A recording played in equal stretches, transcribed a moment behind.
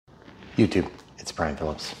YouTube, it's Brian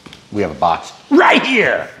Phillips. We have a box right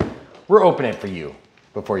here. We're opening it for you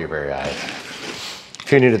before your very eyes.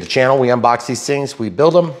 If you're new to the channel, we unbox these things, we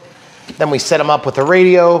build them, then we set them up with a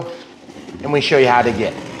radio, and we show you how to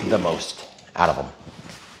get the most out of them.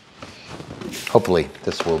 Hopefully,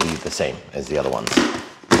 this will be the same as the other ones.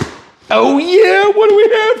 Oh yeah, what do we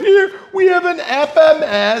have here? We have an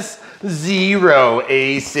FMS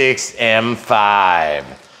 0A6M5.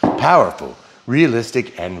 Powerful,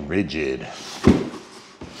 realistic, and rigid.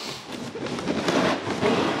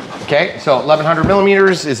 Okay, so 1100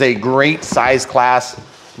 millimeters is a great size class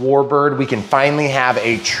warbird. We can finally have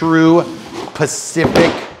a true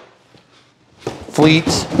Pacific Fleet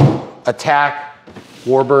attack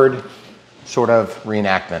warbird sort of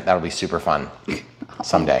reenactment. That'll be super fun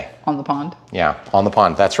someday. On the pond? Yeah, on the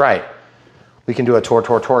pond, that's right. We can do a tour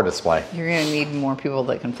display. You're gonna need more people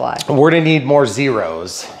that can fly. We're gonna need more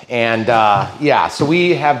zeros. And yeah, so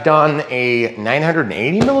we have done a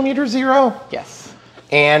 980 millimeter zero. Yes.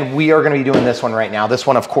 And we are gonna be doing this one right now. This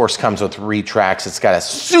one, of course, comes with 3 tracks. It's got a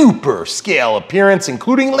super scale appearance,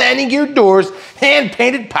 including landing gear doors,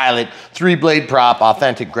 hand-painted pilot, 3-blade prop,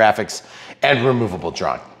 authentic graphics, and removable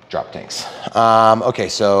drop tanks. Okay,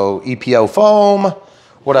 so EPO foam.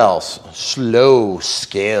 What else? Slow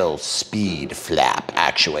scale speed flap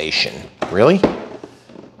actuation. Really?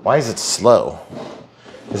 Why is it slow?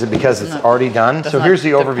 Is it because it's already done? So here's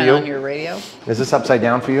the overview. On your radio? Is this upside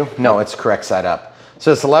down for you? No, it's correct side up.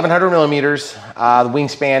 So it's 1100 millimeters. The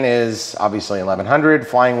wingspan is obviously 1100.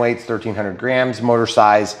 Flying weight's 1300 grams. Motor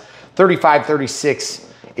size 35, 36,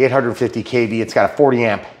 850 kV. It's got a 40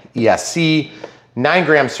 amp ESC, 9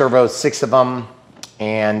 gram servos, 6 of them,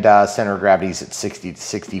 and center of gravity's at 60 to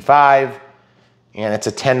 65. And it's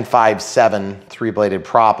a 10.57 3-bladed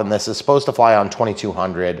prop, and this is supposed to fly on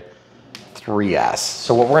 2200 3S.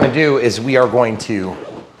 So what we're gonna do is we are going to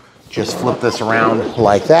just flip this around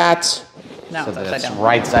like that. No, so it's that it's down.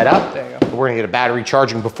 right side up. There you go. We're gonna get a battery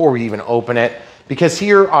charging before we even open it, because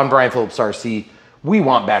here on Brian Phillips RC, we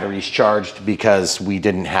want batteries charged because we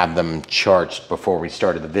didn't have them charged before we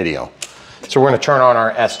started the video. So we're gonna turn on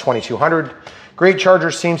our S2200. Great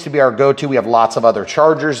charger seems to be our go-to. We have lots of other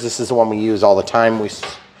chargers. This is the one we use all the time. We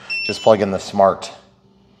just plug in the smart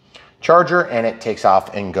charger and it takes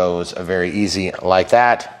off and goes very easy like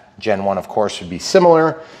that. Gen 1, of course, would be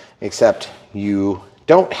similar, except you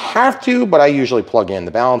don't have to, but I usually plug in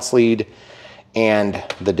the balance lead and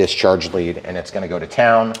the discharge lead, and it's gonna go to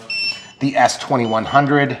town. The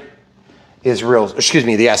S2100 is the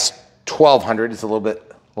S1200 is a little bit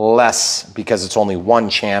less because it's only 1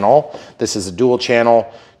 channel. This is a dual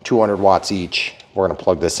channel, 200 watts each. We're gonna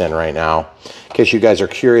plug this in right now. In case you guys are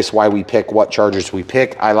curious why we pick what chargers we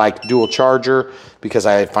pick, I like dual charger because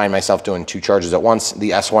I find myself doing 2 chargers at once.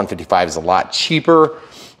 The S155 is a lot cheaper.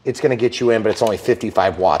 It's gonna get you in, but it's only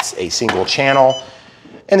 55 watts, a single channel.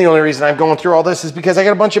 And the only reason I'm going through all this is because I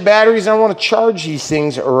got a bunch of batteries and I wanna charge these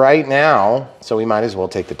things right now. So we might as well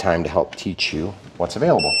take the time to help teach you what's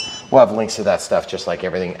available. We'll have links to that stuff just like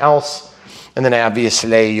everything else. And then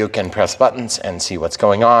obviously you can press buttons and see what's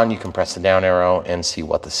going on. You can press the down arrow and see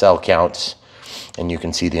what the cell counts. And you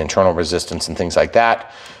can see the internal resistance and things like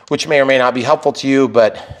that, which may or may not be helpful to you,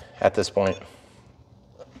 but at this point,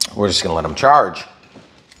 we're just gonna let them charge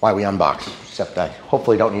while we unbox, except I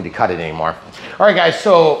hopefully don't need to cut it anymore. All right, guys,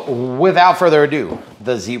 so without further ado,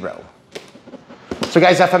 the Zero. So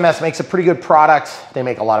guys, FMS makes a pretty good product. They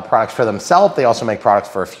make a lot of products for themselves. They also make products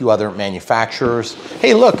for a few other manufacturers.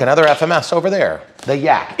 Hey, look, another FMS over there, the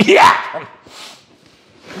Yak. Yeah!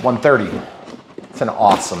 130. It's an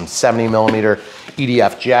awesome 70 millimeter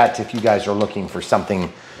EDF jet. If you guys are looking for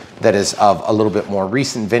something that is of a little bit more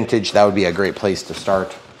recent vintage, that would be a great place to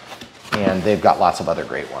start. And they've got lots of other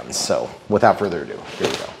great ones. So without further ado, here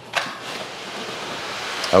we go.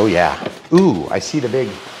 Oh yeah. Ooh, I see the big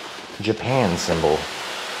Japan symbol.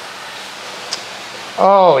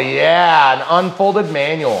 Oh yeah, an unfolded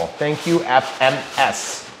manual. Thank you,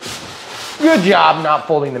 FMS. Good job not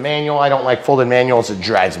folding the manual. I don't like folded manuals. It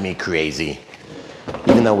drives me crazy.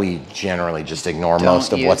 Even though we generally just ignore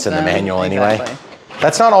most of what's in the manual anyway.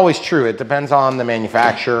 That's not always true. It depends on the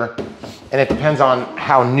manufacturer and it depends on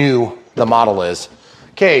how new the model is.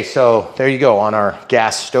 Okay, so there you go on our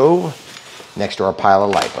gas stove next to our pile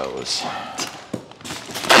of lipos.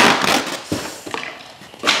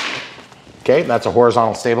 Okay, that's a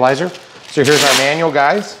horizontal stabilizer. So here's our manual,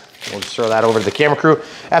 guys. We'll just throw that over to the camera crew.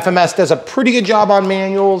 FMS does a pretty good job on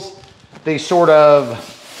manuals. They sort of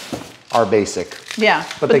are basic. Yeah,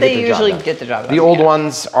 but they usually get the job done. The old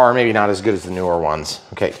ones are maybe not as good as the newer ones.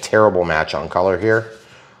 Okay, terrible match on color here.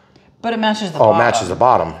 But it matches the bottom. Oh, it matches the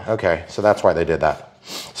bottom. Okay, so that's why they did that.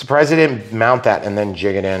 Surprised they didn't mount that and then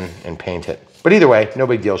jig it in and paint it. But either way, no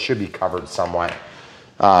big deal. Should be covered somewhat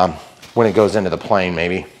when it goes into the plane,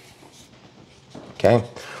 maybe. Okay,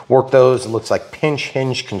 work those. It looks like pinch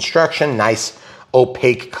hinge construction. Nice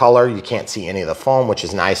opaque color. You can't see any of the foam, which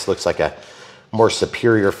is nice. Looks like a more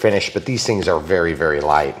superior finish, but these things are very, very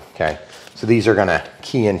light. Okay, so these are gonna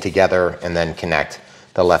key in together and then connect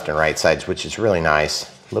the left and right sides, which is really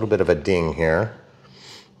nice. A little bit of a ding here,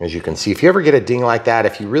 as you can see. If you ever get a ding like that,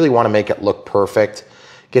 if you really want to make it look perfect,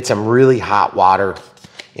 get some really hot water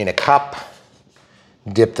in a cup,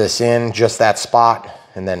 dip this in just that spot,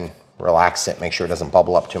 and then relax it. Make sure it doesn't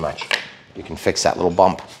bubble up too much. You can fix that little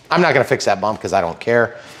bump. I'm not gonna fix that bump because I don't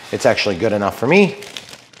care. It's actually good enough for me.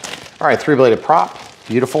 All right, 3-bladed prop,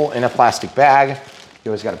 beautiful, in a plastic bag. You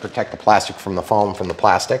always gotta protect the plastic from the foam from the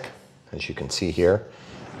plastic, as you can see here.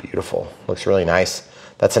 Beautiful, looks really nice.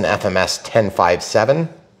 That's an FMS 1057.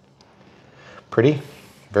 Pretty,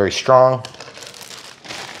 very strong.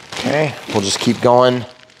 Okay, we'll just keep going.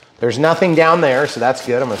 There's nothing down there, so that's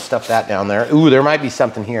good. I'm gonna stuff that down there. Ooh, there might be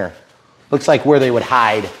something here. Looks like where they would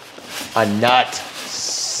hide a nut,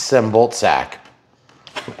 some bolt sack.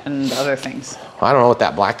 And other things. I don't know what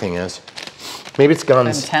that black thing is. Maybe it's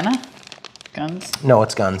guns. Antenna? Guns? No,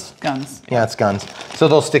 it's guns. Guns. Yeah, it's guns. So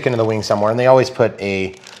they'll stick into the wing somewhere, and they always put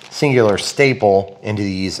a singular staple into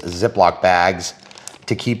these Ziploc bags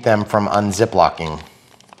to keep them from unziplocking.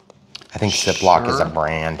 I think Ziploc is a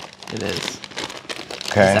brand. It is.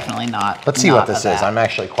 Okay. It's definitely not. Let's see what this is. I'm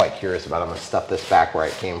actually quite curious about it. I'm gonna stuff this back where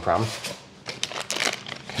it came from.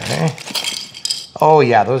 Okay. Oh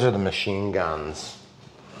yeah, those are the machine guns.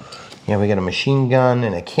 Yeah, we got a machine gun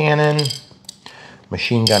and a cannon,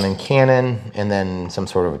 machine gun and cannon, and then some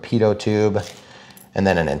sort of a pitot tube, and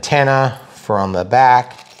then an antenna for on the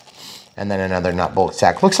back, and then another nut bolt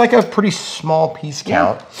sack. Looks like a pretty small piece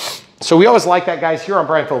count. Yeah. So we always like that, guys. Here on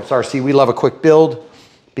Brian Phillips RC, we love a quick build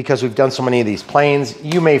because we've done so many of these planes.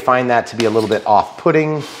 You may find that to be a little bit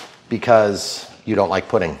off-putting because you don't like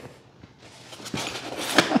pudding.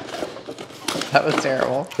 That was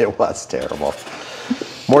terrible. It was terrible.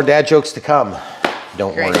 More dad jokes to come.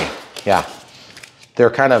 Don't worry. Yeah. They're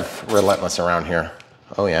kind of relentless around here.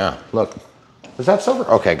 Oh yeah, look. Is that silver?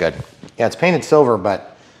 Okay, good. Yeah, it's painted silver,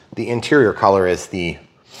 but the interior color is the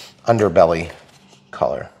underbelly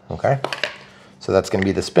color, okay? So that's gonna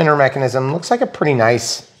be the spinner mechanism. Looks like a pretty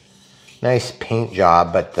nice paint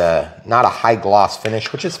job, but not a high gloss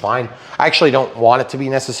finish, which is fine. I actually don't want it to be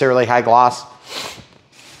necessarily high gloss,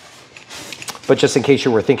 but just in case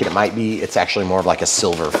you were thinking it might be, it's actually more of like a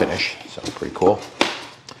silver finish. So pretty cool.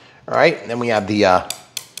 All right, and then we have the,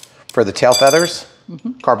 for the tail feathers,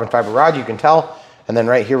 carbon fiber rod, you can tell. And then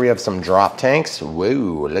right here we have some drop tanks.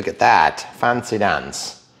 Whoa, look at that, fancy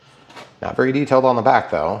dance. Not very detailed on the back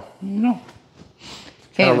though. No.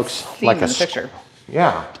 Kind of looks like a picture.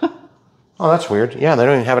 Yeah. Oh, that's weird. Yeah, they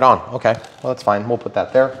don't even have it on. Okay, well that's fine, we'll put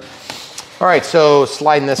that there. All right, so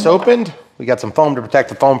sliding this opened, we got some foam to protect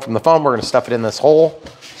the foam from the foam. We're gonna stuff it in this hole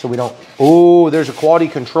so we don't, oh, there's a quality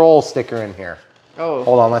control sticker in here. Oh.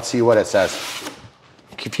 Hold on, let's see what it says.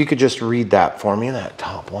 If you could just read that for me, that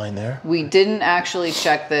top line there. We didn't actually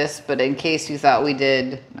check this, but in case you thought we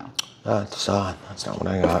did, no. That's not what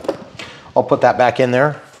I got. I'll put that back in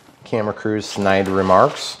there. Camera crew's snide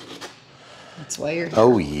remarks. That's why you're here.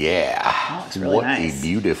 Oh yeah. Oh, it's really nice. A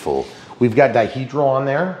beautiful. We've got dihedral on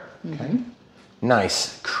there. Okay.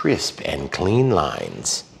 Nice, crisp and clean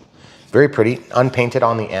lines. Very pretty, unpainted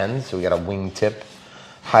on the ends. So we got a wingtip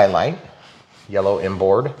highlight, yellow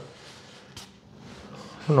inboard.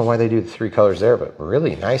 I don't know why they do the 3 colors there, but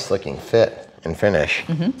really nice looking fit and finish.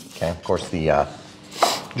 Okay, of course the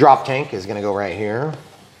drop tank is gonna go right here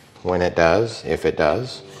when it does, if it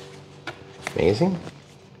does. Amazing,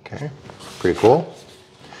 okay, pretty cool.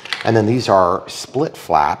 And then these are split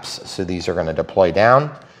flaps, so these are gonna deploy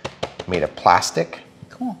down, made of plastic.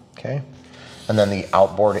 Cool. Okay, and then the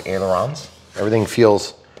outboard ailerons. Everything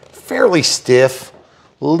feels fairly stiff,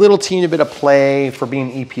 little teeny bit of play for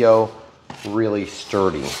being EPO, really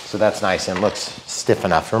sturdy. So that's nice and looks stiff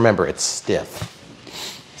enough. Remember, it's stiff.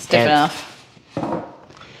 Stiff enough.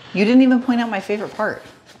 You didn't even point out my favorite part.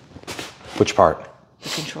 Which part? The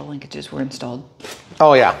control linkages were installed.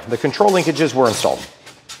 Oh yeah, the control linkages were installed.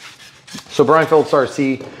 So Brian Phillips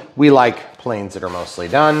RC, we like planes that are mostly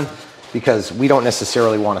done because we don't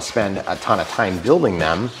necessarily want to spend a ton of time building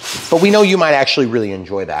them, but we know you might actually really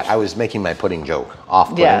enjoy that. I was making my pudding joke,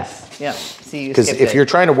 off-putting. Yes, yeah. See, because if you're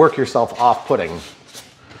trying to work yourself off-putting,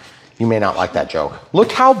 you may not like that joke.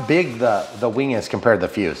 Look how big the wing is compared to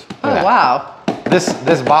the fuse. Oh, wow.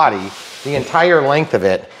 This body, the entire length of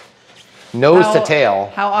it, nose to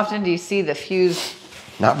tail. How often do you see the fuse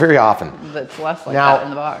Not very often. That's less like Now, that in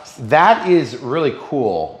the box. That is really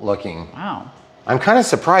cool looking. Wow. I'm kind of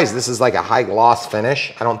surprised this is like a high gloss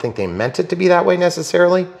finish. I don't think they meant it to be that way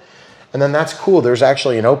necessarily. And then that's cool. There's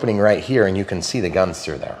actually an opening right here and you can see the guns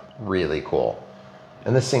through there. Really cool.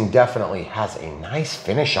 And this thing definitely has a nice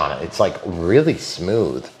finish on it. It's like really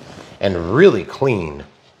smooth and really clean.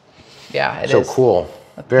 Yeah, it is. So cool.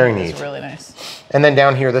 Very neat. It's really nice. And then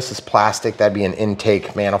down here, this is plastic. That'd be an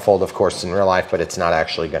intake manifold, of course, in real life, but it's not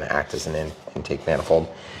actually going to act as an intake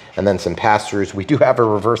manifold. And then some pass-throughs. We do have a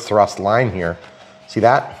reverse thrust line here. See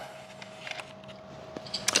that?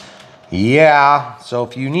 Yeah, so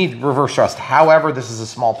if you need reverse thrust, however, this is a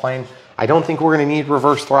small plane. I don't think we're going to need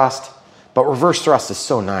reverse thrust, but reverse thrust is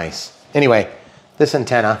so nice. Anyway, this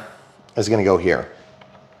antenna is going to go here,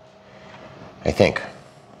 I think.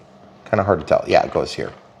 Kind of hard to tell. Yeah, it goes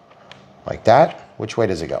here. Like that. Which way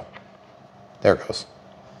does it go? There it goes.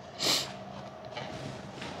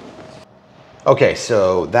 Okay,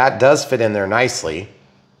 so that does fit in there nicely.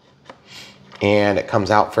 And it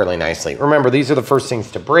comes out fairly nicely. Remember, these are the first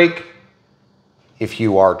things to break if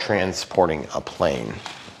you are transporting a plane.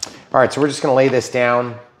 All right, so we're just gonna lay this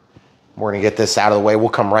down. We're gonna get this out of the way. We'll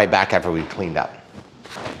come right back after we've cleaned up.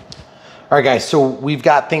 All right, guys, so we've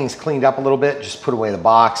got things cleaned up a little bit. Just put away the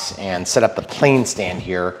box and set up the plane stand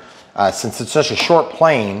here. Since it's such a short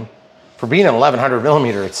plane, for being an 1100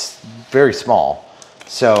 millimeter, it's very small.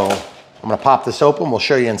 So I'm gonna pop this open. We'll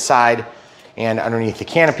show you inside. And underneath the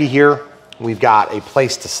canopy here, we've got a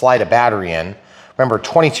place to slide a battery in. Remember,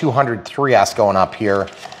 2200 3S going up here.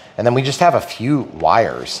 And then we just have a few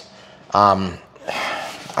wires.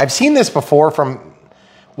 I've seen this before from,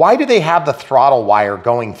 why do they have the throttle wire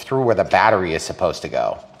going through where the battery is supposed to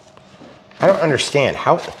go? I don't understand.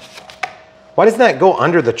 Why doesn't that go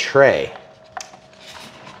under the tray?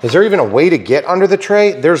 Is there even a way to get under the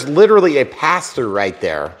tray? There's literally a pass-through right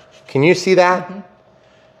there. Can you see that?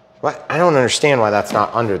 What? I don't understand why that's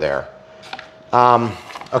not under there.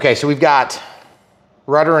 Okay, so we've got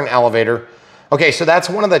rudder and elevator. Okay, so that's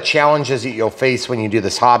one of the challenges that you'll face when you do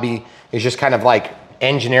this hobby, is just kind of like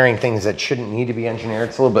engineering things that shouldn't need to be engineered.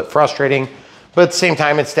 It's a little bit frustrating, but at the same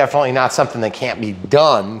time, it's definitely not something that can't be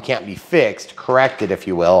done, can't be fixed, corrected, if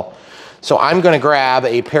you will. So I'm gonna grab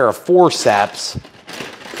a pair of forceps.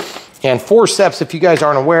 And forceps, if you guys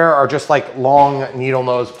aren't aware, are just like long needle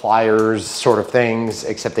nose pliers sort of things,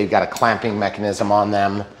 except they've got a clamping mechanism on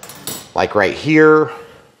them, like right here.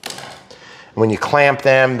 When you clamp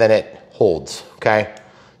them, then it holds, okay?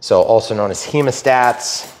 So also known as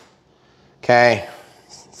hemostats, okay?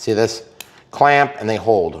 See this? Clamp and they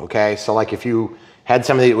hold, okay? So like if you had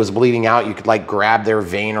somebody that was bleeding out, you could like grab their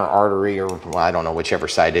vein or artery or, well, I don't know, whichever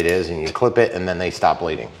side it is, and you clip it and then they stop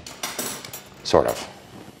bleeding, sort of.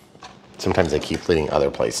 Sometimes they keep bleeding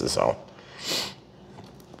other places, so.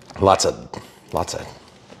 Lots of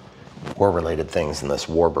war-related things in this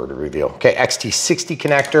Warbird review. Okay, XT60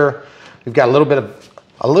 connector. We've got a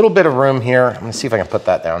little bit of room here. I'm gonna see if I can put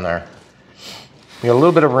that down there. We got a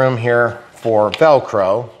little bit of room here for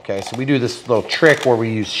Velcro. Okay, so we do this little trick where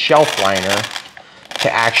we use shelf liner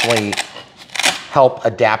to actually help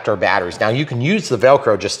adapt our batteries. Now you can use the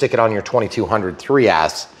Velcro, just stick it on your 2200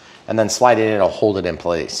 3S and then slide it in, it'll hold it in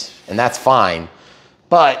place. And that's fine.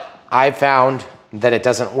 But I've found that it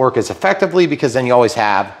doesn't work as effectively because then you always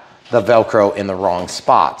have the Velcro in the wrong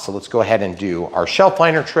spot. So let's go ahead and do our shelf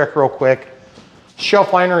liner trick real quick.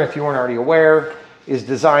 Shelf liner, if you weren't already aware, is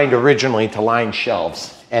designed originally to line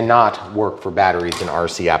shelves and not work for batteries in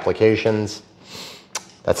RC applications.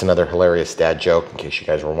 That's another hilarious dad joke in case you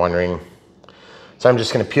guys were wondering. So I'm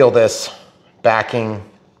just gonna peel this backing.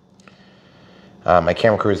 My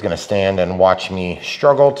camera crew is gonna stand and watch me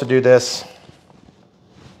struggle to do this.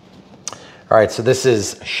 All right, so this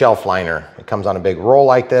is shelf liner. It comes on a big roll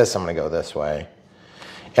like this. I'm gonna go this way.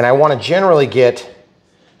 And I wanna generally get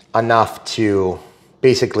enough to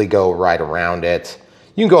basically go right around it.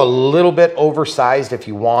 You can go a little bit oversized if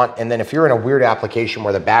you want, and then if you're in a weird application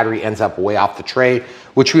where the battery ends up way off the tray,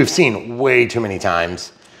 which we've seen way too many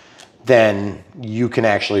times, then you can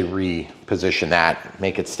actually reposition that,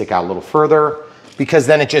 make it stick out a little further, because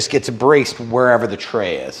then it just gets braced wherever the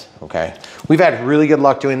tray is, okay? We've had really good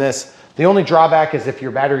luck doing this. The only drawback is if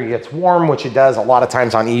your battery gets warm, which it does a lot of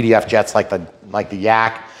times on EDF jets like the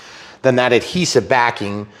Yak, then that adhesive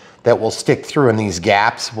backing that will stick through in these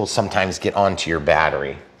gaps will sometimes get onto your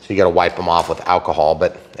battery. So you gotta wipe them off with alcohol,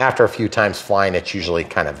 but after a few times flying, it's usually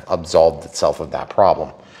kind of absolved itself of that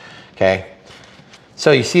problem, okay?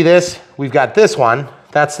 So you see this? We've got this one.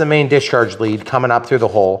 That's the main discharge lead coming up through the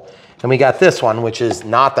hole. And we got this one, which is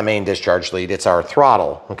not the main discharge lead, it's our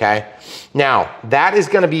throttle, okay? Now, that is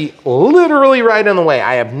gonna be literally right in the way.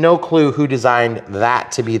 I have no clue who designed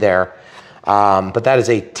that to be there, but that is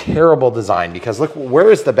a terrible design because look,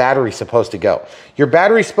 where is the battery supposed to go? Your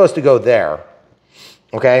battery's supposed to go there,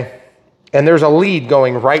 okay? And there's a lead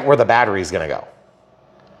going right where the battery is gonna go.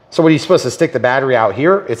 So what are you supposed to stick the battery out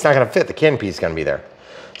here? It's not gonna fit, the canopy is gonna be there.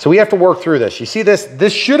 So we have to work through this. You see this?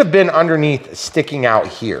 This should have been underneath sticking out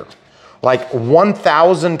here. Like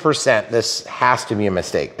 1000%, this has to be a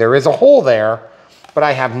mistake. There is a hole there, but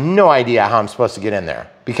I have no idea how I'm supposed to get in there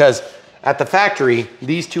because at the factory,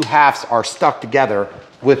 these two halves are stuck together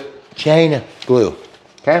with chain glue,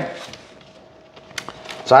 okay?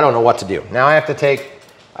 So I don't know what to do. Now I have to take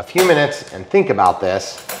a few minutes and think about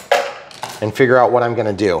this and figure out what I'm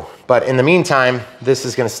gonna do. But in the meantime, this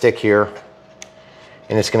is gonna stick here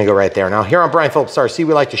and it's gonna go right there. Now here on Brian Phillips RC,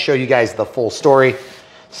 we like to show you guys the full story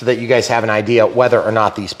so that you guys have an idea whether or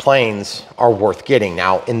not these planes are worth getting.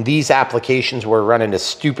 Now, in these applications where we run into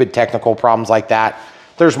stupid technical problems like that,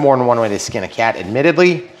 there's more than one way to skin a cat,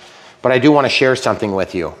 admittedly, but I do wanna share something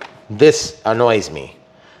with you. This annoys me.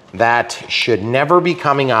 That should never be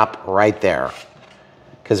coming up right there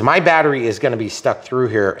because my battery is gonna be stuck through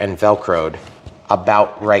here and Velcroed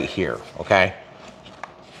about right here, okay?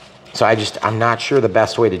 So I'm not sure the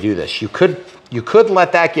best way to do this. You could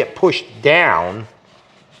let that get pushed down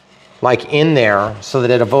like in there so that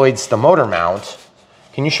it avoids the motor mount.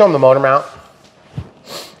 Can you show them the motor mount?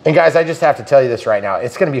 And guys, I just have to tell you this right now.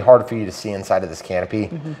 It's gonna be hard for you to see inside of this canopy.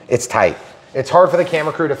 It's tight. It's hard for the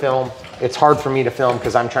camera crew to film. It's hard for me to film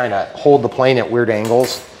because I'm trying to hold the plane at weird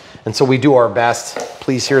angles. And so we do our best.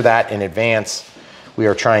 Please hear that in advance. We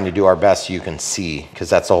are trying to do our best so you can see because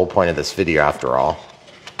that's the whole point of this video after all.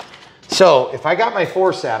 So if I got my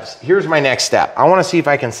forceps, here's my next step. I wanna see if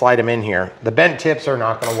I can slide them in here. The bent tips are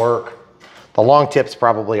not gonna work. The long tips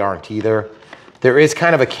probably aren't either. There is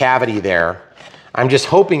kind of a cavity there. I'm just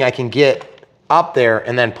hoping I can get up there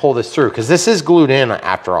and then pull this through because this is glued in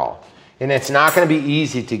after all. And it's not gonna be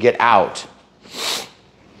easy to get out.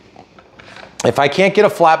 If I can't get a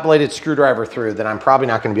flat bladed screwdriver through, then I'm probably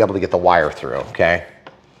not gonna be able to get the wire through, okay?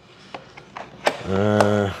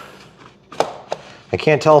 I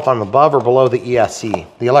can't tell if I'm above or below the ESC,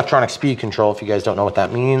 the electronic speed control, if you guys don't know what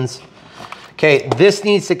that means. Okay, this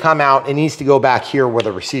needs to come out. It needs to go back here where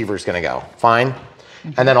the receiver is gonna go, fine?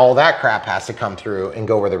 And then all that crap has to come through and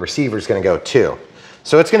go where the receiver is gonna go too.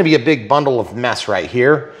 So it's gonna be a big bundle of mess right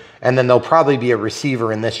here. And then there'll probably be a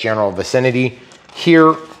receiver in this general vicinity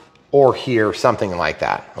here or here, something like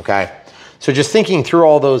that, okay? So just thinking through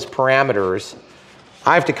all those parameters,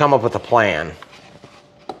 I have to come up with a plan.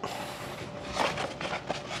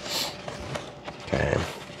 Okay,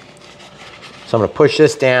 so I'm gonna push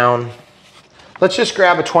this down. Let's just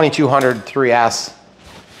grab a 2200 3S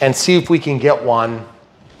and see if we can get one.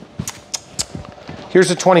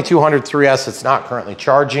 Here's a 2200 3S that's not currently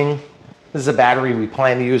charging. This is a battery we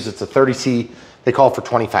plan to use. It's a 30C, they call it for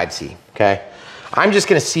 25C, okay? I'm just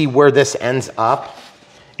gonna see where this ends up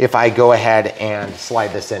if I go ahead and slide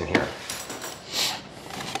this in here.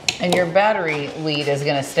 And your battery lead is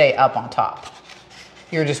gonna stay up on top.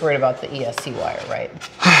 You're just worried about the ESC wire, right?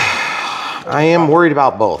 I am worried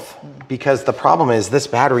about both because the problem is this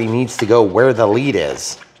battery needs to go where the lead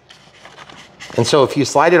is. And so if you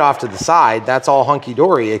slide it off to the side, that's all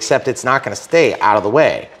hunky-dory, except it's not gonna stay out of the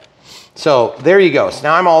way. So there you go. So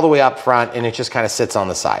now I'm all the way up front and it just kind of sits on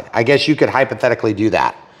the side. I guess you could hypothetically do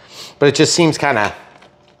that, but it just seems kind of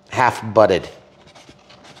half-butted.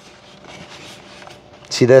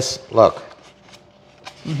 See this? Look.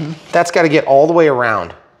 That's got to get all the way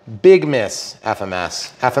around. Big miss,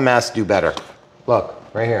 FMS. FMS, do better. Look,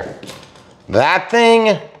 right here. That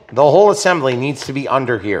thing, the whole assembly needs to be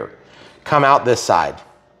under here. Come out this side.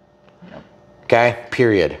 Okay,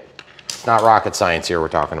 period. It's not rocket science here we're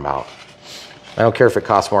talking about. I don't care if it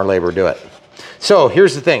costs more labor, do it. So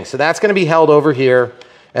here's the thing. So that's going to be held over here,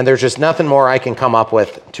 and there's just nothing more I can come up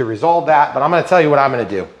with to resolve that, but I'm going to tell you what I'm going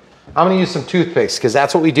to do. I'm gonna use some toothpicks because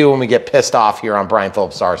that's what we do when we get pissed off here on Brian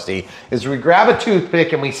Phillips RC, is we grab a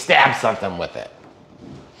toothpick and we stab something with it.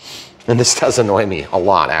 And this does annoy me a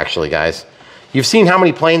lot, actually, guys. You've seen how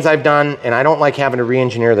many planes I've done, and I don't like having to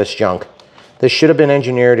re-engineer this junk. This should have been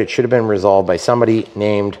engineered. It should have been resolved by somebody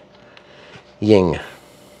named Ying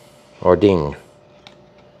or Ding.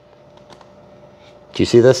 Do you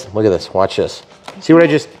see this? Look at this. Watch this. See what I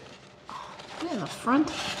just... In the front?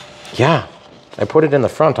 Yeah. I put it in the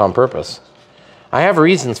front on purpose. I have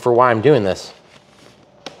reasons for why I'm doing this.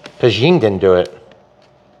 Because Ying didn't do it.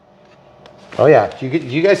 Oh yeah, do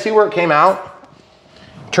you guys see where it came out?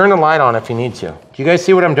 Turn the light on if you need to. Do you guys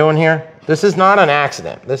see what I'm doing here? This is not an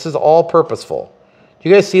accident. This is all purposeful. Do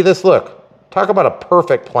you guys see this? Look, talk about a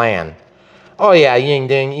perfect plan. Oh yeah, ying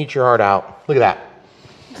ding, eat your heart out. Look at that.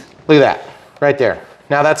 Look at that, right there.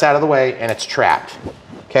 Now that's out of the way and it's trapped.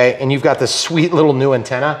 Okay, and you've got this sweet little new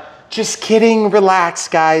antenna. Just kidding, relax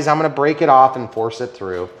guys. I'm gonna break it off and force it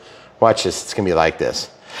through. Watch this, it's gonna be like this.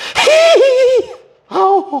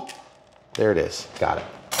 Oh, there it is, got it.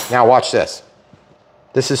 Now watch this.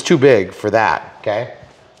 This is too big for that, okay?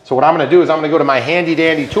 So what I'm gonna do is I'm gonna go to my handy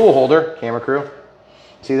dandy tool holder, camera crew.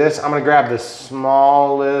 See this? I'm gonna grab the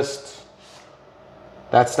smallest.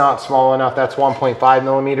 That's not small enough, that's 1.5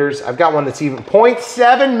 millimeters. I've got one that's even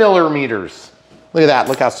 0.7 millimeters. Look at that,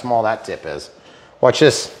 look how small that tip is. Watch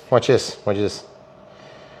this, watch this, watch this.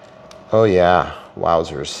 Oh yeah,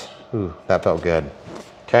 wowzers. Ooh, that felt good.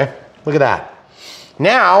 Okay, look at that.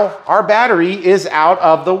 Now, our battery is out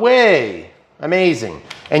of the way. Amazing.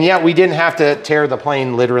 And yet we didn't have to tear the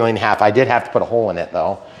plane literally in half. I did have to put a hole in it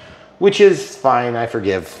though, which is fine. I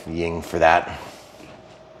forgive Ying for that.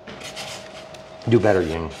 Do better,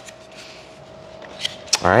 Ying.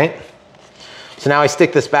 All right. So now I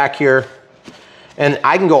stick this back here and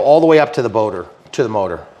I can go all the way up to the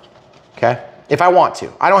motor, okay? If I want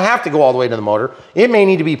to. I don't have to go all the way to the motor. It may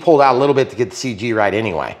need to be pulled out a little bit to get the CG right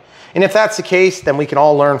anyway. And if that's the case, then we can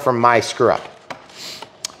all learn from my screw up.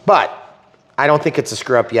 But I don't think it's a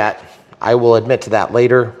screw up yet. I will admit to that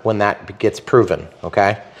later when that gets proven,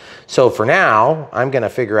 okay? So for now, I'm gonna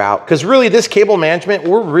figure out, because really this cable management,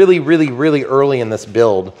 we're really early in this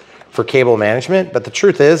build for cable management, but the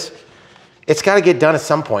truth is, it's gotta get done at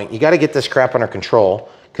some point. You gotta get this crap under control,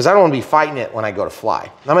 because I don't wanna be fighting it when I go to fly.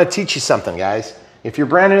 I'm gonna teach you something, guys. If you're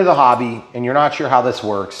brand new to the hobby and you're not sure how this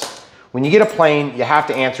works, when you get a plane, you have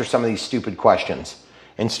to answer some of these stupid questions.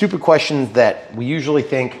 And stupid questions that we usually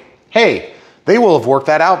think, hey, they will have worked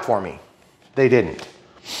that out for me. They didn't.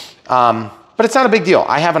 But it's not a big deal.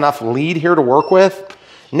 I have enough lead here to work with.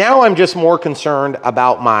 Now I'm just more concerned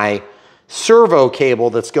about my servo cable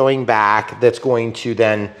that's going back, that's going to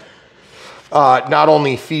then not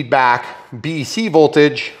only feed back BEC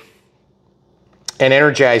voltage and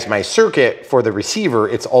energize my circuit for the receiver,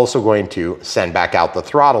 it's also going to send back out the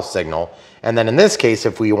throttle signal. And then in this case,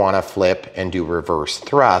 if we want to flip and do reverse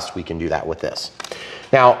thrust, we can do that with this.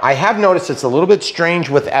 Now, I have noticed it's a little bit strange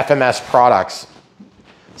with FMS products.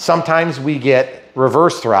 Sometimes we get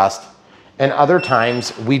reverse thrust and other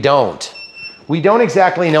times we don't. We don't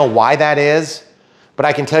exactly know why that is, but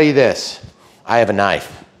I can tell you this, I have a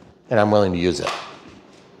knife and I'm willing to use it.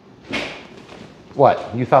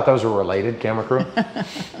 What, you thought those were related, camera crew?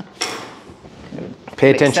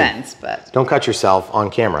 Pay attention. Makes sense, but. Don't cut yourself on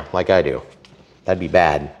camera like I do. That'd be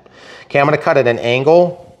bad. Okay, I'm gonna cut at an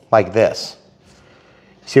angle like this.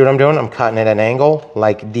 See what I'm doing? I'm cutting at an angle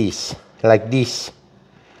like this, like this.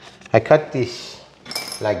 I cut this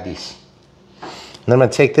like this. And then I'm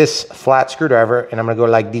gonna take this flat screwdriver and I'm gonna go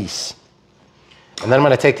like this. And then I'm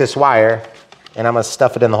gonna take this wire and I'm gonna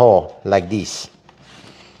stuff it in the hole like this.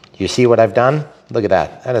 You see what I've done? Look at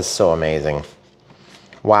that. That is so amazing.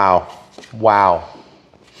 Wow. Wow.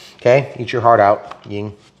 Okay, eat your heart out,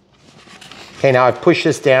 Ying. Okay, now I've pushed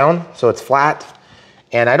this down so it's flat.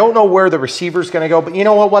 And I don't know where the receiver's gonna go, but you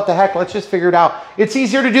know what the heck, let's just figure it out. It's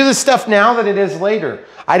easier to do this stuff now than it is later.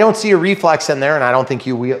 I don't see a reflex in there and I don't think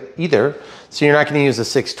you will either. So you're not gonna use a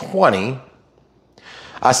 620.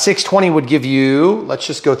 A 620 would give you, let's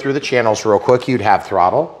just go through the channels real quick. You'd have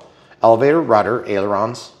throttle, elevator, rudder,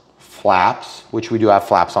 ailerons, flaps, which we do have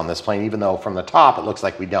flaps on this plane, even though from the top it looks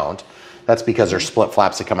like we don't. That's because there's split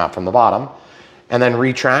flaps that come out from the bottom. And then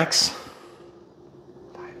retracts,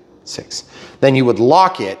 5, 6. Then you would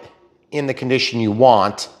lock it in the condition you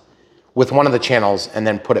want with one of the channels and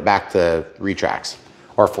then put it back to retracts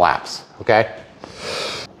or flaps, okay?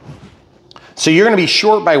 So you're gonna be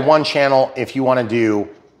short by one channel if you wanna do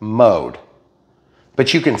mode,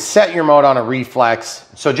 but you can set your mode on a reflex.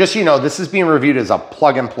 So just so you know, this is being reviewed as a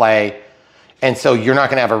plug and play, and so you're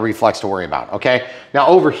not gonna have a reflex to worry about, okay? Now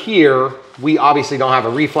over here, we obviously don't have a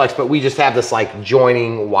reflex, but we just have this like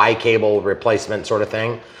joining Y cable replacement sort of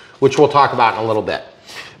thing, which we'll talk about in a little bit.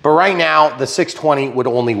 But right now, the 620 would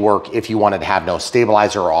only work if you wanted to have no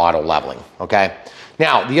stabilizer or auto leveling, okay?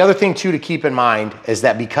 Now, the other thing too to keep in mind is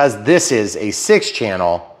that because this is a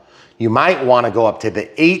 6-channel, you might wanna go up to the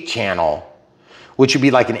 8-channel, which would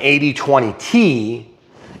be like an 80-20T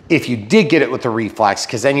if you did get it with the reflex,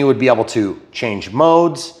 because then you would be able to change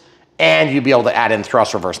modes and you'd be able to add in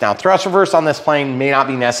thrust reverse. Now, thrust reverse on this plane may not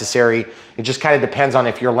be necessary. It just kind of depends on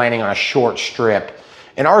if you're landing on a short strip.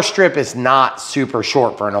 And our strip is not super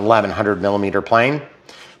short for an 1100 millimeter plane,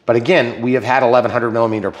 But again, we have had 1100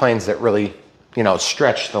 millimeter planes that really, you know,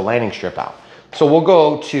 stretch the landing strip out. So we'll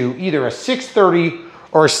go to either a 630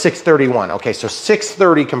 or a 631. Okay, so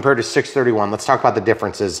 630 compared to 631. Let's talk about the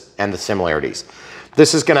differences and the similarities.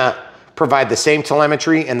 This is gonna provide the same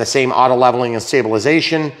telemetry and the same auto leveling and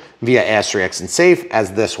stabilization via AS3X and Safe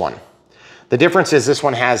as this one. The difference is this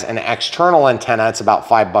one has an external antenna, it's about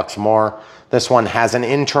 $5 more. This one has an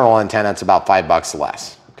internal antenna, it's about $5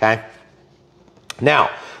 less, okay? Now,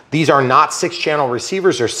 these are not 6-channel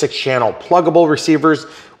receivers, they're 6-channel pluggable receivers,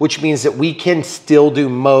 which means that we can still do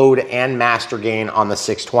mode and master gain on the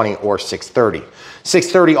 620 or 630.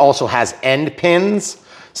 630 also has end pins,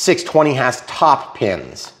 620 has top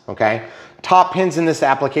pins, okay? Top pins in this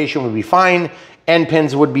application would be fine, end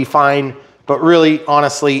pins would be fine, but really,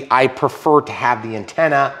 honestly, I prefer to have the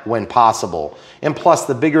antenna when possible. And plus,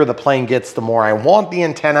 the bigger the plane gets, the more I want the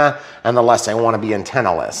antenna and the less I want to be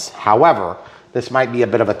antenna-less. However, this might be a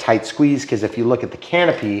bit of a tight squeeze because if you look at the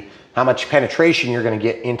canopy, how much penetration you're going to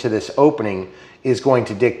get into this opening is going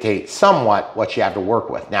to dictate somewhat what you have to work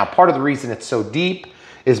with. Now, part of the reason it's so deep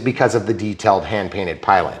is because of the detailed hand-painted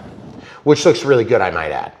pilot, which looks really good, I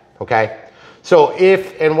might add, okay? So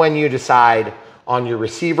if and when you decide on your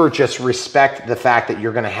receiver, just respect the fact that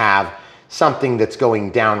you're going to have something that's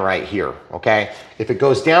going down right here, okay? If it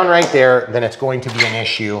goes down right there, then it's going to be an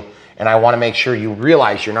issue, and I want to make sure you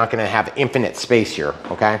realize you're not going to have infinite space here,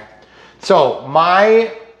 okay? So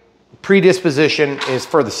my predisposition is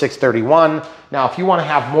for the 631. Now, if you want to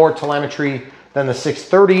have more telemetry than the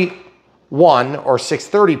 631 or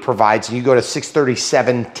 630 provides, you go to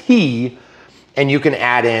 637T, and you can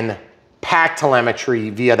add in pack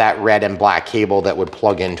telemetry via that red and black cable that would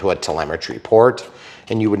plug into a telemetry port,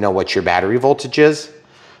 and you would know what your battery voltage is.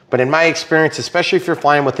 But in my experience, especially if you're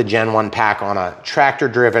flying with the Gen 1 pack on a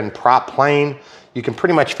tractor-driven prop plane, you can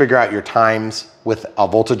pretty much figure out your times with a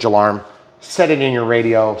voltage alarm, set it in your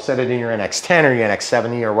radio, set it in your NX10 or your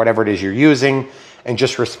NX70 or whatever it is you're using, and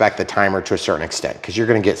just respect the timer to a certain extent because you're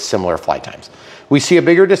going to get similar flight times. We see a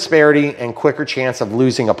bigger disparity and quicker chance of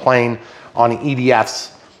losing a plane on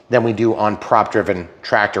EDFs than we do on prop-driven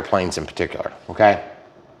tractor planes in particular, okay?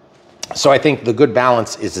 So I think the good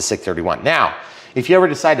balance is the 631. Now, if you ever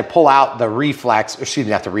decide to pull out the reflex, or excuse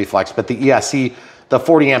me, not the reflex, but the ESC, the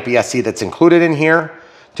 40 amp ESC that's included in here,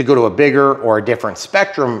 to go to a bigger or a different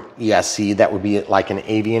spectrum ESC, that would be like an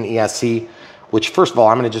avian ESC, which first of all,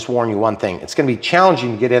 I'm gonna just warn you one thing. It's gonna be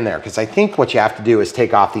challenging to get in there because I think what you have to do is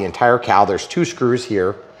take off the entire cowl. There's 2 screws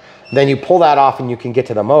here. Then you pull that off and you can get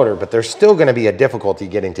to the motor, but there's still gonna be a difficulty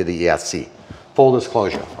getting to the ESC. Full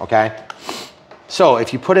disclosure, okay? So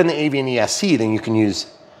if you put in the avian ESC, then you can use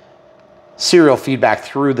serial feedback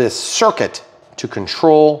through this circuit to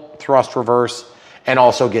control thrust reverse and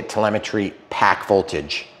also get telemetry pack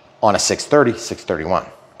voltage on a 630, 631,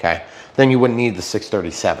 okay? Then you wouldn't need the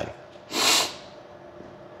 637.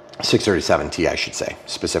 637T, I should say,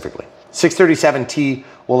 specifically. 637T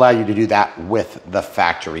will allow you to do that with the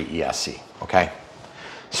factory ESC, okay?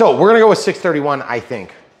 So we're gonna go with 631, I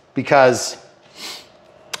think, because,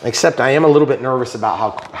 except I am a little bit nervous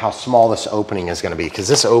about how small this opening is gonna be, because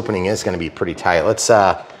this opening is gonna be pretty tight.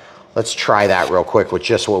 Let's try that real quick with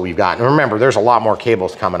just what we've got. And remember, there's a lot more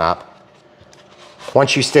cables coming up.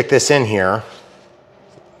 Once you stick this in here,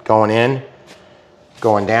 going in,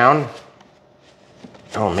 going down,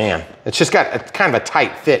 oh man, it's just got a kind of a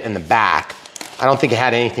tight fit in the back. I don't think it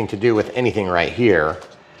had anything to do with anything right here,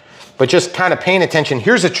 but just kind of paying attention.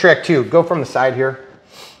 Here's a trick too. Go from the side here.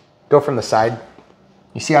 Go from the side.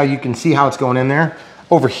 You see how you can see how it's going in there?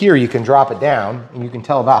 Over here, you can drop it down and you can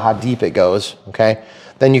tell about how deep it goes, okay?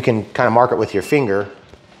 Then you can kind of mark it with your finger.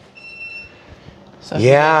 So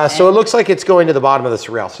yeah, so it looks like it's going to the bottom of this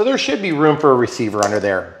rail. So there should be room for a receiver under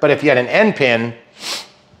there. But if you had an end pin,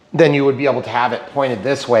 then you would be able to have it pointed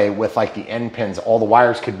this way with like the end pins. All the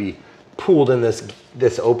wires could be pooled in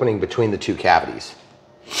this opening between the 2 cavities.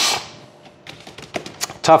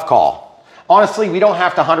 Tough call. Honestly, we don't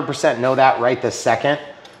have to 100% know that right this second,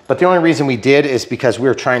 but the only reason we did is because we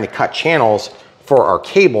were trying to cut channels for our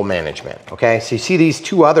cable management, okay? So you see these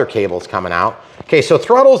 2 other cables coming out. Okay, so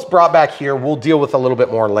throttle's brought back here. We'll deal with a little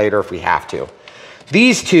bit more later if we have to.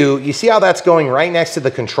 These 2, you see how that's going right next to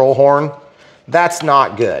the control horn? That's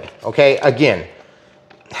not good, okay? Again,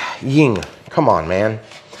 Ying, come on, man.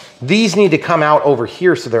 These need to come out over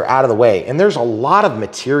here so they're out of the way. And there's a lot of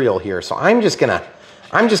material here, so I'm just gonna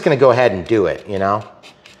go ahead and do it, you know?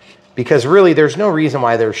 Because really, there's no reason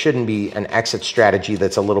why there shouldn't be an exit strategy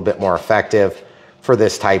that's a little bit more effective for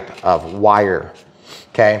this type of wire,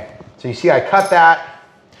 okay? So you see I cut that,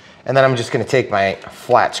 and then I'm just gonna take my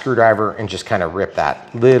flat screwdriver and just kind of rip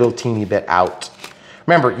that little teeny bit out.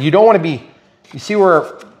 Remember, you don't want to be, you see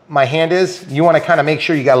where my hand is? You want to kind of make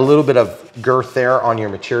sure you got a little bit of girth there on your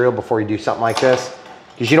material before you do something like this,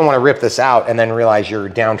 because you don't want to rip this out and then realize you're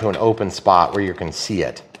down to an open spot where you can see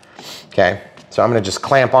it. Okay, so I'm going to just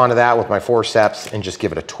clamp onto that with my forceps and just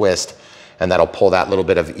give it a twist, and that'll pull that little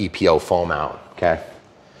bit of EPO foam out. Okay.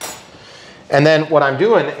 And then what I'm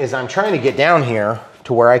doing is I'm trying to get down here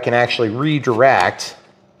to where I can actually redirect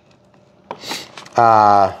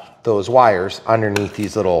those wires underneath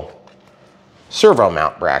these little servo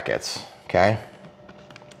mount brackets, okay?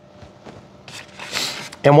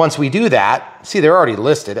 And once we do that, see they're already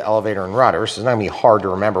listed, elevator and rudder, so it's not gonna be hard to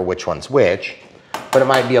remember which one's which, but it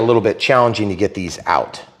might be a little bit challenging to get these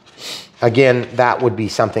out. Again, that would be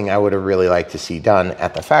something I would have really liked to see done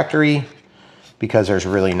at the factory, because there's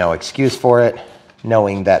really no excuse for it,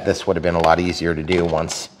 knowing that this would have been a lot easier to do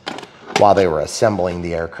while they were assembling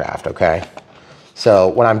the aircraft, okay? So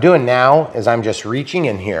what I'm doing now is I'm just reaching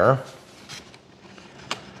in here,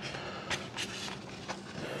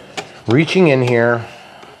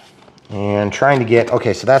 and trying to get,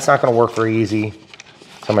 okay, so that's not gonna work very easy.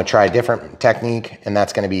 So I'm gonna try a different technique, and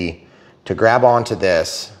that's gonna be to grab onto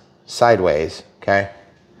this sideways, okay?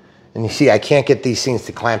 And you see, I can't get these things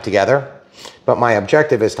to clamp together, but my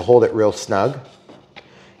objective is to hold it real snug,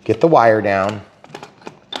 get the wire down,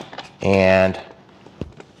 and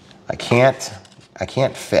I can't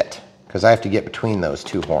fit because I have to get between those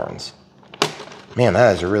two horns. Man,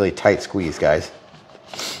 that is a really tight squeeze, guys.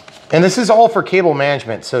 And this is all for cable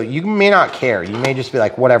management, so you may not care. You may just be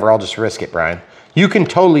like, whatever, I'll just risk it, Brian. You can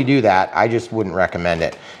totally do that. I just wouldn't recommend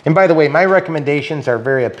it. And by the way, my recommendations are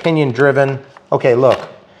very opinion driven. Okay, look,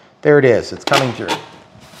 there it is. It's coming through.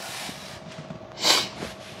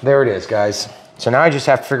 There it is, guys. So now I just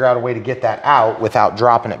have to figure out a way to get that out without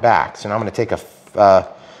dropping it back. So now I'm gonna take a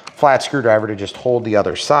flat screwdriver to just hold the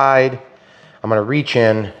other side. I'm gonna reach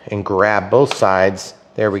in and grab both sides.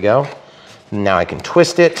 There we go. Now I can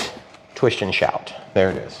twist it, twist and shout.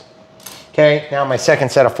 There it is. Okay, now my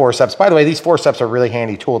second set of forceps. By the way, these forceps are a really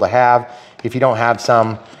handy tool to have. If you don't have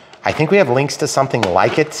some, I think we have links to something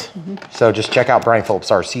like it. So just check out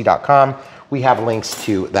brianphillipsrc.com. We have links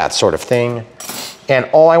to that sort of thing. And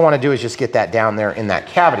all I want to do is just get that down there in that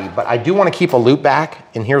cavity. But I do want to keep a loop back,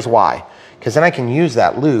 and here's why. Because then I can use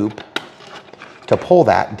that loop to pull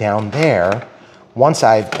that down there. Once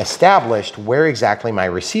I've established where exactly my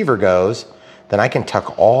receiver goes, then I can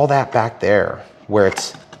tuck all that back there where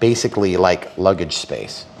it's basically like luggage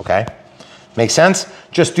space, okay? Make sense?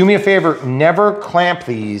 Just do me a favor, never clamp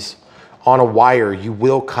these on a wire. You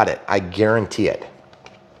will cut it, I guarantee it.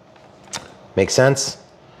 Make sense?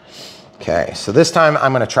 Okay, so this time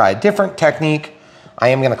I'm gonna try a different technique. I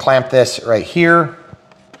am gonna clamp this right here,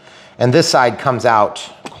 and this side comes out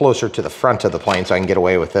closer to the front of the plane so I can get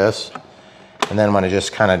away with this. And then I'm gonna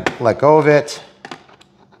just kind of let go of it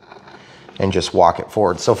and just walk it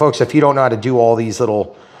forward. So folks, if you don't know how to do all these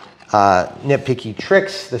little nitpicky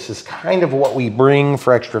tricks, this is kind of what we bring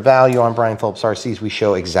for extra value on Brian Phillips RCs. We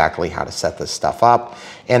show exactly how to set this stuff up.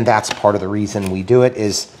 And that's part of the reason we do it,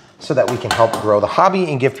 is so that we can help grow the hobby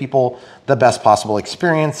and give people the best possible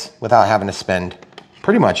experience without having to spend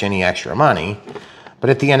pretty much any extra money. But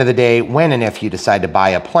at the end of the day, when and if you decide to buy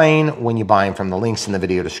a plane, when you buy them from the links in the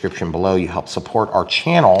video description below, you help support our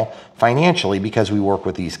channel financially, because we work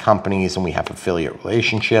with these companies and we have affiliate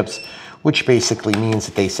relationships, which basically means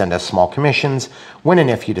that they send us small commissions when and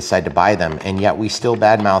if you decide to buy them. And yet we still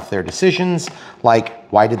badmouth their decisions, like,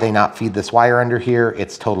 why did they not feed this wire under here?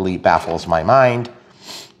 It's totally baffles my mind.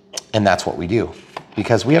 And that's what we do,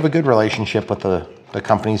 because we have a good relationship with the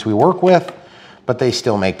companies we work with, but they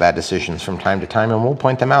still make bad decisions from time to time, and we'll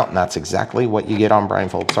point them out. And that's exactly what you get on Brian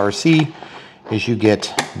Phillips RC, is you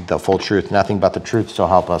get the full truth, nothing but the truth, so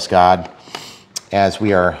help us God, as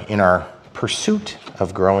we are in our pursuit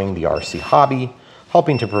of growing the RC hobby,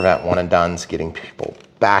 helping to prevent one and dones, getting people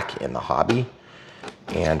back in the hobby,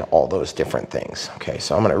 and all those different things. Okay,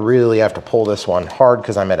 so I'm gonna really have to pull this one hard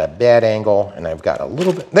because I'm at a bad angle and I've got a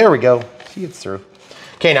little bit, there we go, see, it's through.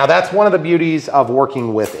 Okay, now that's one of the beauties of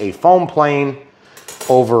working with a foam plane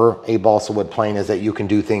over a balsa wood plane, is that you can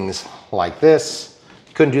do things like this.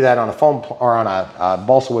 You couldn't do that on a foam or on a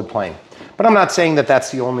balsa wood plane. But I'm not saying that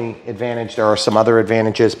that's the only advantage. There are some other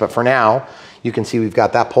advantages, but for now, you can see we've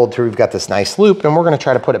got that pulled through. We've got this nice loop, and we're gonna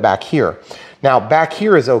try to put it back here. Now, back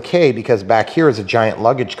here is okay, because back here is a giant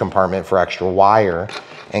luggage compartment for extra wire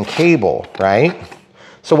and cable, right?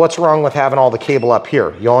 So what's wrong with having all the cable up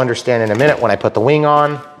here? You'll understand in a minute when I put the wing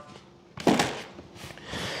on,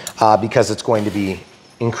 because it's going to be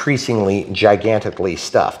increasingly gigantically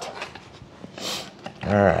stuffed.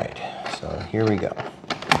 All right, so here we go.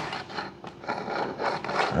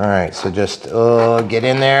 All right, so just get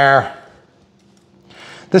in there.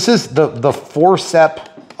 This is the forcep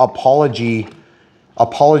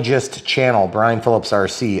apologist channel, Brian Phillips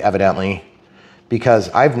RC, evidently, because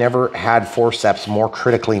I've never had forceps more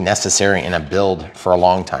critically necessary in a build for a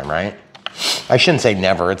long time, right? I shouldn't say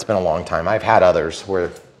never, it's been a long time. I've had others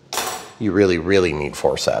where you really, really need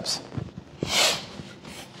forceps.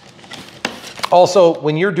 Also,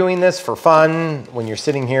 when you're doing this for fun, when you're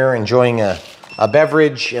sitting here enjoying a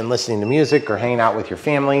beverage and listening to music or hanging out with your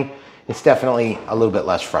family, it's definitely a little bit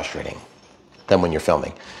less frustrating than when you're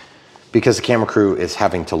filming, because the camera crew is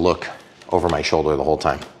having to look over my shoulder the whole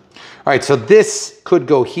time. All right, so this could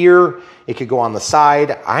go here. It could go on the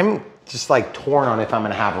side. I'm just like torn on if I'm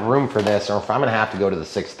gonna have room for this or if I'm gonna have to go to the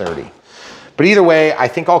 630. But either way, I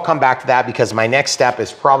think I'll come back to that because my next step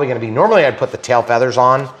is probably gonna be, normally I'd put the tail feathers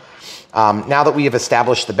on. Now that we have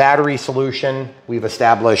established the battery solution, we've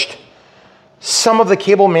established some of the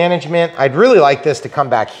cable management. I'd really like this to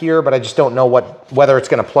come back here, but I just don't know whether it's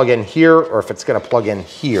gonna plug in here or if it's gonna plug in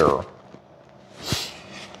here.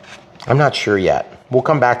 I'm not sure yet. We'll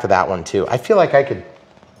come back to that one too. I feel like I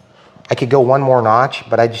could go one more notch,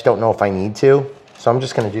 but I just don't know if I need to. So I'm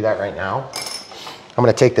just gonna do that right now. I'm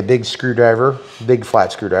gonna take the big screwdriver, big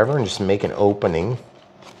flat screwdriver, and just make an opening.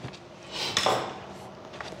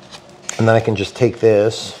 And then I can just take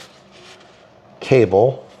this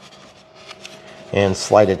cable and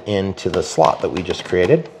slide it into the slot that we just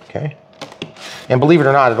created, okay? And believe it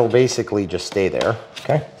or not, it'll basically just stay there,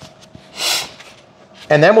 okay?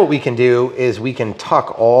 And then what we can do is we can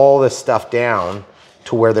tuck all this stuff down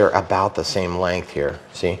to where they're about the same length here,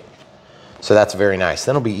 see? So that's very nice.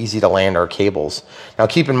 Then it'll be easy to land our cables. Now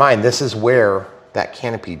keep in mind, this is where that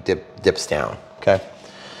canopy dips down, okay?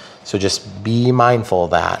 So just be mindful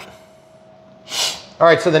of that. All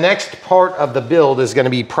right, so the next part of the build is gonna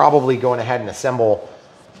be probably going ahead and assemble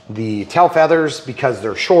the tail feathers because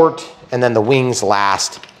they're short, and then the wings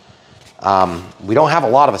last. We don't have a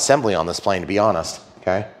lot of assembly on this plane, to be honest,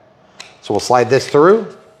 okay? So we'll slide this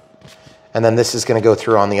through, and then this is gonna go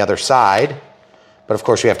through on the other side. But of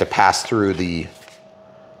course we have to pass through the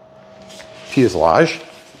fuselage.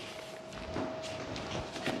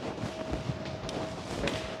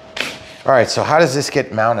 All right, so how does this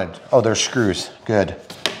get mounted? Oh, there's screws, good.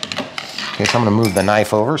 Okay, so I'm gonna move the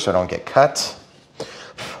knife over so I don't get cut.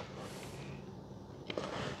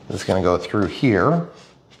 This is gonna go through here.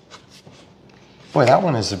 Boy, that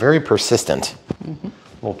one is very persistent.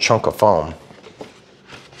 Little chunk of foam.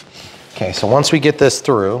 Okay, so once we get this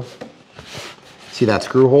through, see that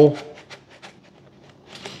screw hole?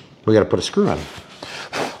 We gotta put a screw in.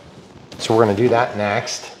 So we're gonna do that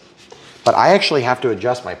next. But I actually have to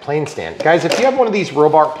adjust my plane stand. Guys, if you have one of these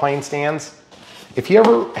Robart plane stands, if you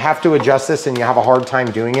ever have to adjust this and you have a hard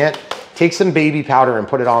time doing it, take some baby powder and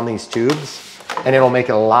put it on these tubes, and it'll make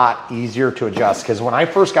it a lot easier to adjust. Because when I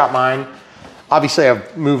first got mine, obviously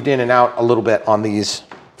I've moved in and out a little bit on these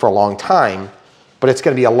for a long time, but it's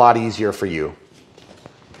gonna be a lot easier for you,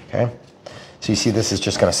 okay? So you see this is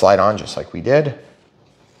just gonna slide on just like we did.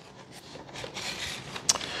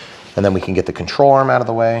 And then we can get the control arm out of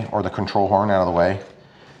the way, or the control horn out of the way,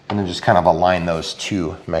 and then just kind of align those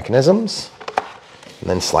two mechanisms, and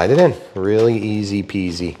then slide it in. Really easy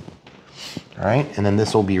peasy. All right, and then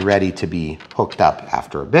this will be ready to be hooked up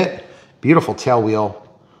after a bit. Beautiful tail wheel,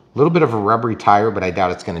 a little bit of a rubbery tire, but I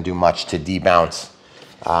doubt it's gonna do much to debounce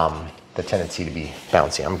the tendency to be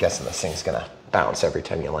bouncy. I'm guessing this thing's gonna bounce every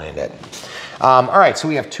time you land it. All right, so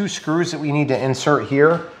we have two screws that we need to insert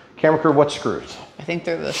here. Camera crew, what screws? I think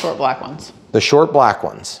they're the short black ones. The short black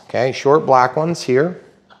ones, okay? Short black ones here.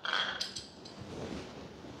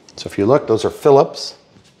 So if you look, those are Phillips.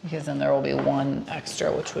 Because then there will be one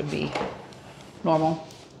extra, which would be normal.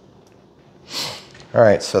 All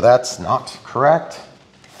right, so that's not correct.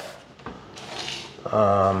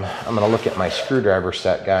 I'm gonna look at my screwdriver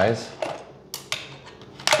set, guys.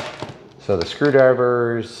 So the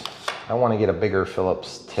screwdrivers, I wanna get a bigger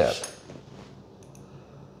Phillips tip.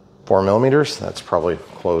 4 millimeters, that's probably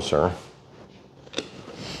closer.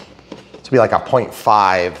 It's be like a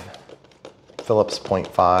 0.5, Phillips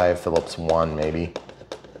 0.5, Phillips 1 maybe.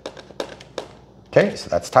 Okay, so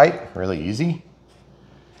that's tight, really easy.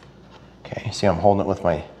 Okay, see I'm holding it with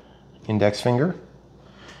my index finger.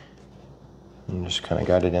 And just kind of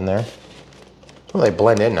got it in there. Well, they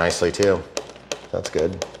blend in nicely too. That's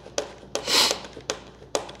good.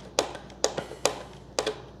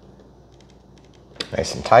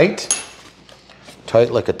 Nice and tight.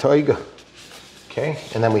 Tight like a tiger. Okay,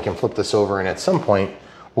 and then we can flip this over, and at some point,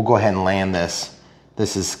 we'll go ahead and land this.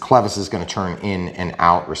 This is, clevis is gonna turn in and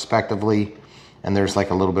out respectively. and there's like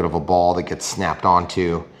a little bit of a ball that gets snapped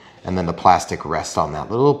onto, and then the plastic rests on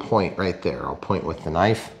that little point right there. I'll point with the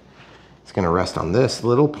knife. It's gonna rest on this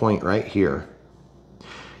little point right here.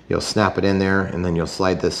 You'll snap it in there, and then you'll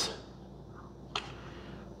slide this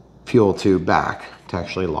fuel tube back to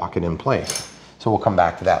actually lock it in place. So we'll come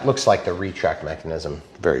back to that. Looks like the retract mechanism.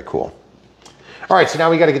 Very cool. All right, so now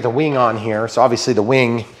we got to get the wing on here. So obviously the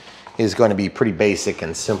wing is going to be pretty basic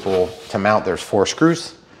and simple to mount. There's 4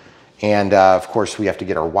 screws. And of course we have to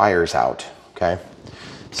get our wires out, okay?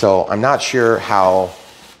 So I'm not sure how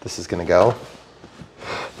this is going to go.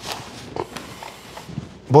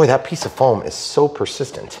 Boy, that piece of foam is so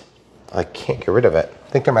persistent. I can't get rid of it. I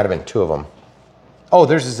think there might have been 2 of them. Oh,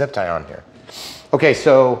 there's a zip tie on here. Okay,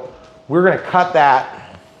 so we're gonna cut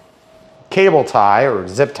that cable tie or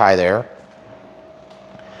zip tie there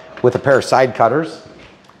with a pair of side cutters.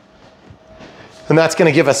 And that's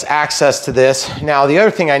gonna give us access to this. Now, the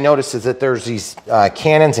other thing I noticed is that there's these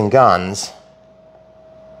cannons and guns.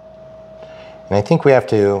 And I think we have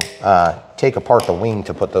to take apart the wing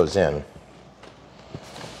to put those in.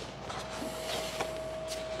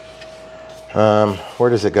 Where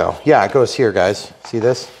does it go? Yeah, it goes here, guys. See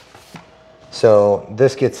this? So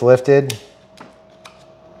this gets lifted.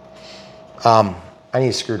 I need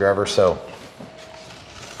a screwdriver, so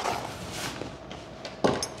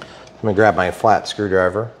I'm gonna grab my flat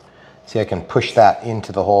screwdriver. See, I can push that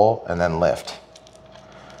into the hole and then lift.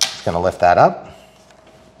 It's gonna lift that up.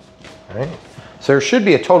 All right. So there should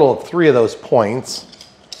be a total of 3 of those points,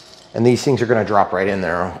 and these things are gonna drop right in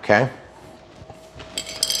there, okay?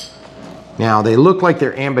 Now, they look like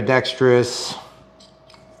they're ambidextrous.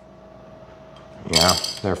 Yeah,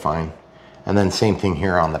 they're fine. And then same thing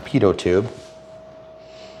here on the pitot tube.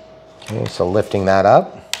 Okay, so lifting that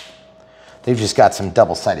up. They've just got some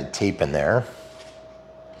double-sided tape in there.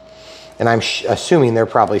 And I'm assuming they're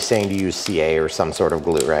probably saying to use CA or some sort of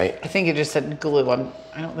glue, right? I think it just said glue.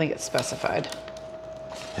 I don't think it's specified.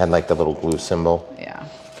 Had like the little glue symbol. Yeah.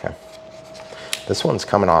 Okay. This one's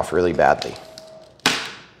coming off really badly.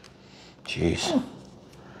 Jeez.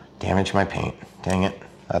 Damaged my paint. Dang it.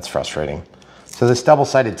 That's frustrating. So this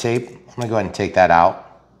double-sided tape, I'm gonna go ahead and take that out.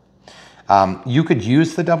 You could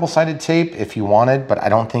use the double-sided tape if you wanted, but I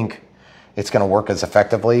don't think it's gonna work as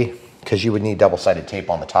effectively because you would need double-sided tape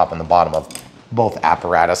on the top and the bottom of both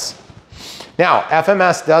apparatus. Now,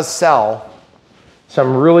 FMS does sell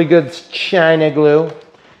some really good China glue.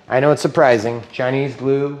 I know it's surprising, Chinese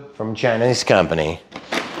glue from a Chinese company.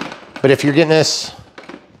 But if you're getting this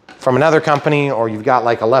from another company, or you've got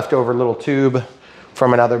like a leftover little tube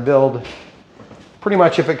from another build, pretty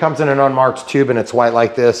much if it comes in an unmarked tube and it's white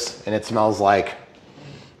like this and it smells like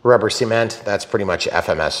rubber cement, that's pretty much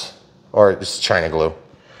FMS, or just China glue.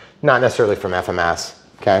 Not necessarily from FMS,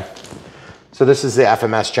 okay? So this is the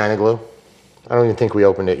FMS China glue. I don't even think we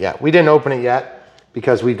opened it yet. We didn't open it yet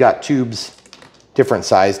because we've got tubes different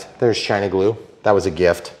sized. There's China glue. That was a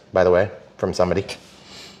gift, by the way, from somebody.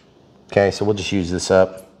 Okay, so we'll just use this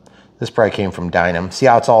up. This probably came from Dynam. See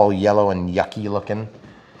how it's all yellow and yucky looking?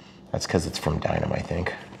 That's because it's from Dynam, I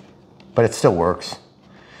think. But it still works.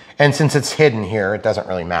 And since it's hidden here, it doesn't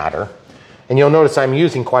really matter. And you'll notice I'm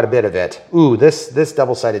using quite a bit of it. Ooh, this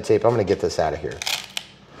double-sided tape, I'm gonna get this out of here.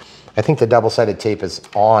 I think the double-sided tape is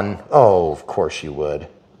on. Oh, of course you would.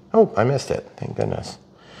 Oh, I missed it, thank goodness.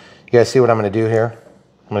 You guys see what I'm gonna do here?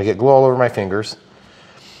 I'm gonna get glue all over my fingers.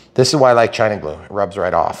 This is why I like China glue. It rubs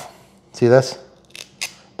right off. See this?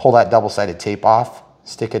 Pull that double-sided tape off,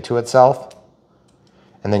 stick it to itself,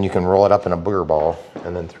 and then you can roll it up in a booger ball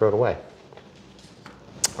and then throw it away.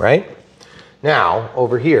 Right? Now,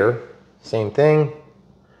 over here, same thing.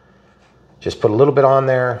 Just put a little bit on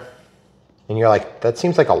there, and you're like, that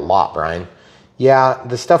seems like a lot, Brian. Yeah,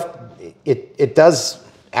 the stuff, it does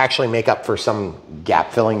actually make up for some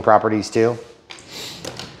gap filling properties too.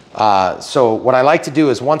 So what I like to do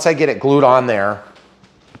is once I get it glued on there,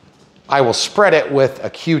 I will spread it with a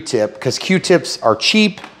Q-tip because Q-tips are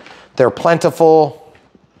cheap, they're plentiful,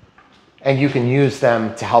 and you can use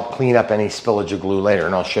them to help clean up any spillage of glue later,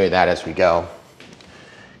 and I'll show you that as we go.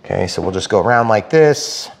 Okay, so we'll just go around like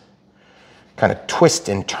this, kind of twist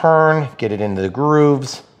and turn, get it into the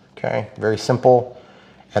grooves. Okay, very simple.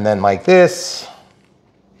 And then like this,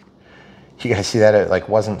 you guys see that it like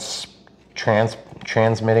wasn't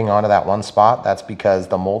transmitting onto that one spot? That's because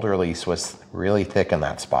the mold release was really thick in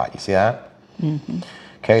that spot. You see that? Mm-hmm.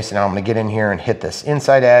 Okay, so now I'm gonna get in here and hit this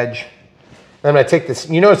inside edge. Then I'm gonna take this,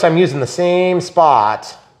 you notice I'm using the same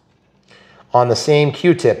spot on the same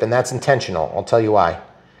Q-tip, and that's intentional. I'll tell you why.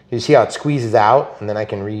 You see how it squeezes out, and then I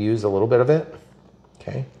can reuse a little bit of it?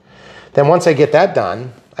 Okay. Then once I get that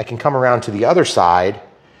done, I can come around to the other side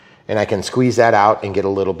and I can squeeze that out and get a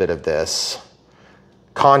little bit of this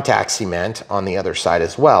contact cement on the other side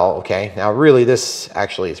as well, okay? Now really this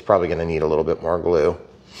actually is probably gonna need a little bit more glue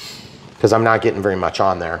because I'm not getting very much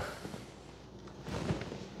on there.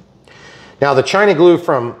 Now the China glue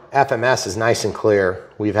from FMS is nice and clear.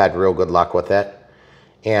 We've had real good luck with it,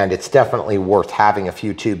 and it's definitely worth having a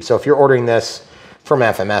few tubes. So if you're ordering this from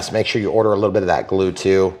FMS, make sure you order a little bit of that glue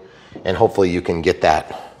too, and hopefully you can get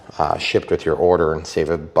that shipped with your order and save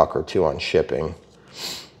 $1 or $2 on shipping.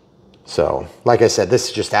 So like I said,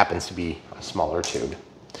 this just happens to be a smaller tube.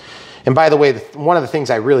 And by the way, one of the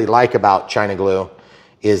things I really like about China glue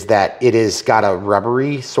is that it has got a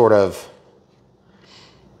rubbery sort of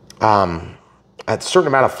a certain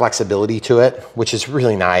amount of flexibility to it, which is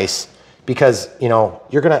really nice because, you know,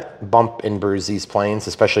 you're gonna bump and bruise these planes,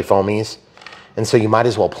 especially foamies. And so you might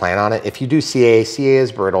as well plan on it. If you do CA, CA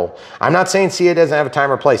is brittle. I'm not saying CA doesn't have a time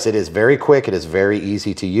or place. It is very quick. It is very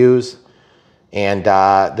easy to use. And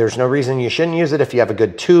there's no reason you shouldn't use it if you have a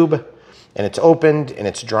good tube and it's opened and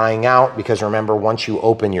it's drying out, because remember, once you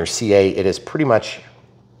open your CA, it is pretty much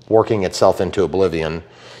working itself into oblivion.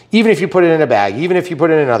 Even if you put it in a bag, even if you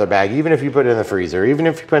put it in another bag, even if you put it in the freezer, even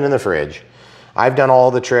if you put it in the fridge. I've done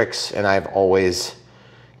all the tricks and I've always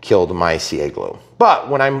killed my CA glue. But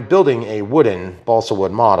when I'm building a wooden balsa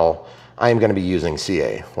wood model, I am gonna be using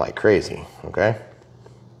CA like crazy, okay?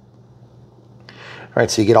 All right,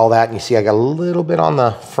 so you get all that, and you see I got a little bit on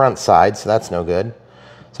the front side, so that's no good.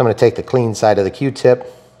 So I'm gonna take the clean side of the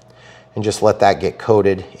Q-tip and just let that get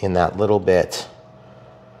coated in that little bit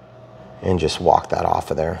and just walk that off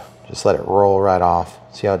of there. Just let it roll right off.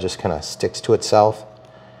 See how it just kind of sticks to itself?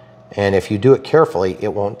 And if you do it carefully,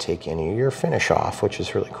 it won't take any of your finish off, which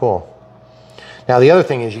is really cool. Now the other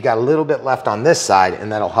thing is you got a little bit left on this side, and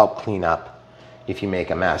that'll help clean up if you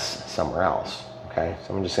make a mess somewhere else, okay?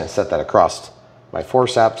 So I'm just gonna set that across my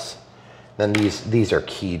forceps. Then these are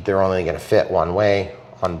keyed. They're only gonna fit one way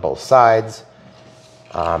on both sides,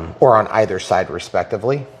 or on either side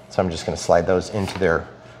respectively. So I'm just gonna slide those into their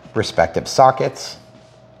respective sockets,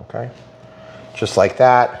 okay? Just like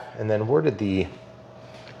that. And then where did the...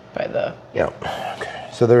 By the... Yeah, okay.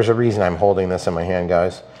 So there's a reason I'm holding this in my hand,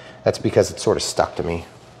 guys. That's because it's sort of stuck to me.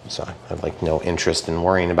 So I have like no interest in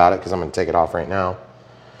worrying about it because I'm gonna take it off right now.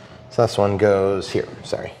 So this one goes here,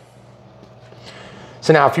 sorry.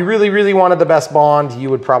 So now if you really, really wanted the best bond, you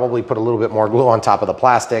would probably put a little bit more glue on top of the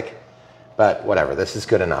plastic, but whatever, this is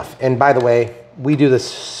good enough. And by the way, we do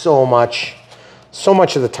this so much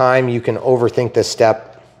of the time, you can overthink this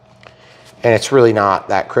step, and it's really not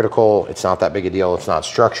that critical. It's not that big a deal. It's not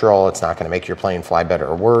structural. It's not gonna make your plane fly better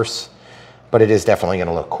or worse, but it is definitely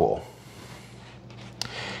gonna look cool.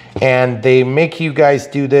 And they make you guys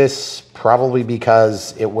do this probably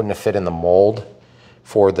because it wouldn't have fit in the mold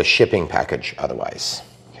for the shipping package otherwise,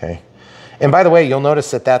 okay? And by the way, you'll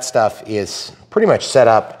notice that that stuff is pretty much set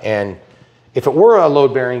up, and if it were a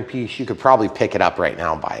load-bearing piece, you could probably pick it up right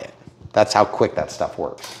now and buy it. That's how quick that stuff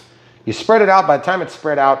works. You spread it out, by the time it's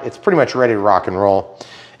spread out, it's pretty much ready to rock and roll,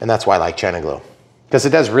 and that's why I like China glue, because it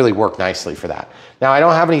does really work nicely for that. Now, I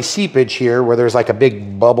don't have any seepage here where there's like a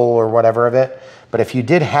big bubble or whatever of it, but if you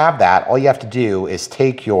did have that, all you have to do is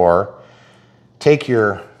take your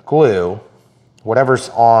glue, whatever's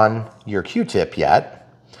on your Q-tip yet,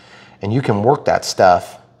 and you can work that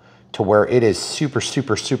stuff to where it is super,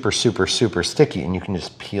 super, super, super, super sticky, and you can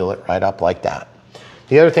just peel it right up like that.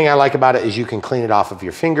 The other thing I like about it is you can clean it off of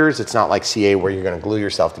your fingers. It's not like CA where you're gonna glue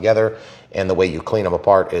yourself together, and the way you clean them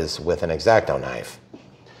apart is with an X-Acto knife.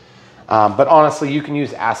 But honestly, you can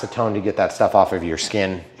use acetone to get that stuff off of your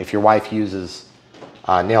skin. If your wife uses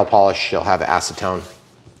nail polish, she'll have acetone,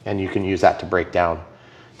 and you can use that to break down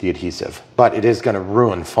the adhesive. But it is gonna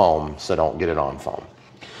ruin foam, so don't get it on foam.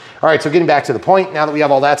 All right, so getting back to the point, now that we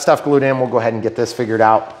have all that stuff glued in, we'll go ahead and get this figured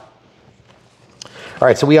out. All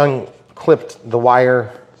right, so we unclipped the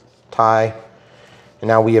wire tie, and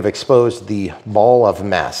now we have exposed the ball of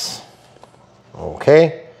mess.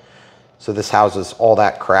 Okay, so this houses all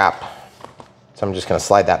that crap. So I'm just gonna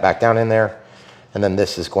slide that back down in there, and then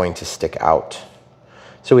this is going to stick out.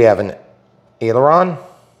 So we have an aileron,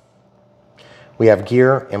 we have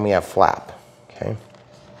gear, and we have flap, okay?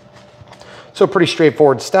 So pretty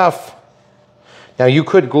straightforward stuff. Now you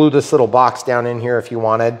could glue this little box down in here if you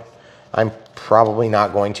wanted. I'm probably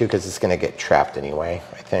not going to because it's gonna get trapped anyway,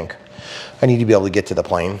 I think. I need to be able to get to the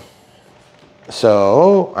plane.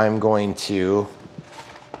 So I'm going to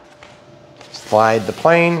slide the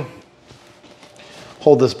plane,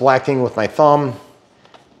 hold this black thing with my thumb,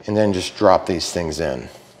 and then just drop these things in.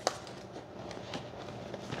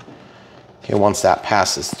 Okay, once that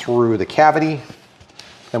passes through the cavity,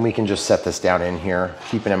 then we can just set this down in here,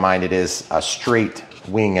 keeping in mind it is a straight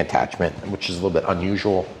wing attachment, which is a little bit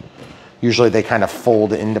unusual. Usually they kind of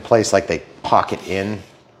fold into place like they pocket in.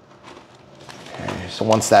 Okay, so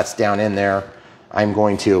once that's down in there, I'm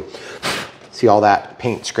going to, see all that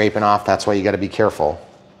paint scraping off? That's why you got to be careful.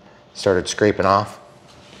 Started scraping off.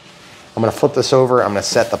 I'm going to flip this over. I'm going to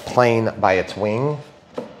set the plane by its wing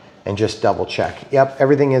and just double check. Yep,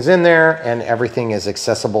 everything is in there and everything is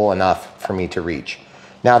accessible enough for me to reach.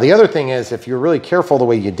 Now, the other thing is, if you're really careful the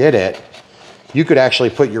way you did it, you could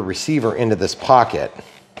actually put your receiver into this pocket.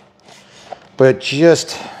 But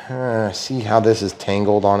just see how this is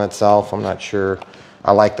tangled on itself. I'm not sure.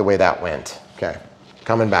 I like the way that went. Okay,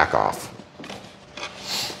 coming back off.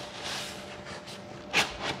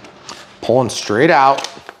 Pulling straight out.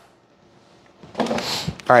 All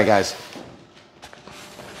right, guys.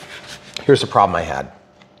 Here's the problem I had.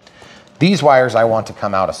 These wires I want to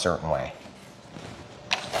come out a certain way.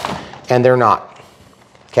 And they're not,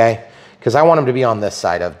 okay? Because I want them to be on this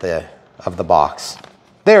side of the box.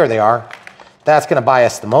 There they are. That's gonna buy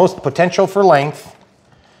us the most potential for length.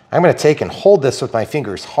 I'm gonna take and hold this with my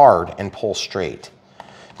fingers hard and pull straight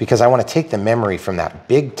because I wanna take the memory from that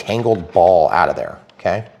big tangled ball out of there,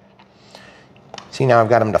 okay? See, now I've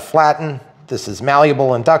got them to flatten. This is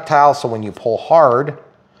malleable and ductile, so when you pull hard,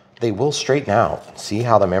 they will straighten out. See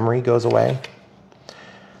how the memory goes away?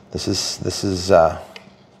 This is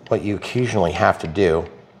what you occasionally have to do.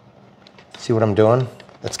 See what I'm doing?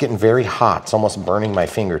 It's getting very hot. It's almost burning my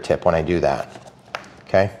fingertip when I do that.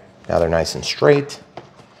 Okay, now they're nice and straight.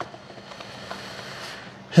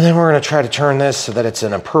 And then we're gonna try to turn this so that it's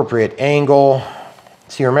an appropriate angle.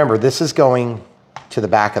 See, remember, this is going to the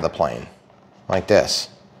back of the plane, like this.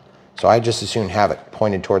 So I just as soon have it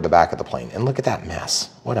pointed toward the back of the plane. And look at that mess.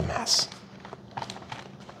 What a mess.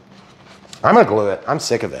 I'm gonna glue it. I'm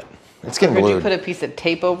sick of it. It's getting glued. Would you put a piece of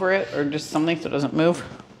tape over it or just something so it doesn't move?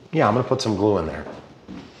 Yeah, I'm gonna put some glue in there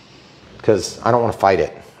because I don't want to fight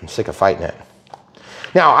it. I'm sick of fighting it.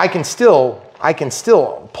 Now I can still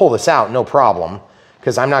pull this out, no problem,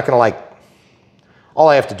 because I'm not gonna all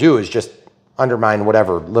I have to do is just undermine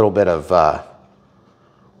whatever little bit of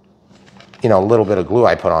glue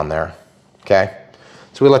I put on there. Okay,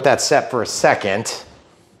 so we let that set for a second.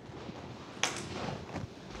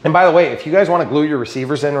 And by the way, if you guys want to glue your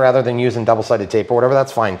receivers in rather than using double-sided tape or whatever,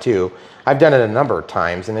 that's fine too. I've done it a number of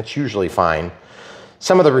times and it's usually fine.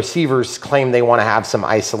 Some of the receivers claim they want to have some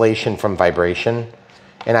isolation from vibration,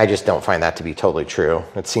 and I just don't find that to be totally true.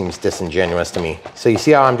 It seems disingenuous to me. So you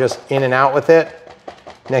see how I'm just in and out with it?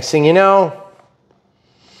 Next thing you know,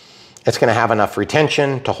 it's going to have enough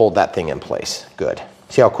retention to hold that thing in place. Good.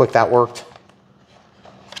 See how quick that worked?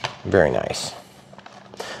 Very nice.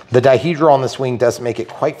 The dihedral on this wing does make it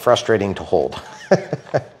quite frustrating to hold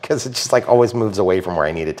because it just always moves away from where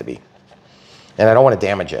I need it to be. And I don't want to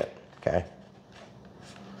damage it, okay?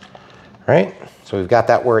 All right, so we've got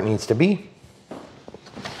that where it needs to be.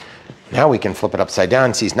 Now we can flip it upside down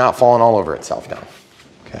and see it's not falling all over itself now,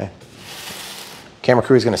 okay? Camera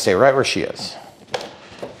crew is going to stay right where she is.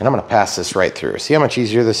 And I'm going to pass this right through. See how much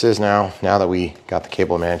easier this is now that we got the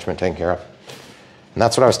cable management taken care of? And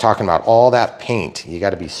that's what I was talking about. All that paint, you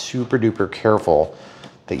got to be super duper careful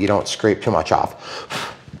that you don't scrape too much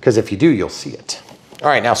off. Because if you do, you'll see it. All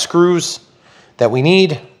right, now screws that we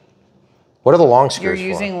need. What are the long screws You're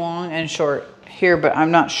using long and short here, but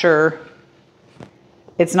I'm not sure.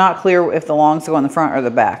 It's not clear if the longs go in the front or the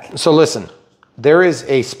back. So listen, there is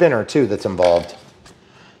a spinner too that's involved.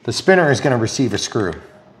 The spinner is going to receive a screw.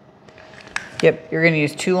 Yep, you're going to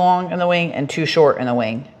use 2 long in the wing and 2 short in the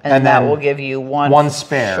wing. And that will give you one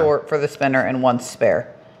spare short for the spinner and 1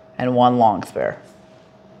 spare. And 1 long spare.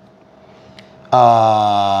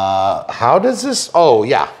 How does this? Oh,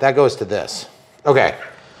 yeah, that goes to this. Okay,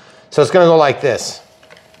 so it's going to go like this.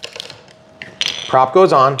 Prop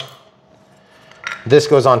goes on. This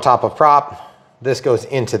goes on top of prop. This goes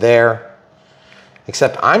into there.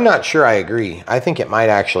 Except I'm not sure I agree. I think it might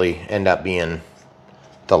actually end up being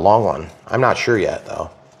the long one. I'm not sure yet though.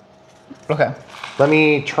 Okay. Let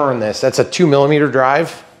me turn this. That's a 2mm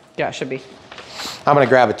drive. Yeah, it should be. I'm gonna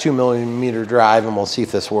grab a 2mm drive and we'll see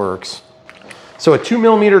if this works. So a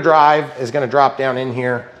 2mm drive is gonna drop down in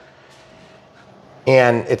here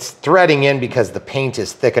and it's threading in because the paint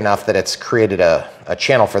is thick enough that it's created a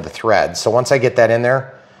channel for the threads. So once I get that in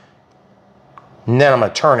there, and then I'm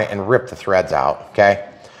gonna turn it and rip the threads out, okay?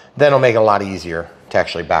 Then it'll make it a lot easier to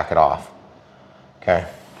actually back it off, okay?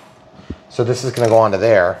 So this is gonna go onto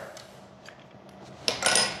there.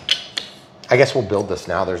 I guess we'll build this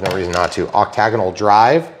now. There's no reason not to. Octagonal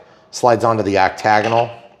drive slides onto the octagonal.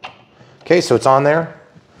 Okay, so it's on there.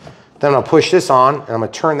 Then I'll push this on, and I'm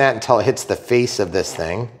gonna turn that until it hits the face of this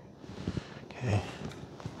thing. Okay.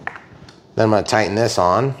 Then I'm gonna tighten this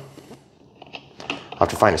on. I'll have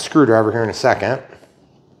to find a screwdriver here in a second.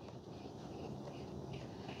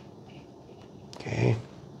 Okay.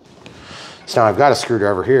 So now I've got a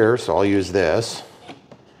screwdriver here, so I'll use this.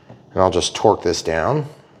 And I'll just torque this down.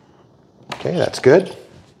 Okay, that's good.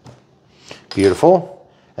 Beautiful.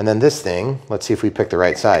 And then this thing, let's see if we picked the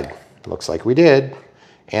right side. Looks like we did.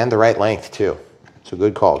 And the right length too. So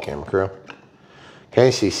good call, camera crew.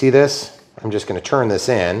 Okay, so you see this? I'm just gonna turn this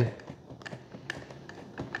in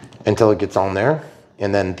until it gets on there.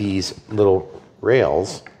 And then these little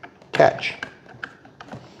rails catch.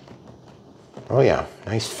 Oh yeah,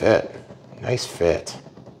 nice fit. Nice fit.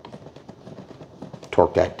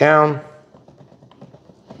 Torque that down.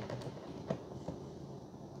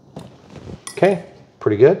 Okay,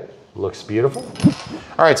 pretty good. Looks beautiful.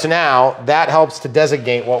 All right, so now that helps to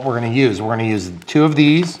designate what we're gonna use. We're gonna use 2 of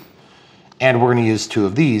these, and we're gonna use 2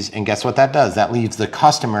 of these, and guess what that does? That leaves the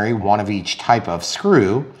customary 1 of each type of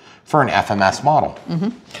screw for an FMS model.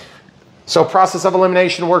 So process of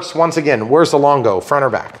elimination works once again. Where's the long go, front or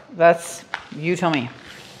back? That's, you tell me.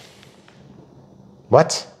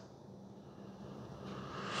 What?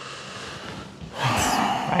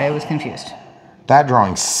 I was confused. That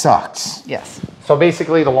drawing sucks. Yes. So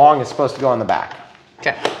basically the long is supposed to go on the back.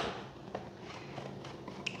 Okay.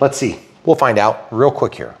 Let's see. We'll find out real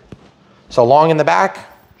quick here. So long in the back,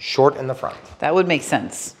 short in the front. That would make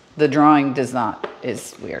sense. The drawing does not,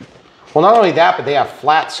 is weird. Well, not only that, but they have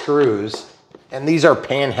flat screws, and these are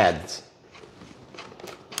pan heads.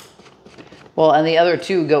 Well, and the other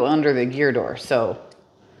 2 go under the gear door, so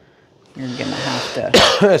you're gonna have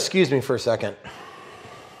to. Excuse me for a second.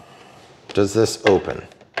 Does this open?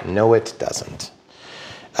 No, it doesn't.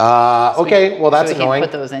 Okay, well that's so we annoying.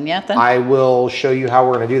 Can't put those in yet then? I will show you how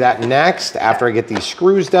we're gonna do that next after I get these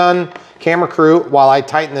screws done. Camera crew, while I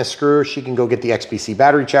tighten this screw, she can go get the XBC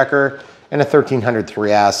battery checker and a 1300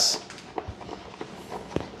 3S.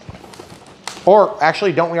 Or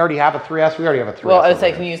actually, don't we already have a 3S? We already have a 3S. Well, I was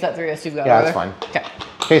like, can we use that 3S you've got? Yeah, that's fine. Okay.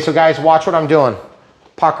 Okay, so guys, watch what I'm doing.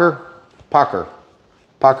 Pucker, pucker,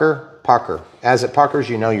 pucker, pucker. As it puckers,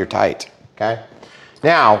 you know you're tight, okay?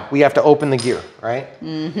 Now, we have to open the gear, right?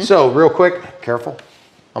 So real quick, careful.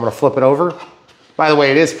 I'm gonna flip it over. By the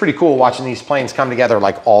way, it is pretty cool watching these planes come together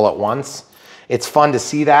like all at once. It's fun to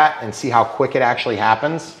see that and see how quick it actually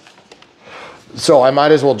happens. So I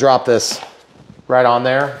might as well drop this right on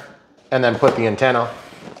there and then put the antenna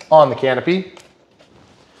on the canopy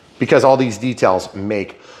because all these details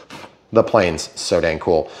make the planes so dang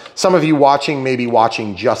cool. Some of you watching may be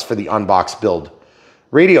watching just for the Unbox build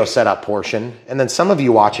radio setup portion, and then some of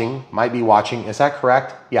you watching might be watching, is that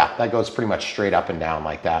correct? Yeah, that goes pretty much straight up and down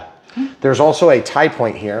like that. There's also a tie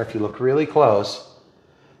point here, if you look really close,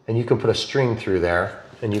 and you can put a string through there,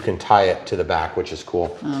 and you can tie it to the back, which is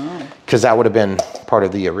cool. Because that would have been part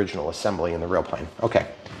of the original assembly in the real plane. Okay,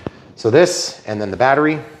 so this, and then the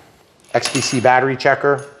battery, XBC battery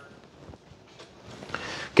checker,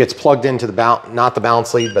 gets plugged into the, not the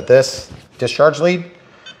balance lead, but this discharge lead.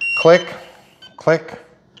 Click, click,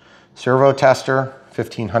 servo tester,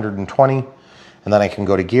 1520, and then I can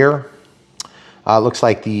go to gear. Looks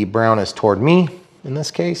like the brown is toward me in this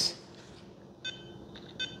case.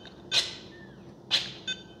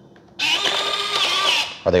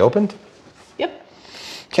 Are they opened? Yep.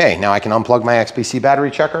 Okay, now I can unplug my XBC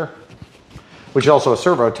battery checker, which is also a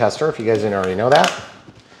servo tester, if you guys didn't already know that.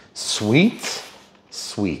 Sweet,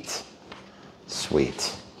 sweet,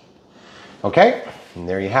 sweet. Okay, and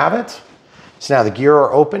there you have it. So now the gear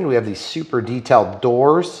are open. We have these super detailed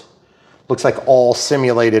doors. Looks like all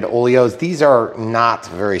simulated oleos. These are not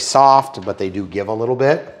very soft, but they do give a little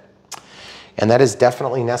bit. And that is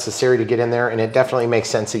definitely necessary to get in there. And it definitely makes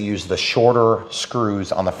sense to use the shorter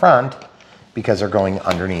screws on the front because they're going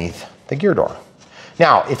underneath the gear door.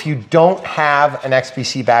 Now, if you don't have an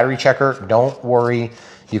XBC battery checker, don't worry.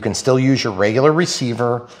 You can still use your regular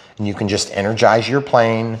receiver and you can just energize your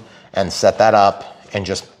plane and set that up and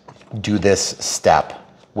just do this step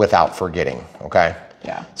without forgetting, okay?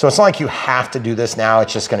 Yeah. So it's not like you have to do this now.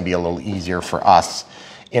 It's just gonna be a little easier for us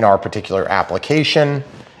in our particular application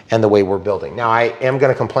and the way we're building. Now, I am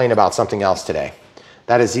gonna complain about something else today.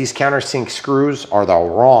 That is, these countersink screws are the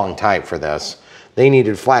wrong type for this. They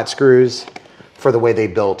needed flat screws for the way they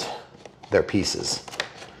built their pieces.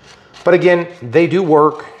 But again, they do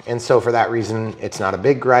work, and so for that reason, it's not a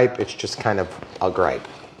big gripe, it's just kind of a gripe.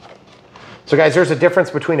 So guys, there's a difference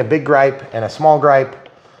between a big gripe and a small gripe.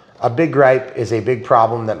 A big gripe is a big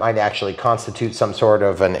problem that might actually constitute some sort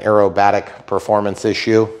of an aerobatic performance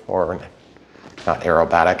issue, or not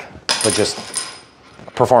aerobatic, but just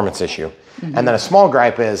a performance issue. And then a small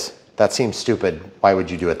gripe is, that seems stupid. Why would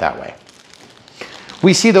you do it that way?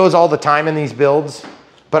 We see those all the time in these builds,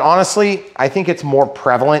 but honestly, I think it's more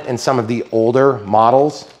prevalent in some of the older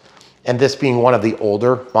models, and this being one of the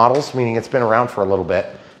older models, meaning it's been around for a little bit,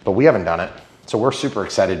 but we haven't done it. So we're super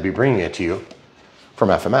excited to be bringing it to you from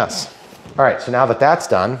FMS. All right, so now that that's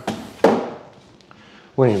done,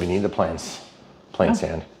 we don't even need the plain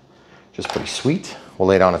sand. Just pretty sweet. We'll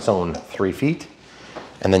lay it on its own 3 feet,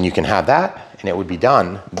 and then you can have that, and it would be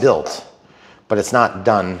done, built. But it's not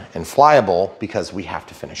done and flyable because we have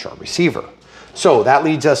to finish our receiver. So that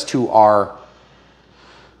leads us to our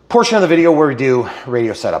portion of the video where we do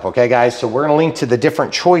radio setup, okay guys? So we're gonna link to the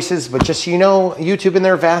different choices, but just so you know, YouTube in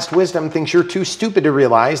their vast wisdom thinks you're too stupid to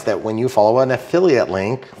realize that when you follow an affiliate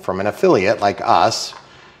link from an affiliate like us,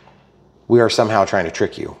 we are somehow trying to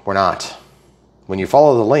trick you. We're not. When you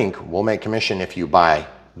follow the link, we'll make commission if you buy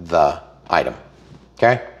the item,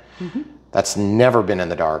 okay? That's never been in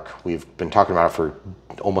the dark. We've been talking about it for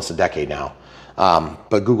almost a decade now.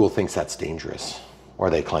 But Google thinks that's dangerous, or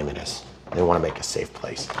they claim it is. They want to make a safe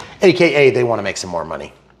place. AKA, they want to make some more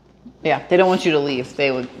money. Yeah, they don't want you to leave.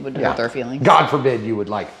 They would hurt their feelings. God forbid you would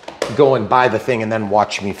like go and buy the thing and then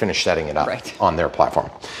watch me finish setting it up on their platform.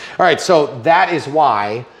 All right, so that is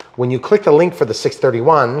why when you click the link for the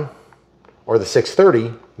 631 or the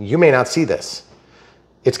 630, you may not see this.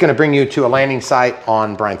 It's going to bring you to a landing site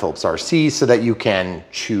on Brian Phillips RC so that you can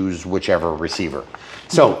choose whichever receiver.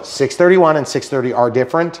 So 631 and 630 are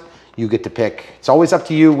different. You get to pick. It's always up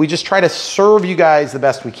to you. We just try to serve you guys the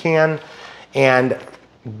best we can. And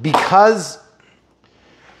because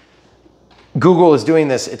Google is doing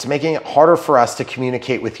this, it's making it harder for us to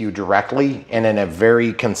communicate with you directly and in a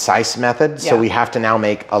very concise method. So we have to now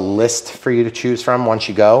make a list for you to choose from once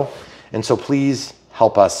you go. And so please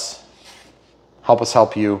help us. Help us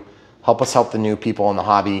help you. Help us help the new people in the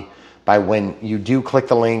hobby by when you do click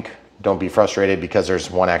the link, don't be frustrated because there's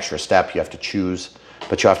one extra step you have to choose,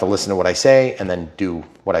 but you have to listen to what I say and then do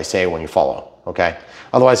what I say when you follow, okay?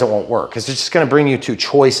 Otherwise it won't work because it's just gonna bring you to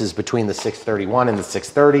choices between the 631 and the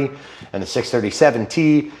 630 and the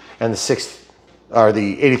 637T and the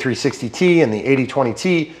 8360T and the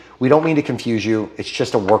 8020T. We don't mean to confuse you. It's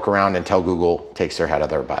just a workaround until Google takes their head out of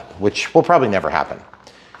their butt, which will probably never happen.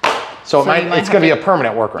 So it's going to be a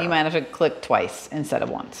permanent workaround. You might have to click twice instead of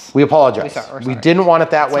once. We apologize. We didn't want it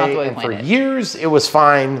that way. And for years, it was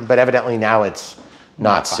fine, but evidently now it's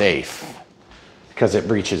not safe because it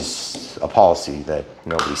breaches a policy that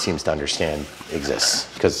nobody seems to understand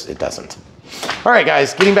exists because it doesn't. All right,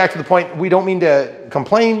 guys, getting back to the point, we don't mean to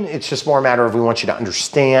complain. It's just more a matter of we want you to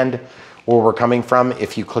understand where we're coming from.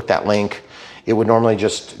 If you click that link, it would normally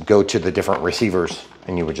just go to the different receivers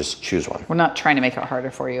and you would just choose one. We're not trying to make it harder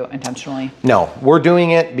for you intentionally. No, we're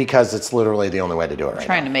doing it because it's literally the only way to do it right now.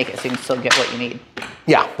 Trying to make it so you can still get what you need.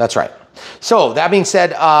 Yeah, that's right. So that being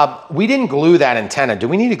said, we didn't glue that antenna. Do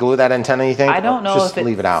we need to glue that antenna, you think? I don't know just if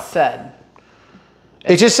leave it out. Said.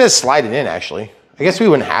 It just says slide it in, actually. I guess we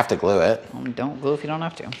wouldn't have to glue it. Don't glue if you don't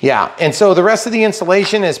have to. Yeah, and so the rest of the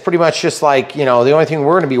installation is pretty much just like, the only thing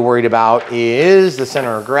we're going to be worried about is the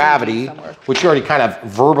center of gravity, which you already kind of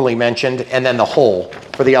verbally mentioned, and then the hole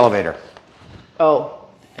for the elevator. Oh,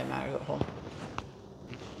 it matters the hole.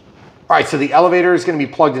 All right, so the elevator is going to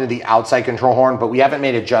be plugged into the outside control horn, but we haven't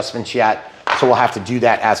made adjustments yet, so we'll have to do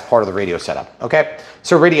that as part of the radio setup, okay?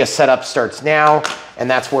 So radio setup starts now, and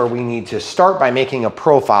that's where we need to start by making a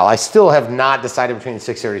profile. I still have not decided between the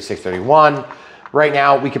 630 and 631. Right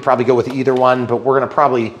now, we could probably go with either one, but we're gonna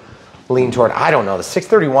probably lean toward, I don't know, the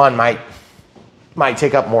 631 might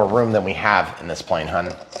take up more room than we have in this plane, hun.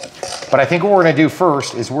 But I think what we're gonna do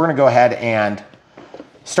first is we're gonna go ahead and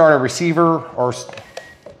start a receiver or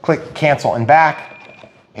click cancel and back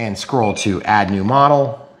and scroll to add new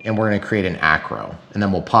model, and we're gonna create an acro, and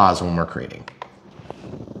then we'll pause when we're creating.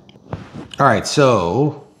 All right,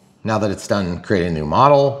 so now that it's done creating a new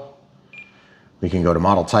model, we can go to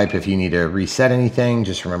model type. If you need to reset anything,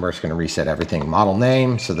 just remember it's gonna reset everything. Model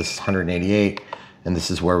name, so this is 188, and this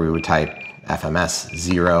is where we would type FMS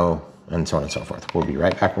 0, and so on and so forth. We'll be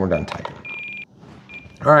right back when we're done typing.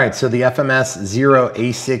 All right, so the FMS 0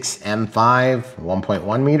 A6 M5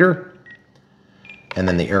 1.1 meter, and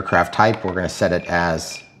then the aircraft type, we're gonna set it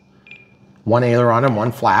as one aileron and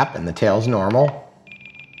one flap, and the tail's normal.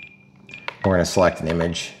 We're gonna select an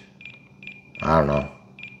image. I don't know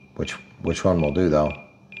which one we'll do though.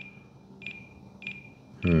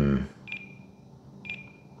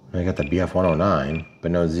 I got the BF 109, but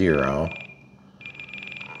no 0.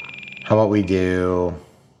 How about we do,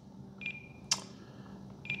 I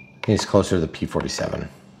think it's closer to the P47,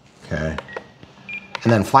 okay?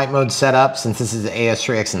 And then flight mode setup, since this is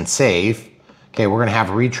AS3X and safe, okay, we're gonna have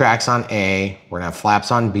retracts on A, we're gonna have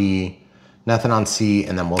flaps on B, nothing on C,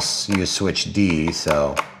 and then we'll use switch D.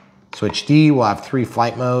 So switch D, we'll have 3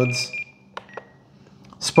 flight modes.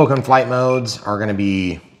 Spoken flight modes are gonna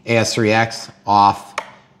be AS3X, off,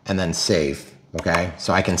 and then safe, okay?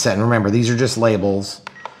 So I can set, and remember, these are just labels.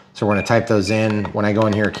 So we're gonna type those in. When I go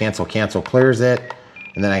in here, cancel, cancel clears it.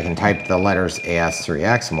 And then I can type the letters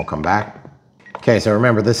AS3X and we'll come back. Okay, so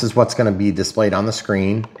remember, this is what's gonna be displayed on the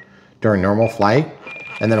screen during normal flight.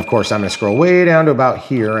 And then of course, I'm gonna scroll way down to about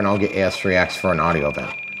here and I'll get AS3X for an audio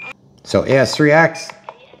event. So AS3X,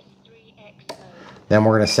 then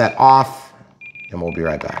we're gonna set off and we'll be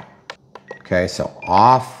right back. Okay, so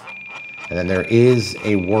off, and then there is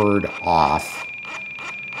a word off.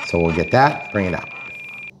 So we'll get that, bring it up.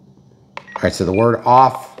 All right, so the word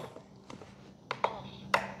off,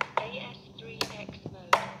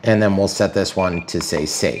 and then we'll set this one to say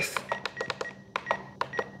safe.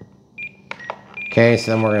 Okay,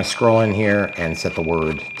 so then we're gonna scroll in here and set the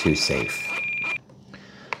word to safe.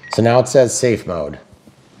 So now it says safe mode.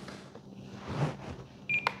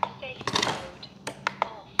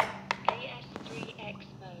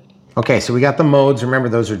 Okay, so we got the modes. Remember,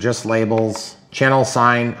 those are just labels. Channel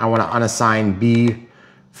assign, I wanna unassign B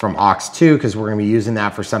from aux2 because we're gonna be using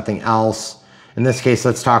that for something else. In this case,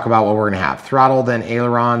 let's talk about what we're gonna have. Throttle, then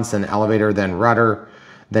ailerons, then elevator, then rudder,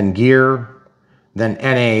 then gear, then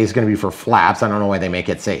NA is gonna be for flaps. I don't know why they make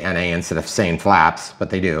it say NA instead of saying flaps, but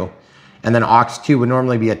they do. And then aux2 would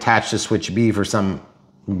normally be attached to switch B for some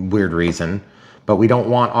weird reason, but we don't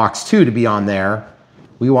want aux2 to be on there.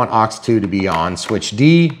 We want aux2 to be on switch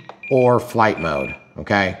D or flight mode,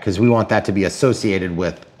 okay? Because we want that to be associated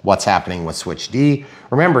with what's happening with switch D.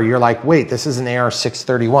 Remember, you're like, wait, this is an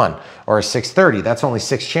AR631 or a 630. That's only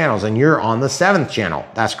 6 channels and you're on the 7th channel.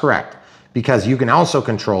 That's correct. Because you can also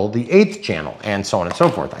control the 8th channel and so on and so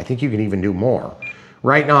forth. I think you can even do more.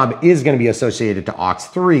 Right knob is gonna be associated to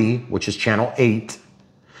aux3, which is channel 8,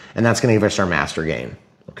 and that's gonna give us our master gain,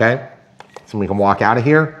 okay? So we can walk out of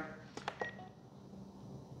here.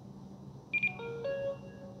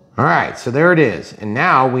 All right, so there it is. And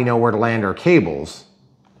now we know where to land our cables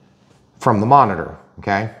from the monitor,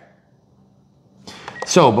 okay?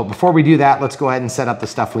 So, but before we do that, let's go ahead and set up the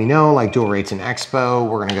stuff we know, like dual rates and expo.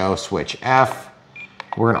 We're gonna go switch F.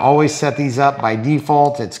 We're gonna always set these up by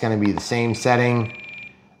default. It's gonna be the same setting,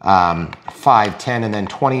 5, 10, and then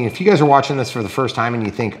 20. If you guys are watching this for the first time and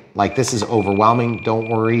you think like this is overwhelming, don't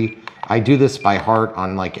worry. I do this by heart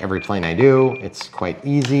on like every plane I do. It's quite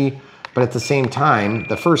easy, but at the same time,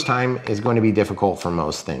 the first time is going to be difficult for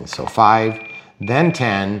most things. So 5, then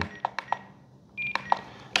 10,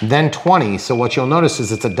 then 20. So what you'll notice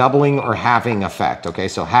is it's a doubling or halving effect. Okay,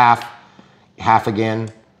 so half, half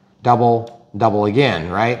again, double, double again,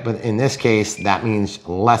 right? But in this case, that means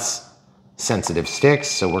less sensitive sticks.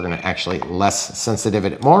 So we're gonna actually less sensitive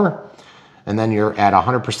it more. And then you're at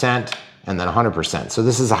 100% and then 100%. So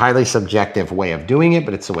this is a highly subjective way of doing it,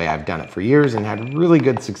 but it's the way I've done it for years and had really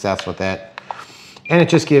good success with it. And it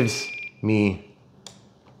just gives me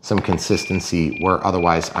some consistency where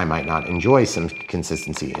otherwise I might not enjoy some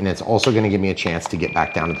consistency. And it's also gonna give me a chance to get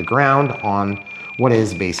back down to the ground on what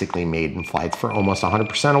is basically maiden flights for almost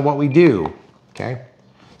 100% of what we do, okay?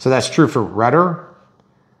 So that's true for rudder,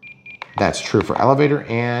 that's true for elevator,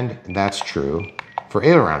 and that's true for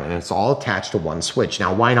aileron, and it's all attached to one switch.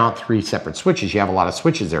 Now, why not 3 separate switches? You have a lot of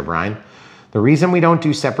switches there, Brian. The reason we don't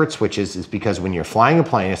do separate switches is because when you're flying a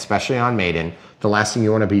plane, especially on maiden, the last thing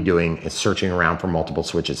you want to be doing is searching around for multiple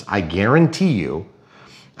switches. I guarantee you,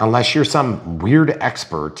 unless you're some weird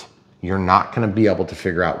expert, you're not going to be able to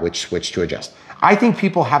figure out which switch to adjust. I think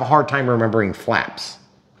people have a hard time remembering flaps,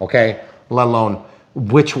 okay? Let alone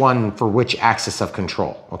which one for which axis of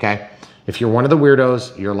control, okay? If you're one of the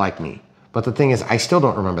weirdos, you're like me. But the thing is, I still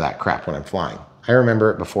don't remember that crap when I'm flying. I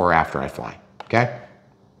remember it before or after I fly, okay?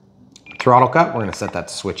 Throttle cut, we're gonna set that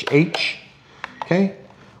to switch H, okay?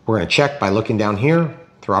 We're gonna check by looking down here.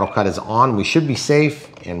 Throttle cut is on, we should be safe,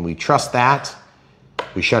 and we trust that.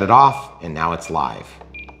 We shut it off, and now it's live.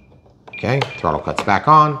 Okay, throttle cut's back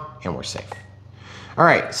on, and we're safe. All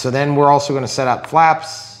right, so then we're also gonna set up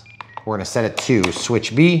flaps. We're gonna set it to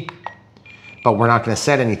switch B, but we're not gonna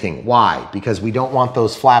set anything. Why? Because we don't want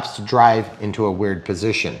those flaps to drive into a weird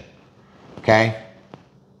position, okay?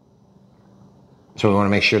 So we wanna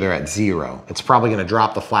make sure they're at 0. It's probably gonna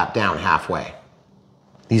drop the flap down halfway.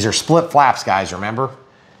 These are split flaps, guys, remember?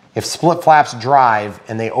 If split flaps drive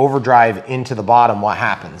and they overdrive into the bottom, what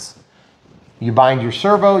happens? You bind your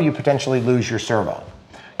servo, you potentially lose your servo.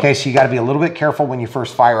 Okay, so you gotta be a little bit careful when you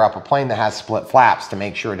first fire up a plane that has split flaps to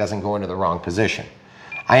make sure it doesn't go into the wrong position.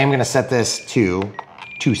 I am gonna set this to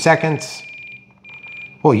 2 seconds.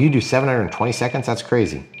 Oh, you do 720 seconds? That's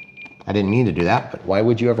crazy. I didn't mean to do that, but why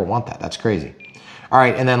would you ever want that? That's crazy. All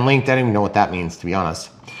right, and then linked, I don't even know what that means, to be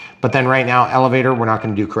honest. But then right now, elevator, we're not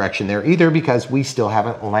gonna do correction there either because we still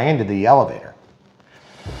haven't landed the elevator.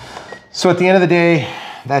 So at the end of the day,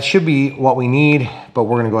 that should be what we need, but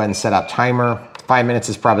we're gonna go ahead and set up timer. 5 minutes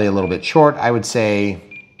is probably a little bit short. I would say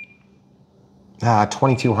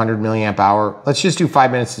 2200 milliamp hour. Let's just do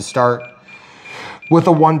 5 minutes to start. With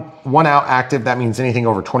a one out active, that means anything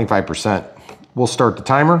over 25%. We'll start the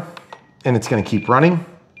timer and it's gonna keep running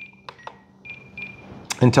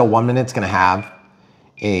until 1 minute. It's gonna have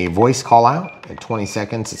a voice call out. At 20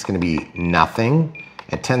 seconds, it's gonna be nothing.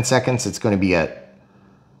 At 10 seconds, it's gonna be a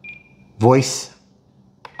voice.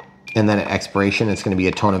 And then at expiration, it's gonna be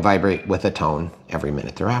a tone and vibrate with a tone every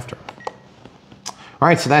minute thereafter. All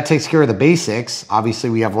right, so that takes care of the basics. Obviously,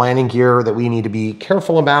 we have landing gear that we need to be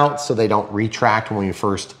careful about so they don't retract when we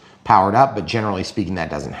first power it up, but generally speaking, that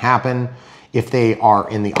doesn't happen. If they are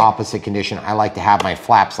in the opposite condition, I like to have my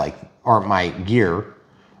flaps or my gear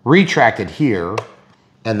retracted here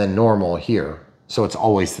and then normal here. So it's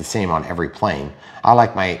always the same on every plane. I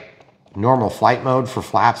like my normal flight mode for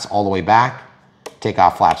flaps all the way back, take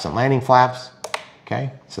off flaps and landing flaps,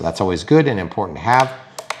 okay? So that's always good and important to have.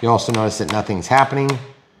 You also notice that nothing's happening.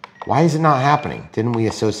 Why is it not happening? Didn't we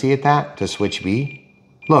associate that to switch B?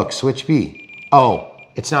 Look, switch B. Oh,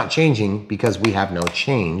 it's not changing because we have no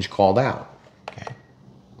change called out, okay?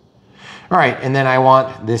 All right, and then I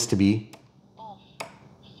want this to be off.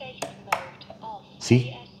 Safe mode off.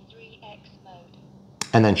 See? ES3X mode.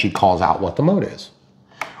 And then she calls out what the mode is,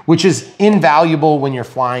 which is invaluable when you're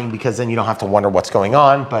flying because then you don't have to wonder what's going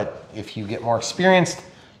on. But if you get more experienced,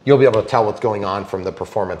 you'll be able to tell what's going on from the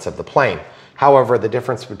performance of the plane. However, the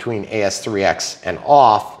difference between AS3X and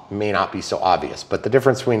off may not be so obvious, but the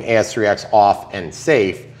difference between AS3X off and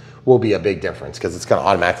safe will be a big difference because it's gonna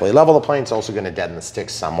automatically level the plane. It's also gonna deaden the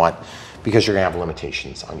sticks somewhat because you're gonna have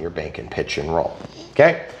limitations on your bank and pitch and roll,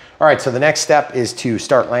 okay? All right, so the next step is to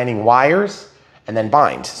start landing wires and then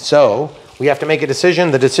bind. So we have to make a decision.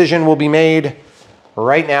 The decision will be made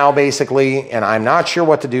right now, basically, and I'm not sure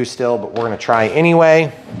what to do still, but we're gonna try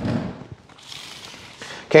anyway.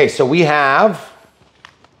 Okay, so we have,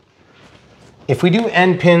 if we do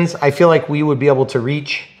end pins, I feel like we would be able to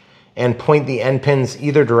reach and point the end pins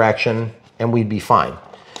either direction and we'd be fine.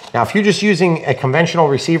 Now, if you're just using a conventional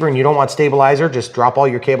receiver and you don't want stabilizer, just drop all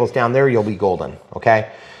your cables down there, you'll be golden, okay?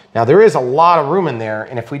 Now, there is a lot of room in there,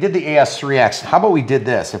 and if we did the AS3X, how about we did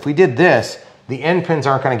this? If we did this, the end pins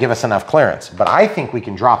aren't gonna give us enough clearance, but I think we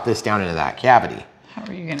can drop this down into that cavity. How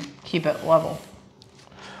are you gonna keep it level?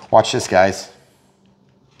 Watch this, guys.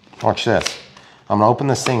 Watch this. I'm gonna open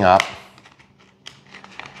this thing up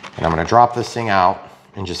and I'm gonna drop this thing out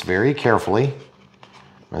and just very carefully,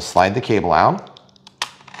 I'm gonna slide the cable out,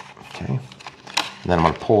 okay? And then I'm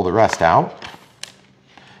gonna pull the rest out.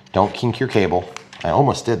 Don't kink your cable. I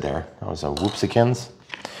almost did there. That was a whoopsikins.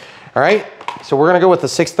 All right, so we're gonna go with the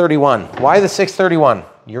 631. Why the 631?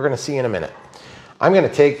 You're gonna see in a minute. I'm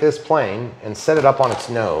gonna take this plane and set it up on its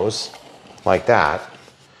nose like that.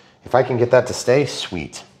 If I can get that to stay,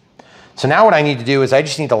 sweet. So now what I need to do is I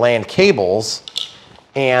just need to land cables,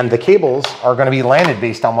 and the cables are gonna be landed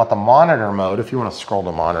based on what the monitor mode, if you wanna scroll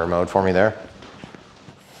to monitor mode for me there.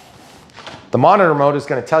 The monitor mode is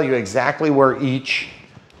gonna tell you exactly where each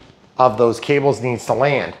of those cables needs to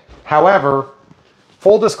land. However,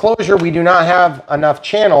 full disclosure, we do not have enough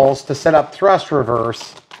channels to set up thrust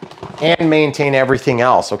reverse and maintain everything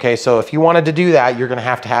else, okay? So if you wanted to do that, you're gonna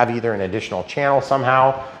have to have either an additional channel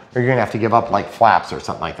somehow, or you're gonna have to give up like flaps or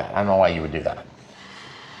something like that. I don't know why you would do that.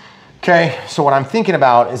 Okay, so what I'm thinking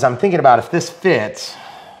about is if this fits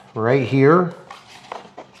right here,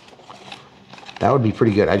 that would be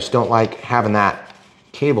pretty good. I just don't like having that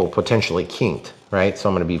cable potentially kinked, right? So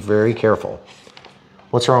I'm gonna be very careful.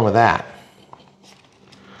 What's wrong with that?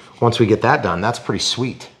 Once we get that done, that's pretty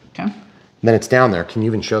sweet. Okay. Then it's down there. Can you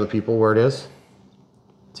even show the people where it is?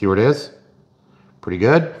 See where it is? Pretty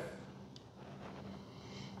good.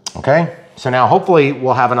 Okay, so now hopefully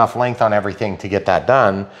we'll have enough length on everything to get that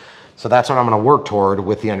done. So that's what I'm gonna work toward,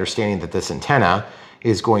 with the understanding that this antenna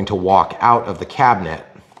is going to walk out of the cabinet.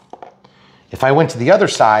 If I went to the other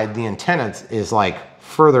side, the antenna is like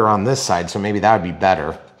further on this side, so maybe that would be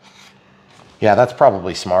better. Yeah, that's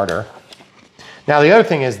probably smarter. Now the other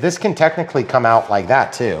thing is this can technically come out like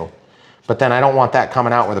that too, but then I don't want that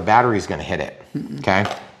coming out where the battery's gonna hit it, okay?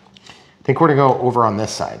 I think we're gonna go over on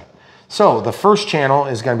this side. So the first channel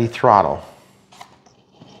is gonna be throttle.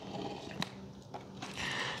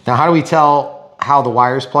 Now how do we tell how the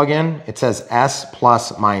wires plug in. It says S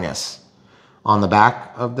plus minus on the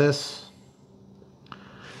back of this.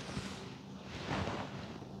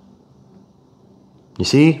 You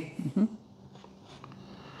see? Mm-hmm.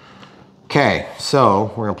 Okay,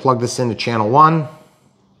 so we're gonna plug this into channel 1.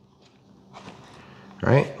 All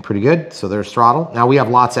right, pretty good. So there's throttle. Now we have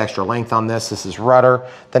lots of extra length on this. This is rudder.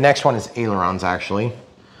 The next one is ailerons, actually.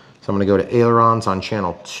 So I'm gonna go to ailerons on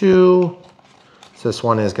channel 2. So this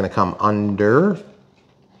one is gonna come under.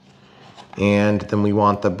 And then we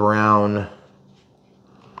want the brown.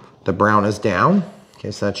 The brown is down.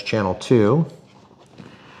 Okay, so that's channel 2.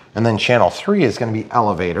 And then channel 3 is gonna be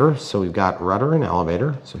elevator. So we've got rudder and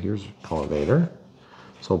elevator. So here's elevator.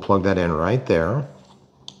 So we'll plug that in right there.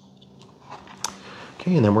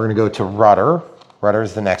 Okay, and then we're gonna go to rudder. Rudder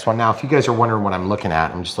is the next one. Now, if you guys are wondering what I'm looking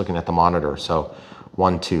at, I'm just looking at the monitor. So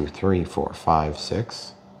 1, 2, 3, 4, 5,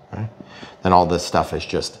 6. Okay. Then all this stuff is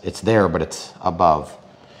just, it's there, but it's above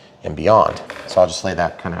and beyond. So I'll just lay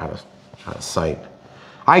that kind of out of sight.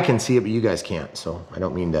 I can see it, but you guys can't. So I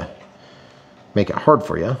don't mean to make it hard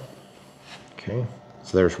for you. Okay,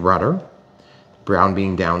 so there's rudder. Brown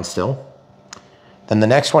being down still. Then the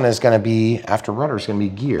next one is gonna be, after rudder, is gonna be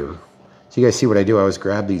gear. So you guys see what I do? I always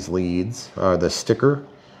grab these leads, the sticker, and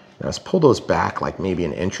I just pull those back like maybe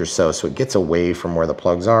an inch or so it gets away from where the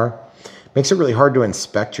plugs are. Makes it really hard to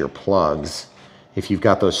inspect your plugs if you've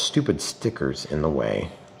got those stupid stickers in the way.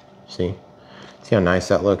 See? See how nice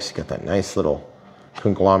that looks? You got that nice little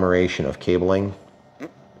conglomeration of cabling. Right,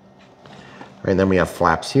 and then we have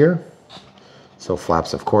flaps here. So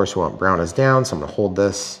flaps, of course, we want brown is down, so I'm gonna hold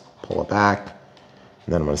this, pull it back,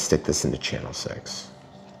 and then I'm gonna stick this into channel 6.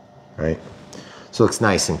 Right? So it looks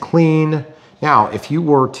nice and clean. Now, if you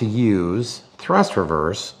were to use thrust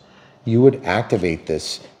reverse, you would activate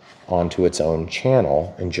this onto its own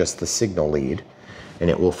channel in just the signal lead, and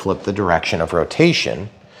it will flip the direction of rotation,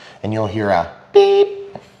 and you'll hear a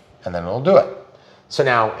beep, and then it'll do it. So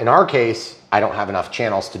now, in our case, I don't have enough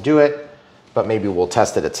channels to do it, but maybe we'll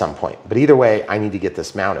test it at some point. But either way, I need to get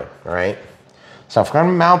this mounted, all right? So if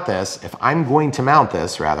I'm going to mount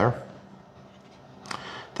this, rather,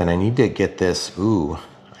 then I need to get this, I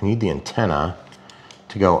need the antenna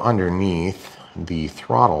to go underneath the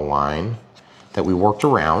throttle line that we worked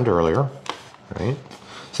around earlier, right?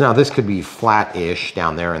 So now this could be flat-ish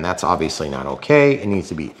down there, and that's obviously not okay. It needs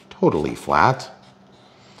to be totally flat.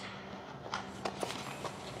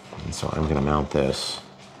 And so I'm gonna mount this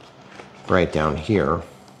right down here,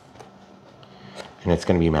 and it's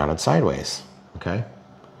gonna be mounted sideways, okay?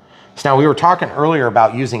 So now we were talking earlier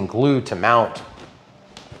about using glue to mount.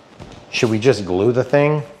 Should we just glue the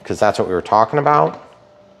thing? Because that's what we were talking about.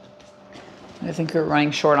 I think we're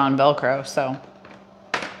running short on Velcro, so.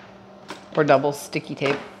 Or double sticky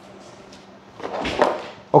tape.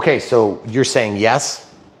 Okay, so you're saying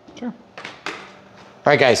yes? Sure. All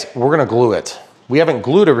right, guys, we're gonna glue it. We haven't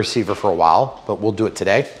glued a receiver for a while, but we'll do it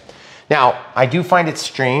today. Now, I do find it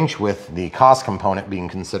strange with the cost component being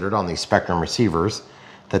considered on these Spectrum receivers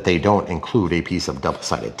that they don't include a piece of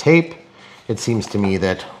double-sided tape. It seems to me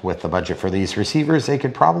that with the budget for these receivers, they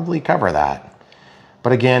could probably cover that.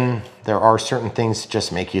 But again, there are certain things that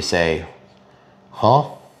just make you say, huh?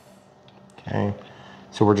 Okay,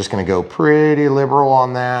 so we're just gonna go pretty liberal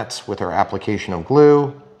on that with our application of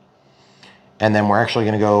glue. And then we're actually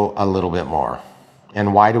gonna go a little bit more.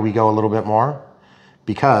 And why do we go a little bit more?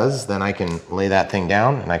 Because then I can lay that thing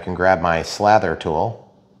down and I can grab my slather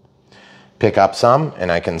tool, pick up some,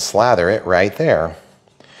 and I can slather it right there.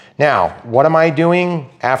 Now, what am I doing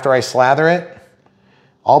after I slather it?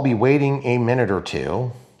 I'll be waiting a minute or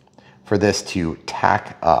two for this to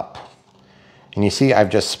tack up. And you see, I've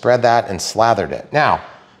just spread that and slathered it. Now,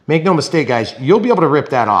 make no mistake, guys, you'll be able to rip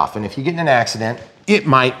that off. And if you get in an accident, it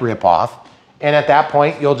might rip off. And at that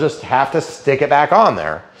point, you'll just have to stick it back on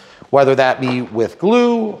there, whether that be with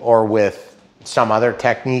glue or with some other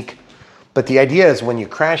technique. But the idea is when you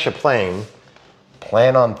crash a plane,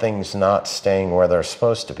 plan on things not staying where they're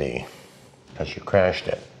supposed to be because you crashed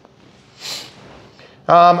it.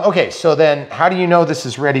 Okay, so then how do you know this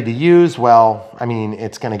is ready to use? Well, I mean,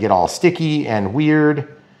 it's gonna get all sticky and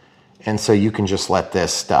weird. And so you can just let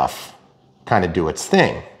this stuff kind of do its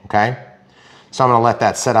thing, okay? So I'm gonna let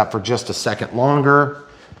that set up for just a second longer,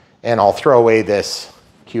 and I'll throw away this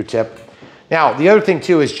Q-tip. Now, the other thing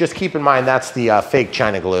too is just keep in mind that's the fake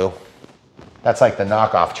China glue. That's like the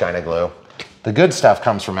knockoff China glue. The good stuff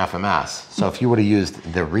comes from FMS. So if you would have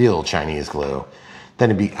used the real Chinese glue, then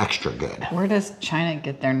it'd be extra good. Where does China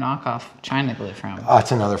get their knockoff China glue from?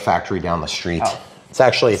 It's another factory down the street. Oh. It's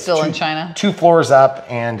actually still in China? 2 floors up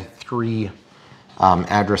and 3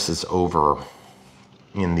 addresses over.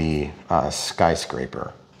 in the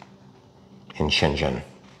skyscraper in Shenzhen,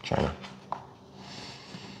 China.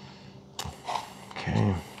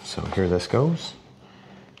 Okay, so here this goes.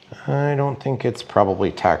 I don't think it's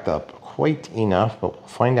probably tacked up quite enough, but we'll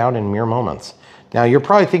find out in mere moments. Now you're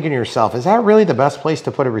probably thinking to yourself, is that really the best place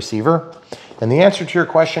to put a receiver? And the answer to your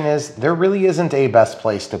question is, there really isn't a best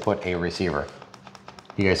place to put a receiver.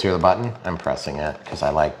 You guys hear the button? I'm pressing it because I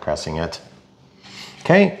like pressing it.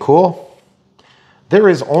 Okay, cool. There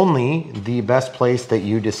is only the best place that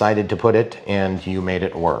you decided to put it and you made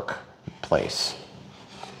it work place.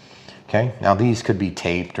 Okay, now these could be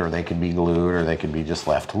taped or they could be glued or they could be just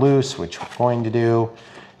left loose, which we're going to do.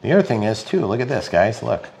 The other thing is too, look at this guys,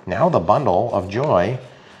 look. Now the bundle of joy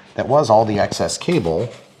that was all the excess cable,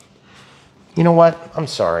 you know what, I'm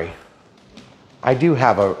sorry. I do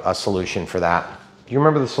have a solution for that. Do you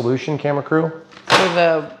remember the solution, camera crew? For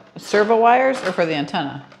the servo wires or for the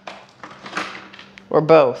antenna? Or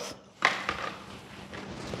both?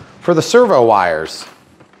 For the servo wires.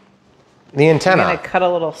 The antenna. You're gonna cut a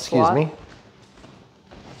little slot? Excuse me.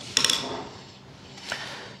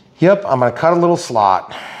 Yep, I'm gonna cut a little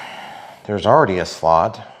slot. There's already a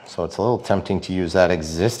slot, so it's a little tempting to use that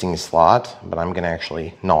existing slot, but I'm gonna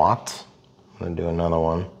actually not. I'm gonna do another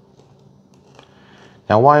one.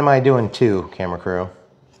 Now, why am I doing two, camera crew?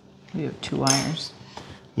 You have two wires.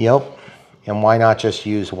 Yep, and why not just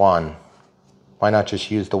use one? Why not just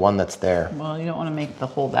use the one that's there? Well, you don't wanna make the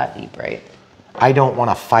hole that deep, right? I don't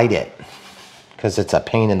wanna fight it, because it's a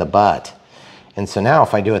pain in the butt. And so now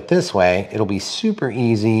if I do it this way, it'll be super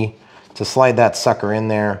easy to slide that sucker in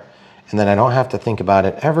there, and then I don't have to think about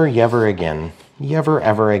it ever again.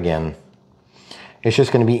 Ever again. It's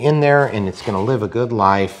just gonna be in there and it's gonna live a good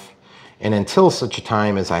life. And until such a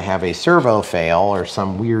time as I have a servo fail or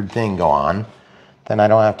some weird thing go on, then I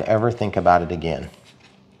don't have to ever think about it again.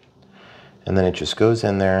 And then it just goes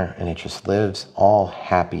in there and it just lives all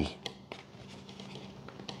happy.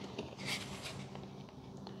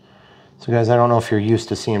 So guys, I don't know if you're used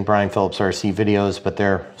to seeing Brian Phillips RC videos, but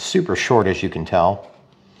they're super short as you can tell.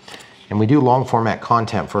 And we do long format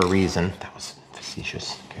content for a reason. That was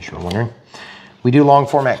facetious, in case you were wondering. We do long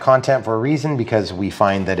format content for a reason because we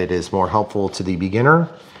find that it is more helpful to the beginner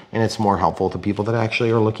and it's more helpful to people that actually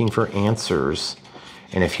are looking for answers.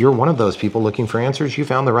 And if you're one of those people looking for answers, you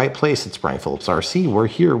found the right place. It's Brian Phillips RC. We're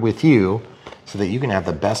here with you so that you can have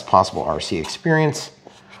the best possible RC experience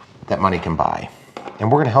that money can buy.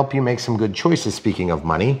 And we're gonna help you make some good choices, speaking of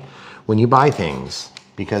money, when you buy things,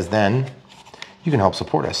 because then you can help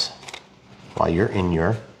support us while you're in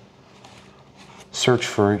your search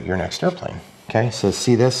for your next airplane. Okay, so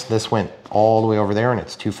see this? This went all the way over there and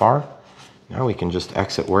it's too far. Now we can just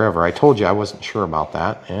exit wherever. I told you I wasn't sure about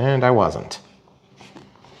that, and I wasn't.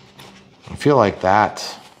 I feel like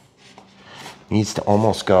that needs to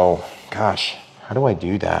almost go, gosh, how do I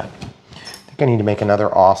do that? I think I need to make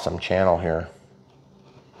another awesome channel here.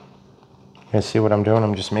 You guys see what I'm doing?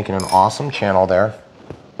 I'm just making an awesome channel there.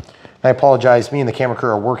 I apologize, me and the camera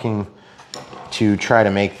crew are working to try to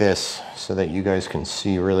make this so that you guys can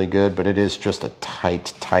see really good, but it is just a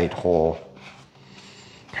tight hole.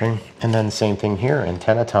 Okay, and then same thing here,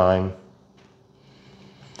 antenna time.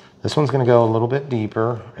 This one's gonna go a little bit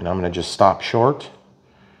deeper, and I'm gonna just stop short,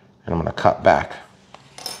 and I'm gonna cut back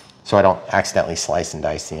so I don't accidentally slice and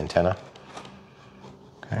dice the antenna.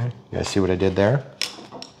 Okay, you guys see what I did there?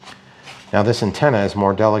 Now this antenna is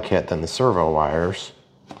more delicate than the servo wires,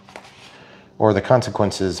 or the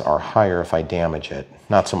consequences are higher if I damage it.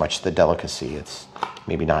 Not so much the delicacy, it's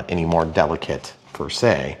maybe not any more delicate per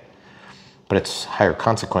se, but it's higher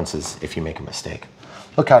consequences if you make a mistake.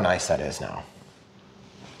 Look how nice that is now.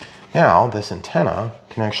 Now this antenna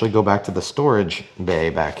can actually go back to the storage bay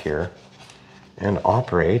back here and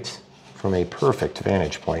operate from a perfect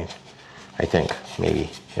vantage point, I think,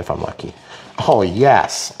 maybe, if I'm lucky. Oh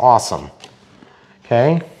yes, awesome.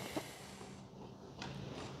 Okay.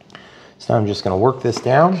 So I'm just gonna work this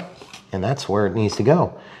down, and that's where it needs to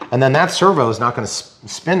go. And then that servo is not gonna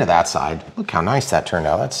spin to that side. Look how nice that turned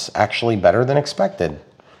out. That's actually better than expected.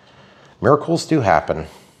 Miracles do happen.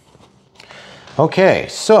 Okay,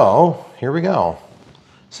 so here we go.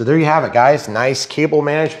 So there you have it, guys. Nice cable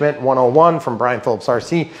management 101 from Brian Phillips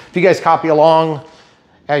RC. If you guys copy along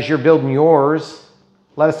as you're building yours,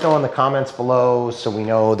 let us know in the comments below so we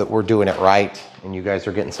know that we're doing it right and you guys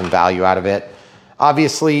are getting some value out of it.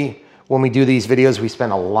 Obviously, when we do these videos, we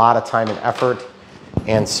spend a lot of time and effort,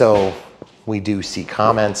 and so we do see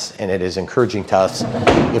comments, and it is encouraging to us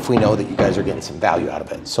if we know that you guys are getting some value out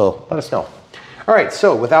of it. So let us know. All right,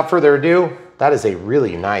 so without further ado, that is a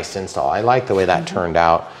really nice install. I like the way that turned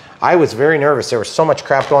out. I was very nervous. There was so much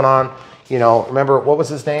crap going on. you know, remember, what was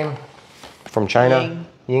his name from China?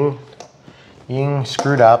 Ying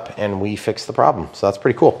screwed up and we fixed the problem. So that's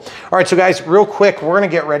pretty cool. All right, so guys, real quick, we're gonna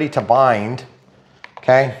get ready to bind,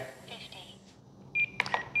 okay? 50.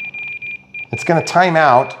 It's gonna time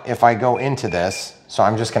out if I go into this. So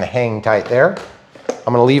I'm just gonna hang tight there.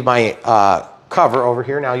 I'm gonna leave my cover over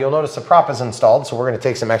here. Now you'll notice the prop is installed, so we're gonna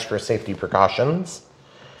take some extra safety precautions.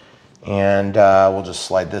 And we'll just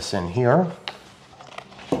slide this in here.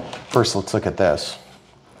 First, let's look at this.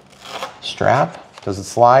 Strap, does it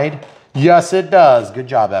slide? Yes, it does. Good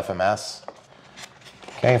job, FMS.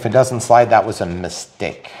 Okay, if it doesn't slide, that was a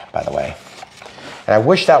mistake, by the way. And I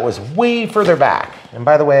wish that was way further back. And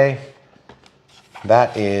by the way,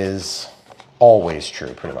 that is always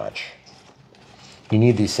true, pretty much. You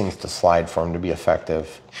need these things to slide for them to be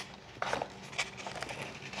effective.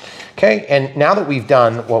 Okay, and now that we've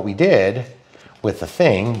done what we did with the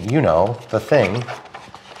thing, you know, the thing,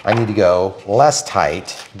 I need to go less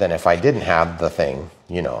tight than if I didn't have the thing,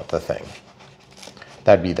 you know, the thing.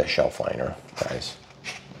 That'd be the shelf liner, guys,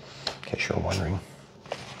 in case you're wondering.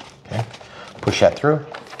 Okay, push that through.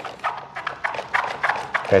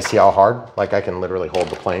 Okay, see how hard? Like I can literally hold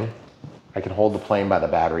the plane. I can hold the plane by the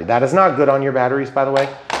battery. That is not good on your batteries, by the way,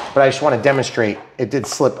 but I just want to demonstrate it did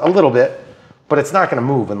slip a little bit, but it's not going to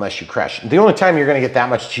move unless you crash. The only time you're going to get that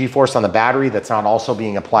much G-force on the battery that's not also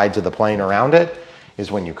being applied to the plane around it is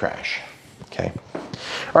when you crash, okay?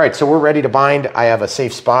 All right, so we're ready to bind. I have a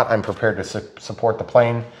safe spot. I'm prepared to support the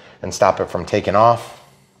plane and stop it from taking off.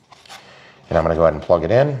 And I'm gonna go ahead and plug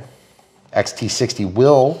it in. XT60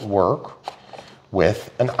 will work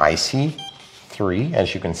with an IC3,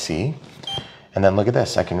 as you can see. And then look at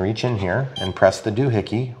this, I can reach in here and press the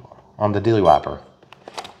doohickey on the dilly whopper.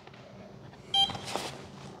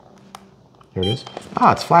 Here it is.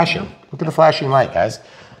 Ah, it's flashing. Look at the flashing light, guys.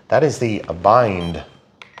 That is the bind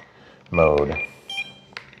mode.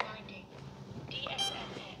 Binding.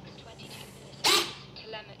 DSMX 22%.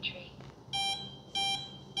 Telemetry.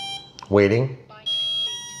 Waiting. Bind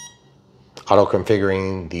complete. Auto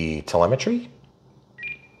configuring the telemetry.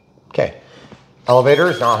 Okay. Elevator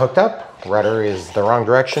is not hooked up. Rudder is the wrong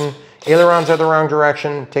direction. Ailerons are the wrong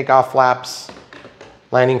direction. Takeoff flaps,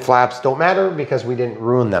 landing flaps don't matter because we didn't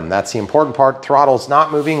ruin them. That's the important part. Throttle's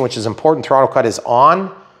not moving, which is important. Throttle cut is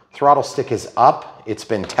on. Throttle stick is up. It's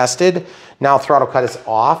been tested. Now throttle cut is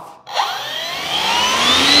off.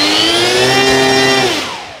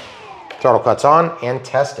 Throttle cut's on and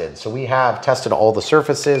tested. So we have tested all the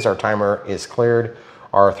surfaces. Our timer is cleared.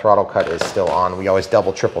 Our throttle cut is still on. We always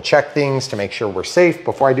double, triple check things to make sure we're safe.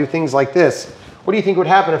 Before I do things like this, what do you think would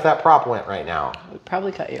happen if that prop went right now? We'd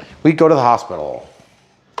probably cut you. We'd go to the hospital.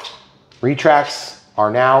 Retracts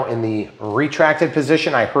are now in the retracted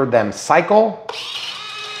position. I heard them cycle.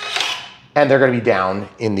 And they're gonna be down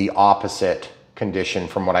in the opposite condition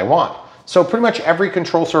from what I want. So pretty much every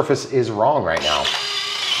control surface is wrong right now,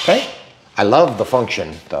 okay? I love the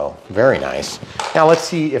function though, very nice. Now let's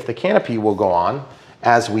see if the canopy will go on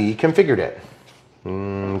as we configured it.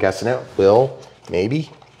 Guessing it will, maybe,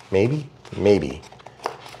 maybe, maybe,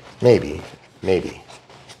 maybe, maybe,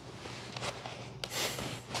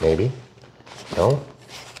 maybe, no.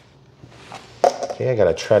 Okay, I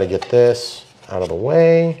gotta try to get this out of the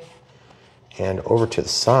way. And over to the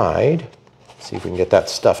side, see if we can get that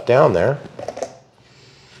stuff down there.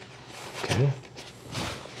 Okay.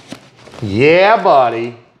 Yeah,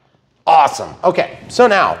 buddy. Awesome. Okay, so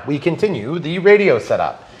now we continue the radio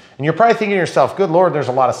setup. And you're probably thinking to yourself, good Lord, there's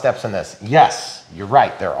a lot of steps in this. Yes, you're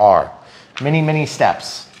right, there are. Many, many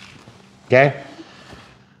steps. Okay?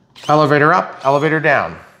 Elevator up, elevator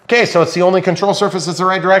down. Okay, so it's the only control surface that's the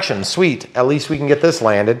right direction. Sweet, at least we can get this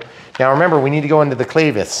landed. Now remember, we need to go into the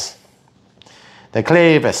clavis. The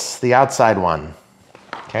clavis, the outside one,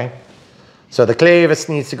 okay? So the clavis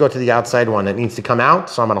needs to go to the outside one. It needs to come out,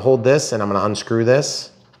 so I'm gonna hold this and I'm gonna unscrew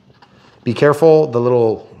this. Be careful, the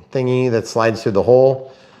little thingy that slides through the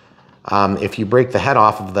hole. If you break the head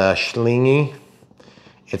off of the schlingy,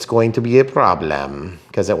 it's going to be a problem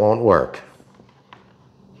because it won't work.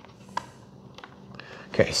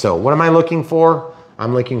 Okay, so what am I looking for?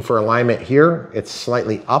 I'm looking for alignment here. It's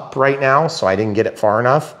slightly up right now, so I didn't get it far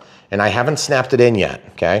enough. And I haven't snapped it in yet,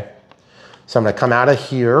 okay? So I'm gonna come out of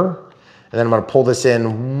here, and then I'm gonna pull this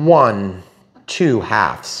in 1, 2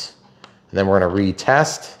 halves. And then we're gonna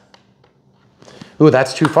retest. Ooh,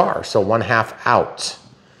 that's too far, so 1/2 out.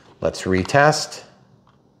 Let's retest.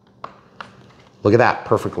 Look at that,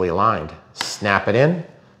 perfectly aligned. Snap it in,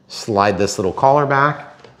 slide this little collar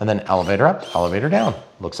back, and then elevator up, elevator down.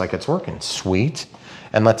 Looks like it's working, sweet.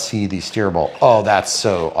 And let's see the steerable. Oh, that's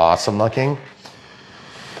so awesome looking.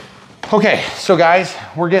 Okay, so guys,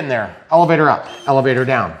 we're getting there. Elevator up, elevator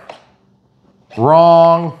down.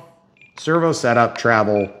 Wrong. Servo setup,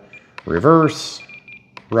 travel, reverse,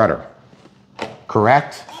 rudder.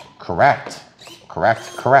 Correct, correct,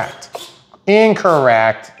 correct, correct.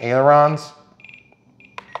 Incorrect. Ailerons.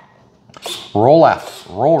 Roll left,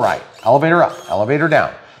 roll right. Elevator up, elevator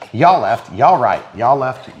down. Yaw left, yaw right, yaw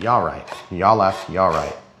left, yaw right, yaw left, yaw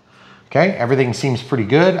right. Okay, everything seems pretty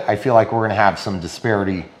good. I feel like we're gonna have some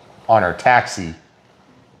disparity on our taxi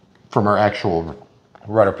from our actual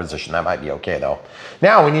rudder position. That might be okay though.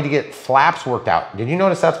 Now we need to get flaps worked out. Did you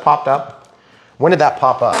notice that's popped up? When did that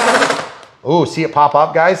pop up? Oh, see it pop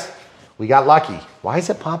up, guys? We got lucky. Why is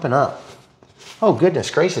it popping up? Oh, goodness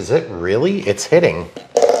gracious, it really? It's hitting.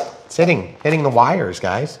 It's hitting the wires,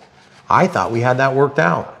 guys. I thought we had that worked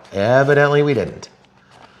out. Evidently we didn't.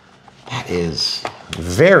 That is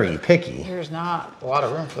very picky. There's not a lot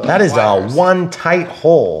of room for that. Is wires. A one tight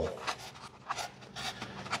hole.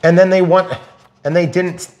 And then they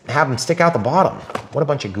didn't have them stick out the bottom. What a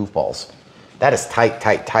bunch of goofballs. That is tight,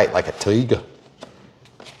 tight, tight, like a twig.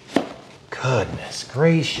 Goodness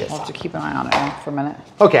gracious. We'll have to keep an eye on it for a minute.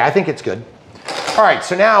 Okay, I think it's good. All right,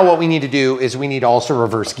 so now what we need to do is we need to also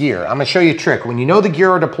reverse gear. I'm gonna show you a trick. When you know the gear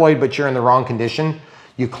are deployed but you're in the wrong condition,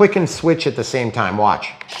 you click and switch at the same time, watch.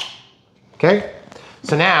 Okay,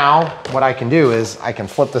 so now what I can do is I can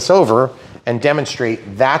flip this over and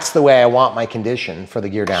demonstrate that's the way I want my condition for the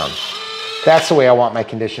gear down. That's the way I want my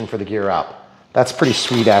condition for the gear up. That's pretty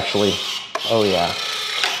sweet actually. Oh yeah,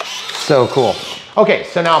 so cool. Okay,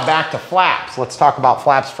 so now back to flaps. Let's talk about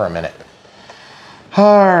flaps for a minute.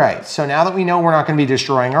 All right, so now that we know we're not gonna be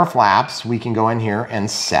destroying our flaps, we can go in here and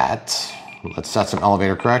set. Let's set some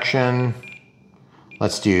elevator correction.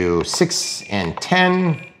 Let's do 6 and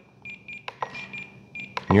 10.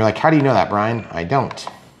 And you're like, how do you know that, Brian? I don't.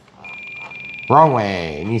 Wrong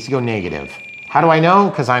way, it needs to go negative. How do I know?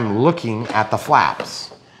 Because I'm looking at the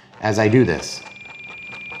flaps as I do this.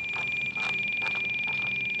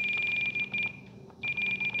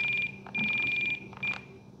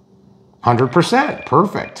 %,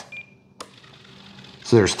 perfect.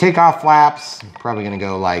 So there's takeoff flaps, probably gonna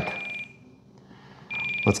go like,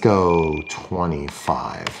 let's go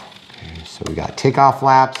 25. Okay, so we got takeoff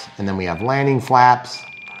flaps, and then we have landing flaps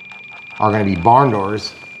are gonna be barn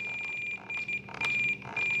doors.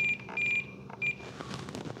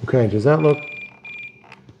 Okay, does that look,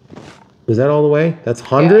 is that all the way? That's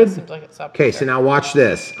 100? Yeah, it seems like it's up okay, so now watch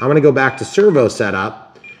this. I'm gonna go back to servo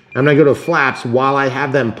setup. I'm gonna go to flaps while I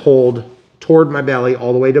have them pulled toward my belly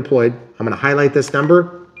all the way deployed. I'm gonna highlight this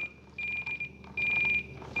number.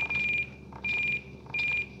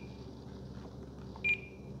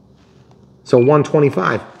 So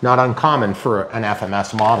 125, not uncommon for an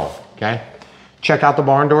FMS model, okay? Check out the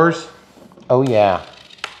barn doors. Oh yeah.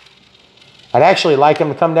 I'd actually like them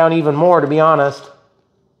to come down even more, to be honest.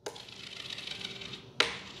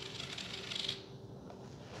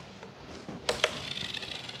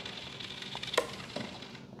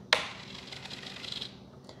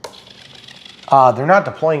 They're not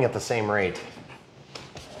deploying at the same rate.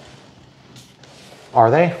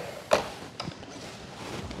 Are they?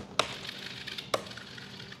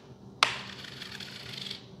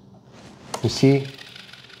 You see?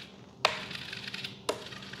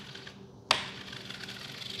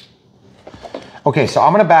 Okay, so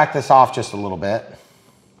I'm gonna back this off just a little bit.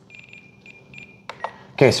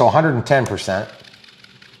 Okay, so 110%.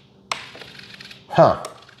 Huh.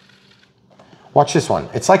 Watch this one.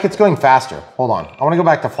 It's like it's going faster. Hold on. I want to go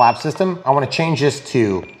back to flap system. I want to change this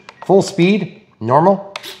to full speed,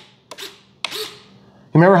 normal.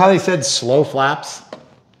 You remember how they said slow flaps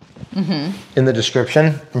in the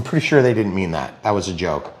description? I'm pretty sure they didn't mean that. That was a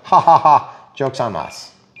joke. Ha ha ha. Joke's on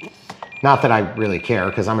us. Not that I really care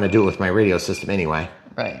because I'm going to do it with my radio system anyway.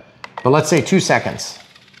 Right. But let's say 2 seconds.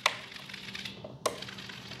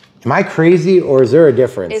 Am I crazy or is there a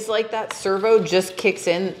difference? It's like that servo just kicks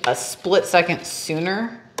in a split second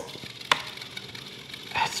sooner.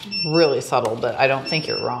 It's really subtle, but I don't think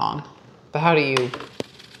you're wrong. But how do you?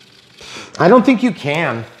 I don't think you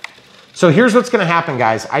can. So here's what's gonna happen,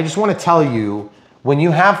 guys. I just wanna tell you, when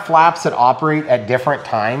you have flaps that operate at different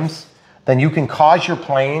times, then you can cause your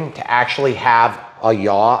plane to actually have a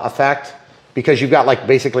yaw effect because you've got like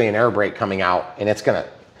basically an air brake coming out and it's gonna,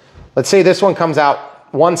 let's say this one comes out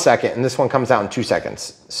 1 second and this one comes out in 2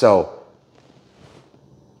 seconds. So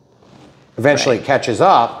eventually it catches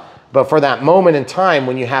up, but for that moment in time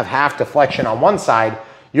when you have half deflection on one side,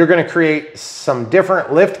 you're gonna create some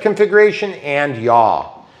different lift configuration and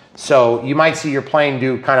yaw. So you might see your plane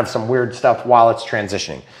do kind of some weird stuff while it's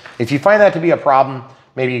transitioning. If you find that to be a problem,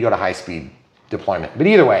 maybe you go to high speed. deployment. But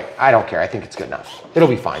either way, I don't care. I think it's good enough. It'll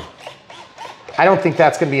be fine. I don't think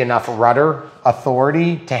that's gonna be enough rudder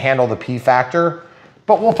authority to handle the P factor,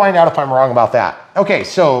 but we'll find out if I'm wrong about that. Okay,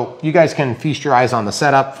 so you guys can feast your eyes on the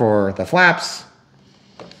setup for the flaps.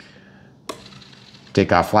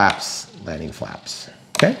 Take off flaps, landing flaps.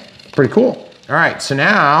 Okay, pretty cool. All right, so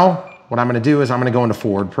now what I'm gonna do is I'm gonna go into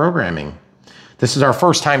forward programming. This is our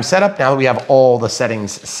first time setup. Now that we have all the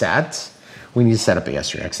settings set, we need to set up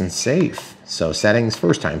AS3X and safe. So settings,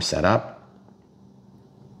 first time setup.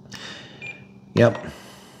 Yep.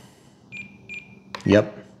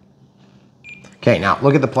 Yep. Okay, now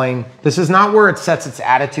look at the plane. This is not where it sets its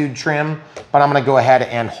attitude trim, but I'm gonna go ahead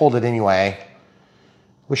and hold it anyway.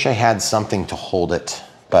 Wish I had something to hold it,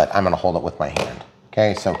 but I'm gonna hold it with my hand.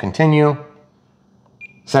 Okay, so continue.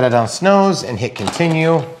 Set it on nose and hit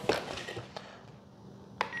continue.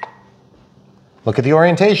 Look at the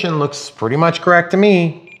orientation, looks pretty much correct to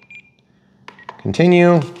me.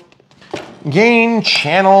 Continue. Gain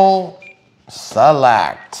channel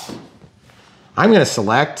select. I'm gonna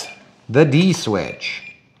select the D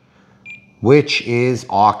switch, which is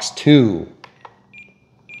aux 2.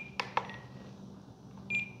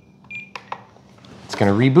 It's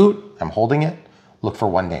gonna reboot, I'm holding it. Look for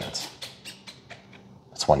one dance.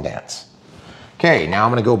 That's one dance. Okay, now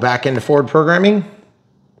I'm gonna go back into forward programming.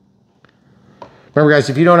 Remember guys,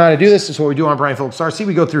 if you don't know how to do this, this is what we do on Brian Phillips RC.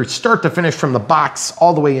 We go through start to finish from the box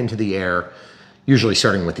all the way into the air, usually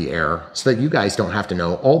starting with the air, so that you guys don't have to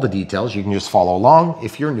know all the details. You can just follow along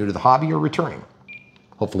if you're new to the hobby or returning.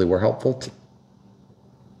 Hopefully we're helpful.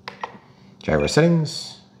 Gyro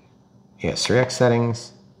settings, AS3X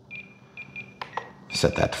settings.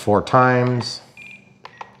 Set that to 4 times.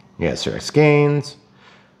 AS3X gains.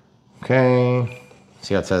 Okay,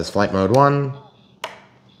 see how it says flight mode 1.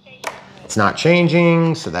 It's not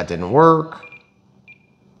changing, so that didn't work.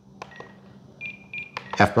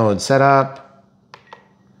 F mode setup.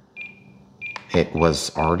 It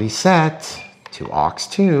was already set to aux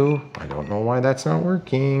 2. I don't know why that's not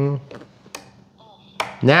working.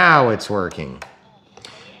 Now it's working.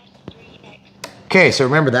 Okay, so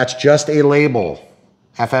remember that's just a label.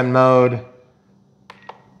 FM mode,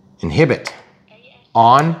 inhibit,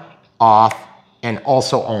 on, off, and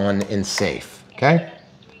also on in safe, okay?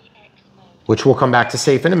 Which we'll come back to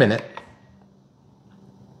safe in a minute.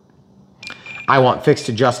 I want fixed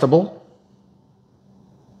adjustable.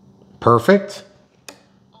 Perfect.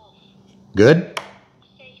 Good.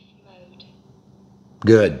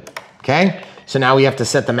 Good. Okay, so now we have to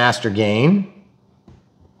set the master gain.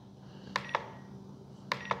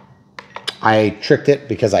 I tricked it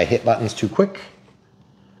because I hit buttons too quick.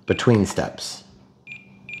 Between steps.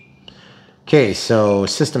 Okay, so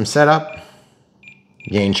system setup.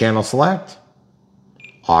 Gain channel select.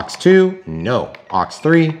 Aux 2, no. Aux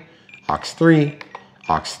 3, aux 3,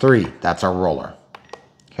 aux 3. That's our roller.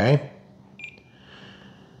 Okay.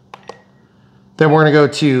 Then we're gonna go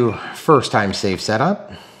to first time safe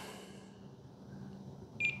setup.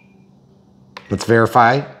 Let's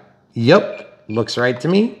verify. Yep, looks right to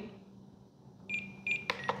me.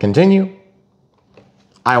 Continue.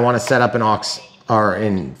 I want to set up an aux or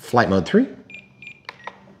in flight mode 3.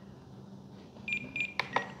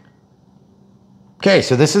 Okay,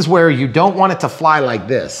 so this is where you don't want it to fly like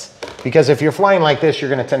this, because if you're flying like this, you're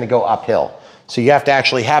going to tend to go uphill. So you have to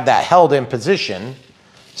actually have that held in position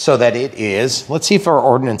so that it is, let's see if our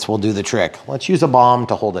ordnance will do the trick. Let's use a bomb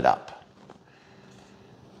to hold it up.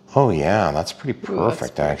 Oh yeah, that's pretty perfect. Ooh, that's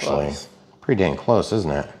pretty actually. Close. Pretty dang close,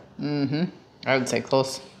 isn't it? Mm-hmm. I would say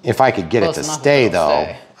close. If I could get it to stay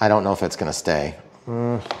though, I don't know if it's gonna stay.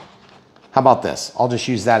 How about this? I'll just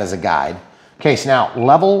use that as a guide. Okay, so now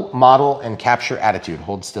level, model, and capture attitude.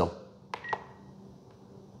 Hold still.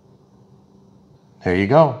 There you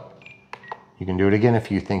go. You can do it again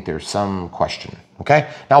if you think there's some question,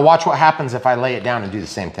 okay? Now watch what happens if I lay it down and do the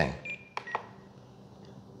same thing.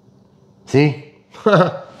 See?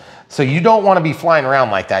 So you don't want to be flying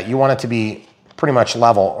around like that. You want it to be pretty much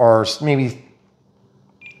level, or maybe,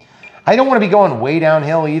 I don't want to be going way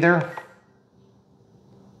downhill either.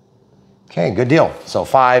 Okay, good deal. So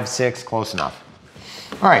 5, 6, close enough.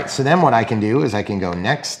 All right, so then what I can do is I can go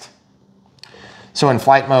next. So in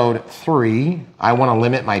flight mode 3, I want to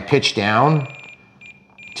limit my pitch down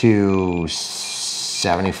to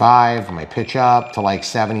 75, my pitch up to like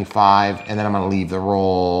 75, and then I'm going to leave the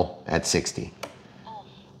roll at 60.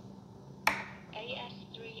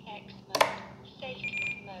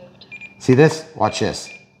 See this? Watch this.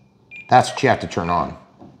 That's what you have to turn on.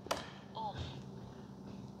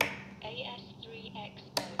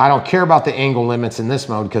 I don't care about the angle limits in this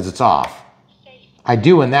mode because it's off. I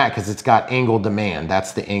do in that because it's got angle demand.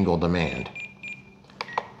 That's the angle demand.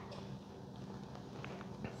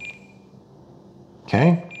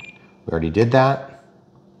 Okay, we already did that.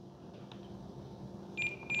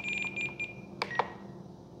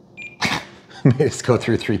 Made us go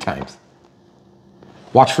through 3 times.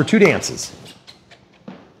 Watch for 2 dances.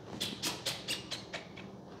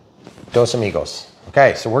 Dos amigos.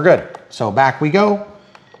 Okay, so we're good. So back we go.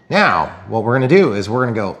 Now, what we're gonna do is we're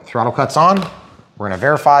gonna go throttle cuts on. We're gonna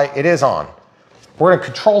verify it is on. We're gonna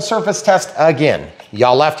control surface test again.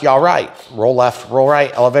 Yaw left, yaw right. Roll left, roll right,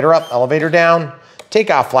 elevator up, elevator down.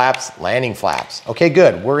 Takeoff flaps, landing flaps. Okay,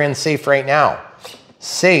 good, we're in safe right now.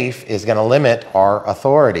 Safe is gonna limit our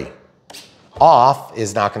authority. Off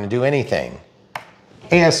is not gonna do anything.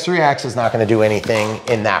 AS3X is not gonna do anything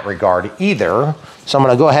in that regard either. So I'm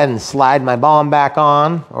gonna go ahead and slide my bomb back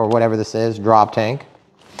on, or whatever this is, drop tank.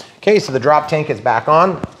 Okay, so the drop tank is back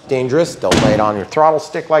on. Dangerous, don't lay it on your throttle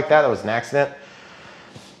stick like that, that was an accident.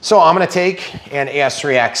 So I'm gonna take, and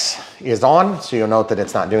AS3X is on, so you'll note that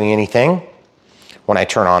it's not doing anything. When I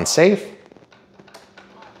turn on safe,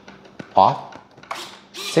 off,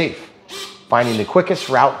 safe. Finding the quickest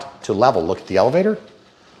route to level. Look at the elevator,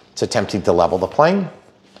 it's attempting to level the plane.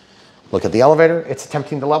 Look at the elevator, it's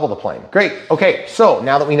attempting to level the plane. Great, okay, so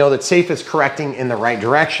now that we know that safe is correcting in the right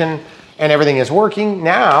direction and everything is working,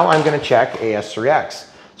 now I'm gonna check AS3X.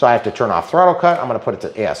 So I have to turn off throttle cut, I'm gonna put it to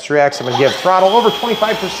AS3X, I'm gonna give throttle over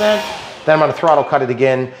 25%, then I'm gonna throttle cut it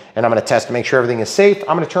again, and I'm gonna test to make sure everything is safe.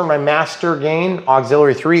 I'm gonna turn my master gain,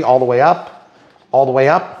 auxiliary 3, all the way up, all the way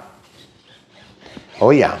up.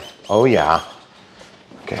 Oh yeah, oh yeah.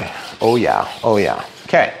 Okay, oh yeah, oh yeah.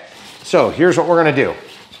 Okay, so here's what we're gonna do.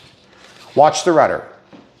 Watch the rudder.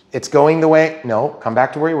 It's going the way, no, come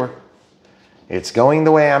back to where you were. It's going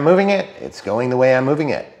the way I'm moving it. It's going the way I'm moving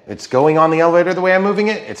it. It's going on the elevator the way I'm moving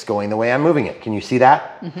it. It's going the way I'm moving it. Can you see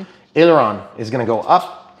that? Mm-hmm. Aileron is gonna go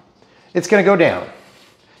up. It's gonna go down.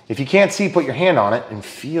 If you can't see, put your hand on it and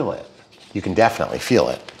feel it. You can definitely feel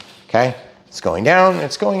it, okay? It's going down,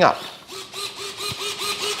 it's going up.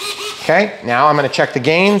 Okay, now I'm gonna check the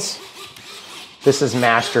gains. This is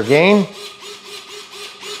master gain.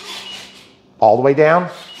 All the way down,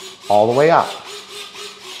 all the way up.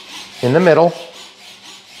 In the middle,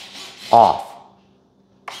 off,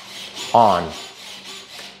 on,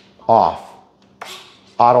 off,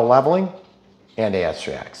 auto leveling, and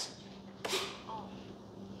AS3X.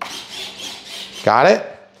 Got it?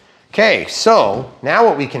 Okay, so now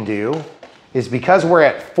what we can do is, because we're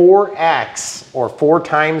at 4X or 4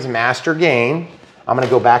 times master gain, I'm gonna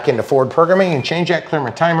go back into forward programming and change that, clear my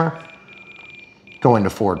timer, go into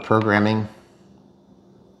forward programming,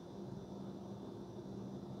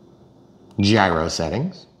 gyro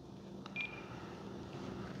settings,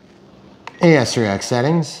 AS3X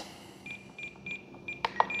settings,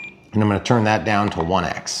 and I'm gonna turn that down to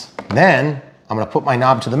 1X. Then I'm gonna put my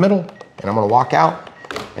knob to the middle and I'm gonna walk out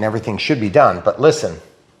and everything should be done. But listen,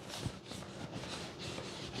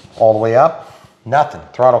 all the way up, nothing.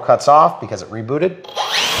 Throttle cuts off because it rebooted.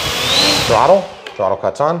 Throttle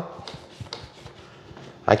cuts on.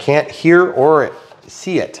 I can't hear or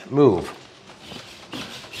see it move,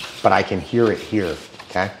 but I can hear it here,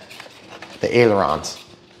 okay? The ailerons.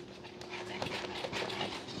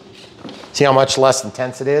 See how much less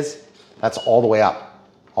intense it is? That's all the way up,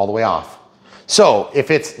 all the way off. So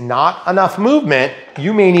if it's not enough movement,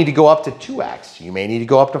 you may need to go up to 2X. You may need to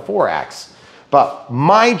go up to 4X. But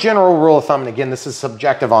my general rule of thumb, and again, this is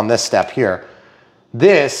subjective on this step here,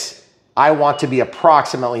 this, I want to be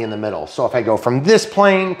approximately in the middle. So if I go from this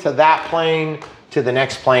plane to that plane to the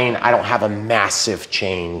next plane, I don't have a massive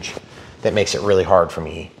change that makes it really hard for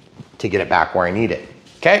me to get it back where I need it.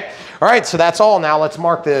 Okay? All right, so that's all. Now let's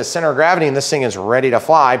mark the center of gravity, and this thing is ready to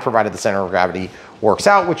fly, provided the center of gravity works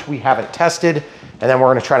out, which we haven't tested. And then we're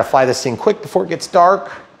gonna try to fly this thing quick before it gets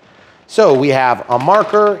dark. So we have a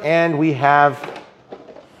marker and we have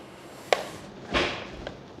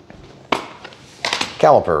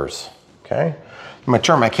calipers, okay? I'm gonna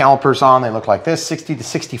turn my calipers on. They look like this, 60 to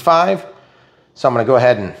 65. So I'm gonna go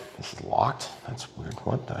ahead and, this is locked. That's weird,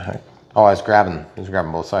 what the heck? Oh, I was grabbing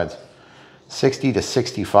both sides. 60 to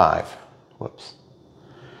 65, whoops.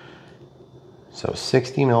 So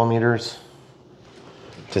 60 millimeters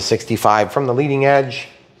to 65 from the leading edge,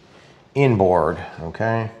 inboard,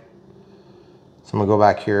 okay? So I'm gonna go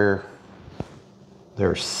back here.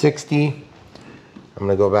 There's 60. I'm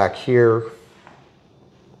gonna go back here.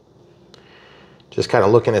 Just kind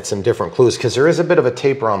of looking at some different clues, because there is a bit of a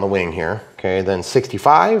taper on the wing here. Okay, then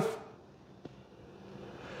 65.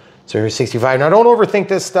 So here's 65. Now don't overthink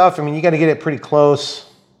this stuff. I mean, you got to get it pretty close.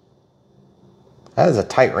 That is a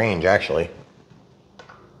tight range, actually.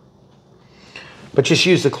 But just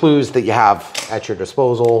use the clues that you have at your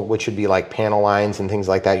disposal, which would be like panel lines and things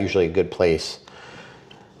like that, usually a good place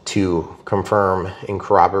to confirm and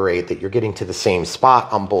corroborate that you're getting to the same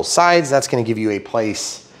spot on both sides. That's going to give you a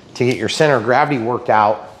place to get your center of gravity worked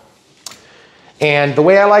out. And the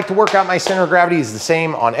way I like to work out my center of gravity is the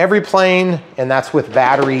same on every plane, and that's with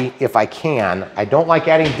battery if I can. I don't like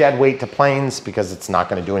adding dead weight to planes because it's not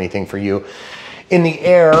going to do anything for you in the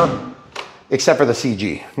air except for the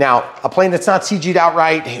CG. Now, a plane that's not CG'd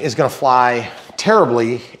outright is going to fly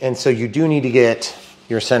terribly, and so you do need to get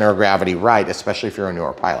your center of gravity right, especially if you're a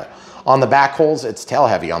newer pilot. On the back holes, it's tail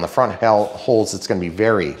heavy. On the front holes, it's going to be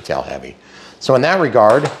very tail heavy. So in that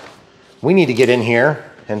regard, we need to get in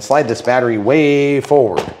here and slide this battery way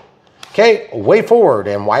forward. Okay, way forward.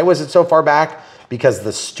 And why was it so far back? Because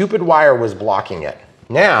the stupid wire was blocking it.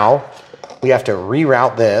 Now, we have to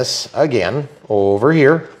reroute this again over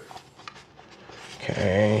here.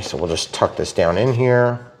 Okay, so we'll just tuck this down in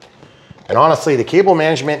here. And honestly, the cable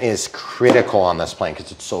management is critical on this plane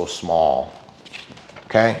because it's so small.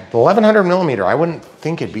 Okay, the 1100 millimeter, I wouldn't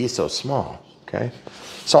think it'd be so small. Okay,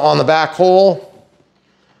 so on the back hole,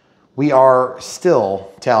 we are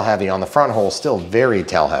still tail heavy. On the front hole, still very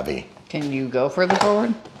tail heavy. Can you go further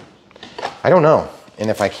forward? I don't know. And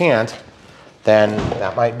if I can't, then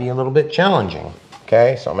that might be a little bit challenging.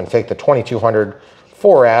 Okay, so I'm going to take the 2200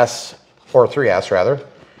 4S, or 3S rather.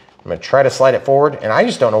 I'm going to try to slide it forward, and I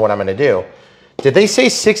just don't know what I'm going to do. Did they say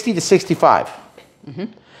 60 to 65?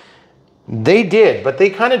 Mm-hmm. They did, but they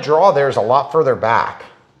kind of draw theirs a lot further back.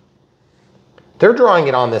 They're drawing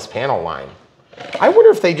it on this panel line. I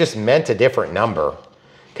wonder if they just meant a different number,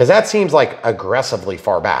 because that seems like aggressively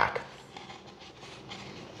far back.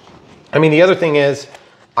 I mean, the other thing is,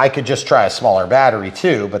 I could just try a smaller battery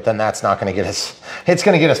too, but then that's not going to get us, it's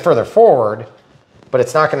going to get us further forward, but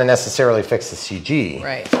it's not going to necessarily fix the CG.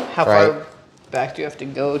 Right. How far back do you have to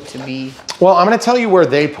go to be? Well, I'm going to tell you where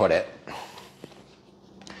they put it.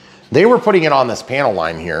 They were putting it on this panel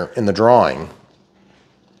line here in the drawing.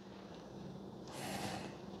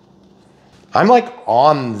 I'm like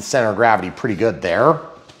on the center of gravity pretty good there,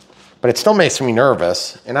 but it still makes me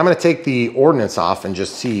nervous. And I'm going to take the ordnance off and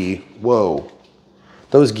just see, whoa,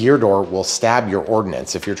 those gear door will stab your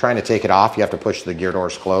ordnance. If you're trying to take it off, you have to push the gear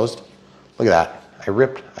doors closed. Look at that. I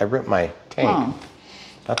ripped my tank. Oh.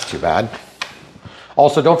 That's too bad.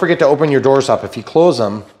 Also, don't forget to open your doors up. If you close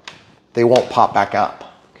them, they won't pop back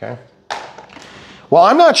up, okay? Well,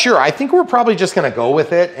 I'm not sure. I think we're probably just gonna go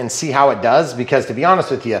with it and see how it does, because to be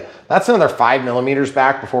honest with you, that's another 5 millimeters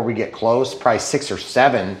back before we get close, probably 6 or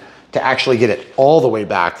 7 to actually get it all the way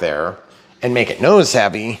back there and make it nose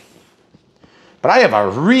heavy. But I have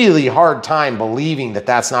a really hard time believing that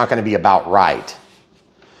that's not gonna be about right.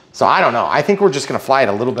 So I don't know. I think we're just gonna fly it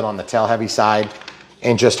a little bit on the tail heavy side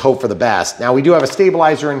and just hope for the best. Now we do have a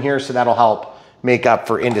stabilizer in here, so that'll help make up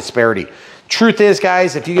for indisparity. Truth is,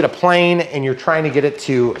 guys, if you get a plane and you're trying to get it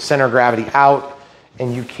to center of gravity out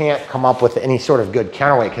and you can't come up with any sort of good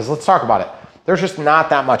counterweight, because let's talk about it. There's just not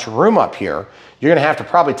that much room up here. You're gonna have to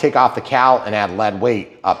probably take off the cowl and add lead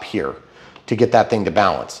weight up here to get that thing to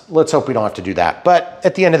balance. Let's hope we don't have to do that. But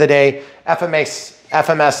at the end of the day,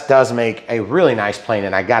 FMS does make a really nice plane,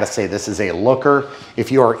 and I gotta say, this is a looker.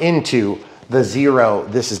 If you are into the Zero,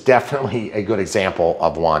 this is definitely a good example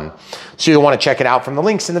of one. So you'll want to check it out from the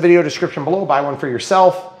links in the video description below. Buy one for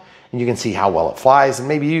yourself, and you can see how well it flies, and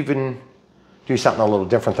maybe even do something a little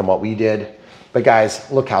different than what we did. But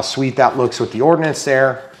guys, look how sweet that looks with the ordnance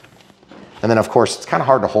there. And then of course, it's kind of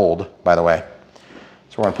hard to hold, by the way.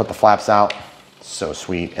 So we're gonna put the flaps out. So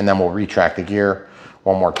sweet. And then we'll retract the gear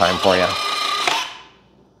one more time for you.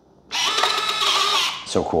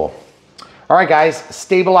 So cool. All right, guys,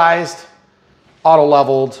 stabilized, auto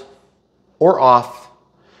leveled or off,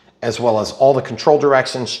 as well as all the control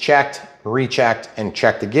directions checked, rechecked, and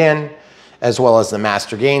checked again, as well as the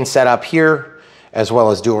master gain setup here, as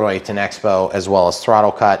well as dual rate and expo, as well as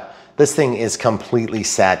throttle cut. This thing is completely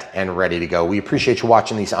set and ready to go. We appreciate you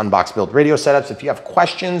watching these Unbox Build radio setups. If you have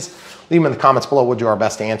questions, leave them in the comments below. We'll do our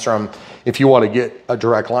best to answer them. If you want to get a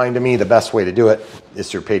direct line to me, the best way to do it is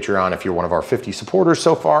through Patreon. If you're one of our 50 supporters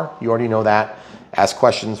so far, you already know that. Ask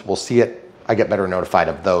questions, we'll see it. I get better notified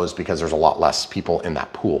of those because there's a lot less people in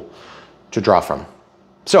that pool to draw from.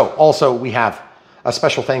 So also we have a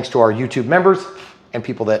special thanks to our YouTube members and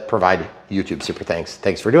people that provide YouTube super thanks.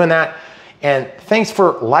 Thanks for doing that. And thanks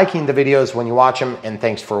for liking the videos when you watch them, and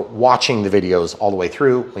thanks for watching the videos all the way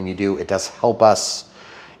through. When you do, it does help us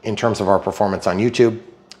in terms of our performance on YouTube,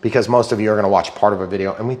 because most of you are gonna watch part of a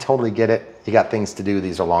video, and we totally get it. You got things to do,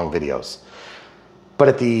 these are long videos. But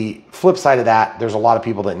at the flip side of that, there's a lot of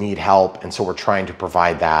people that need help, and so we're trying to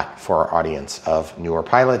provide that for our audience of newer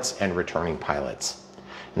pilots and returning pilots.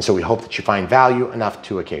 And so we hope that you find value enough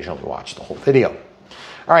to occasionally watch the whole video.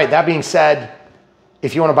 All right, that being said,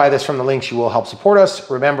 if you want to buy this from the links, you will help support us.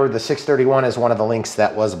 Remember, the 631 is one of the links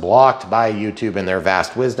that was blocked by YouTube in their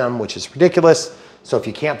vast wisdom, which is ridiculous. So if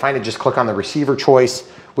you can't find it, just click on the receiver choice,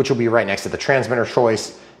 which will be right next to the transmitter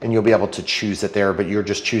choice, and you'll be able to choose it there, but you're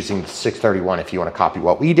just choosing the 631 if you want to copy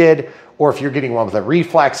what we did, or if you're getting one with a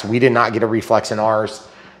reflex, we did not get a reflex in ours,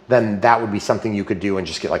 then that would be something you could do and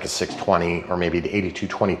just get like a 620 or maybe the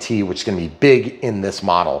 8220T, which is going to be big in this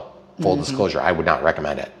model. Full disclosure, I would not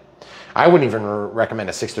recommend it. I wouldn't even recommend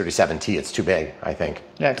a 637T. It's too big, I think.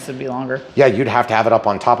 Yeah, because it'd be longer. Yeah, you'd have to have it up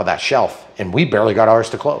on top of that shelf, and we barely got ours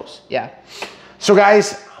to close. Yeah. So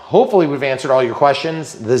guys, hopefully we've answered all your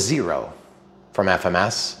questions. The Zero from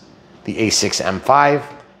FMS, the A6M5,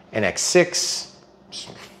 NX6,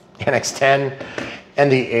 NX10,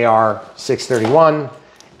 and the AR631,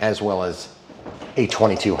 as well as a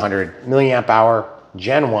 2200 milliamp hour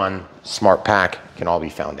Gen 1 Smart Pack can all be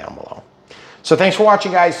found down below. So thanks for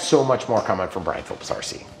watching, guys. So much more coming from Brian Phillips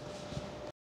RC.